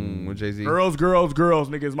 nigga. With Jay-Z. Girls,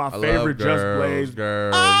 nigga is my favorite Just Blaze.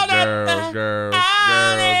 Girls. I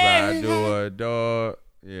do adore.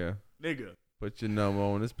 Yeah. Nigga. Put your number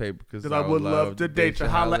on this paper because I would love to date you.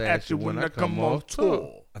 Holla at you when I come off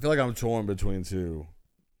tour. I feel like I'm torn between two.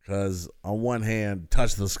 Because on one hand,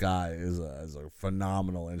 Touch the Sky is a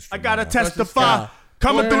phenomenal instrument. I gotta testify.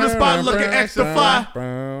 Coming through the spot looking extra fly.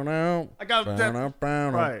 I gotta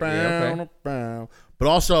right. Yeah, okay. But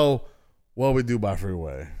also, What We Do by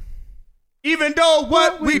Freeway. Even though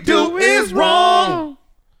what we do is wrong.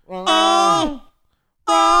 Yeah,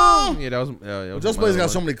 that was. Just Blaze got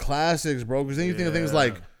so many classics, bro. Because then you think of things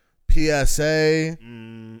like PSA.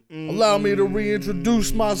 Allow me to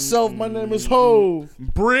reintroduce myself. My name is Hov.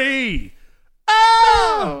 Bree.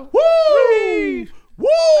 Oh, woo, woo.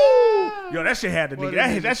 Yo, that shit had the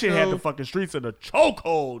nigga. That shit had the fucking streets in the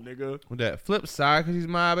chokehold, nigga. With that flip side, because he's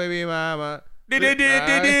my baby mama. You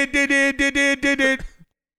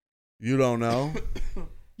don't know.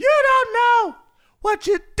 You don't know what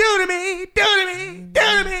you do to me, do to me, do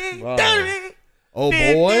to me, do to me. Oh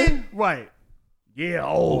boy, right? Yeah.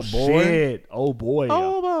 Oh shit. Oh boy.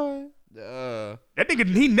 Oh boy. That nigga,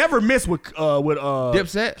 he never missed with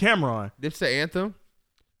Dipset. Cameron. Dipset anthem.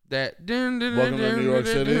 That. Welcome to New York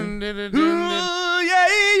City.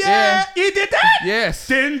 Yeah. He did that. Yes.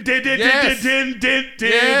 Yes.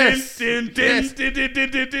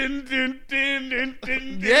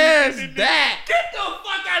 That. Get the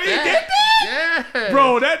fuck out of here. He did that. Yeah.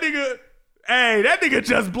 Bro, that nigga. Hey, that nigga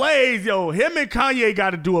Just Blaze, yo. Him and Kanye got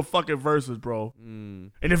to do a fucking versus, bro.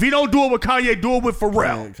 And if he don't do it with Kanye, do it with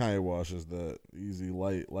Pharrell. Kanye washes that easy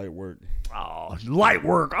light work. Oh, light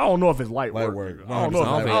work. I don't know if it's light work. I don't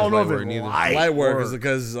know if it's light work is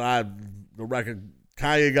because the record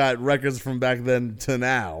Kanye got records from back then to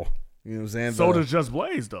now. You know what I'm saying? So does Just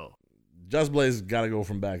Blaze though. Just Blaze got to go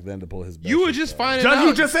from back then to pull his best. You were just finding out.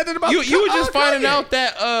 You just said it about you were just finding out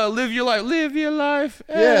that live your life.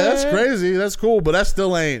 Yeah, that's crazy. That's cool, but that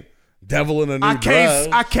still ain't Devil in a New Dress.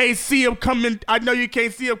 I can't see him coming. I know you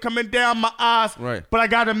can't see him coming down my eyes. Right. But I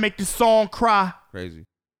gotta make the song cry. Crazy.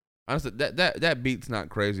 Honestly, that beat's not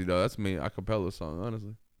crazy though. That's me acapella song.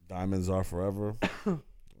 Honestly. Diamonds Are Forever.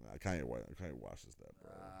 I can't watch this.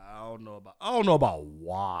 I don't know about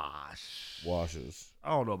wash. Washes. I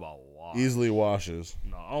don't know about wash. Easily washes.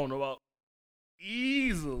 No, I don't know about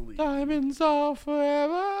easily. Diamonds are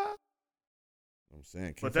forever. I'm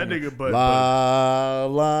saying, but that nigga,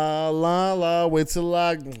 la, wait till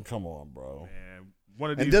I. Come on, bro. Man,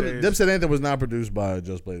 one of these days. Dipset Anthem was not produced by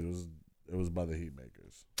Just Blaze. It was by the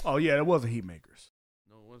Heatmakers. Oh yeah, it wasn't Heatmakers.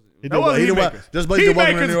 No, it wasn't. That wasn't Heatmakers. Just Blaze did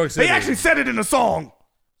Welcome to New York City. They actually said it in the song.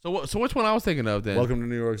 So which one I was thinking of then? Welcome to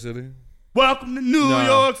New York City. Welcome to New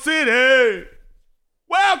York City.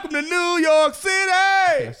 Welcome to New York City.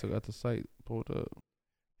 I still got the site pulled up.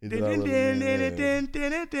 No,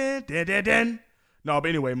 but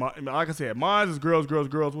anyway, like I said, mine is girls.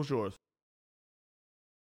 What's yours?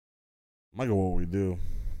 I go What We Do.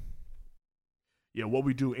 Yeah, What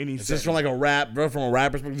We Do. It's just from like a rap, bro. From a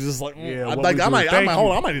rap perspective, just like yeah. I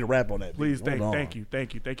might need to rap on that. Please, thank you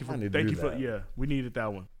for yeah. We needed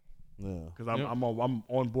that one. Yeah, because I'm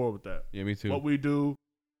on board with that. Yeah, me too. What We Do.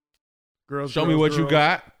 Girls. Show me what you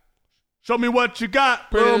got. Show me what you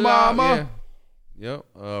got, little mama. Yeah.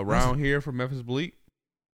 Yep. Round Here from Memphis Bleak.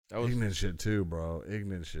 That was ignorant shit too, bro.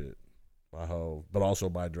 Ignorant shit by Hov, but also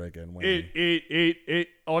by Drake and Wayne.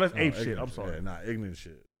 Oh, that's ape shit. I'm sorry. Yeah, ignorant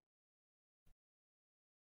shit.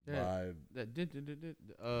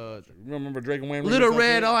 Remember Drake and Wayne? Little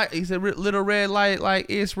red light. He said, "Little red light, like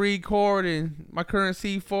it's recording. My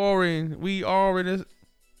currency foreign. We are in this."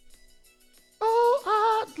 Oh,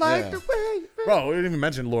 I like the way. Bro, we didn't even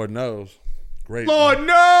mention Lord Knows. Great. Lord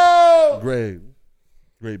Knows. Great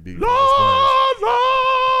beat. Lord.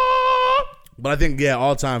 But I think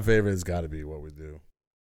all time favorite has got to be What We Do.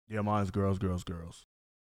 Yeah, mine's girls.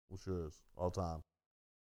 What's yours? All time.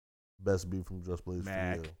 Best beat from Just Blaze.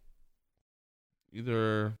 Mac.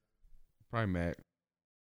 Either probably Mac.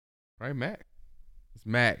 It's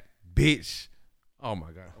Mac, bitch. Oh my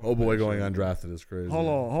god. Oh boy, going undrafted is crazy. Hold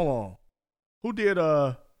on. Who did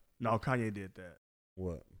No, Kanye did that.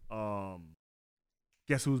 What?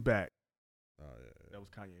 Guess Who's Back? Oh yeah. That was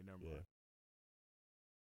Kanye. Never mind.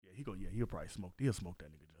 Yeah, he'll probably smoke. He'll smoke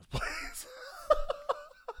that nigga Just Blaze.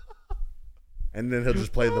 And then he'll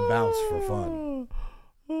just play the bounce for fun.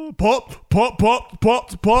 Pop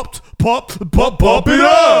it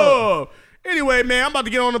up. Anyway, man, I'm about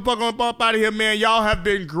to get on the fuck up out of here, man. Y'all have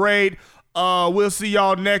been great. We'll see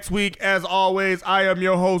y'all next week. As always, I am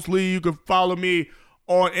your host, Lee. You can follow me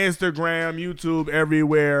on Instagram, YouTube,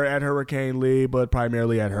 everywhere at Hurricane Lee, but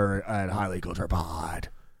primarily at Highly Culture Pod.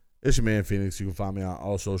 It's your man Phoenix. You can find me on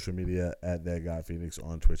all social media at That Guy Phoenix,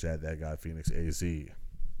 on Twitch at That Guy Phoenix AZ.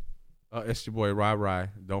 It's your boy Rai.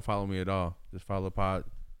 Don't follow me at all. Just follow the pod.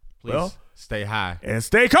 Please stay high and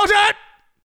stay cultured.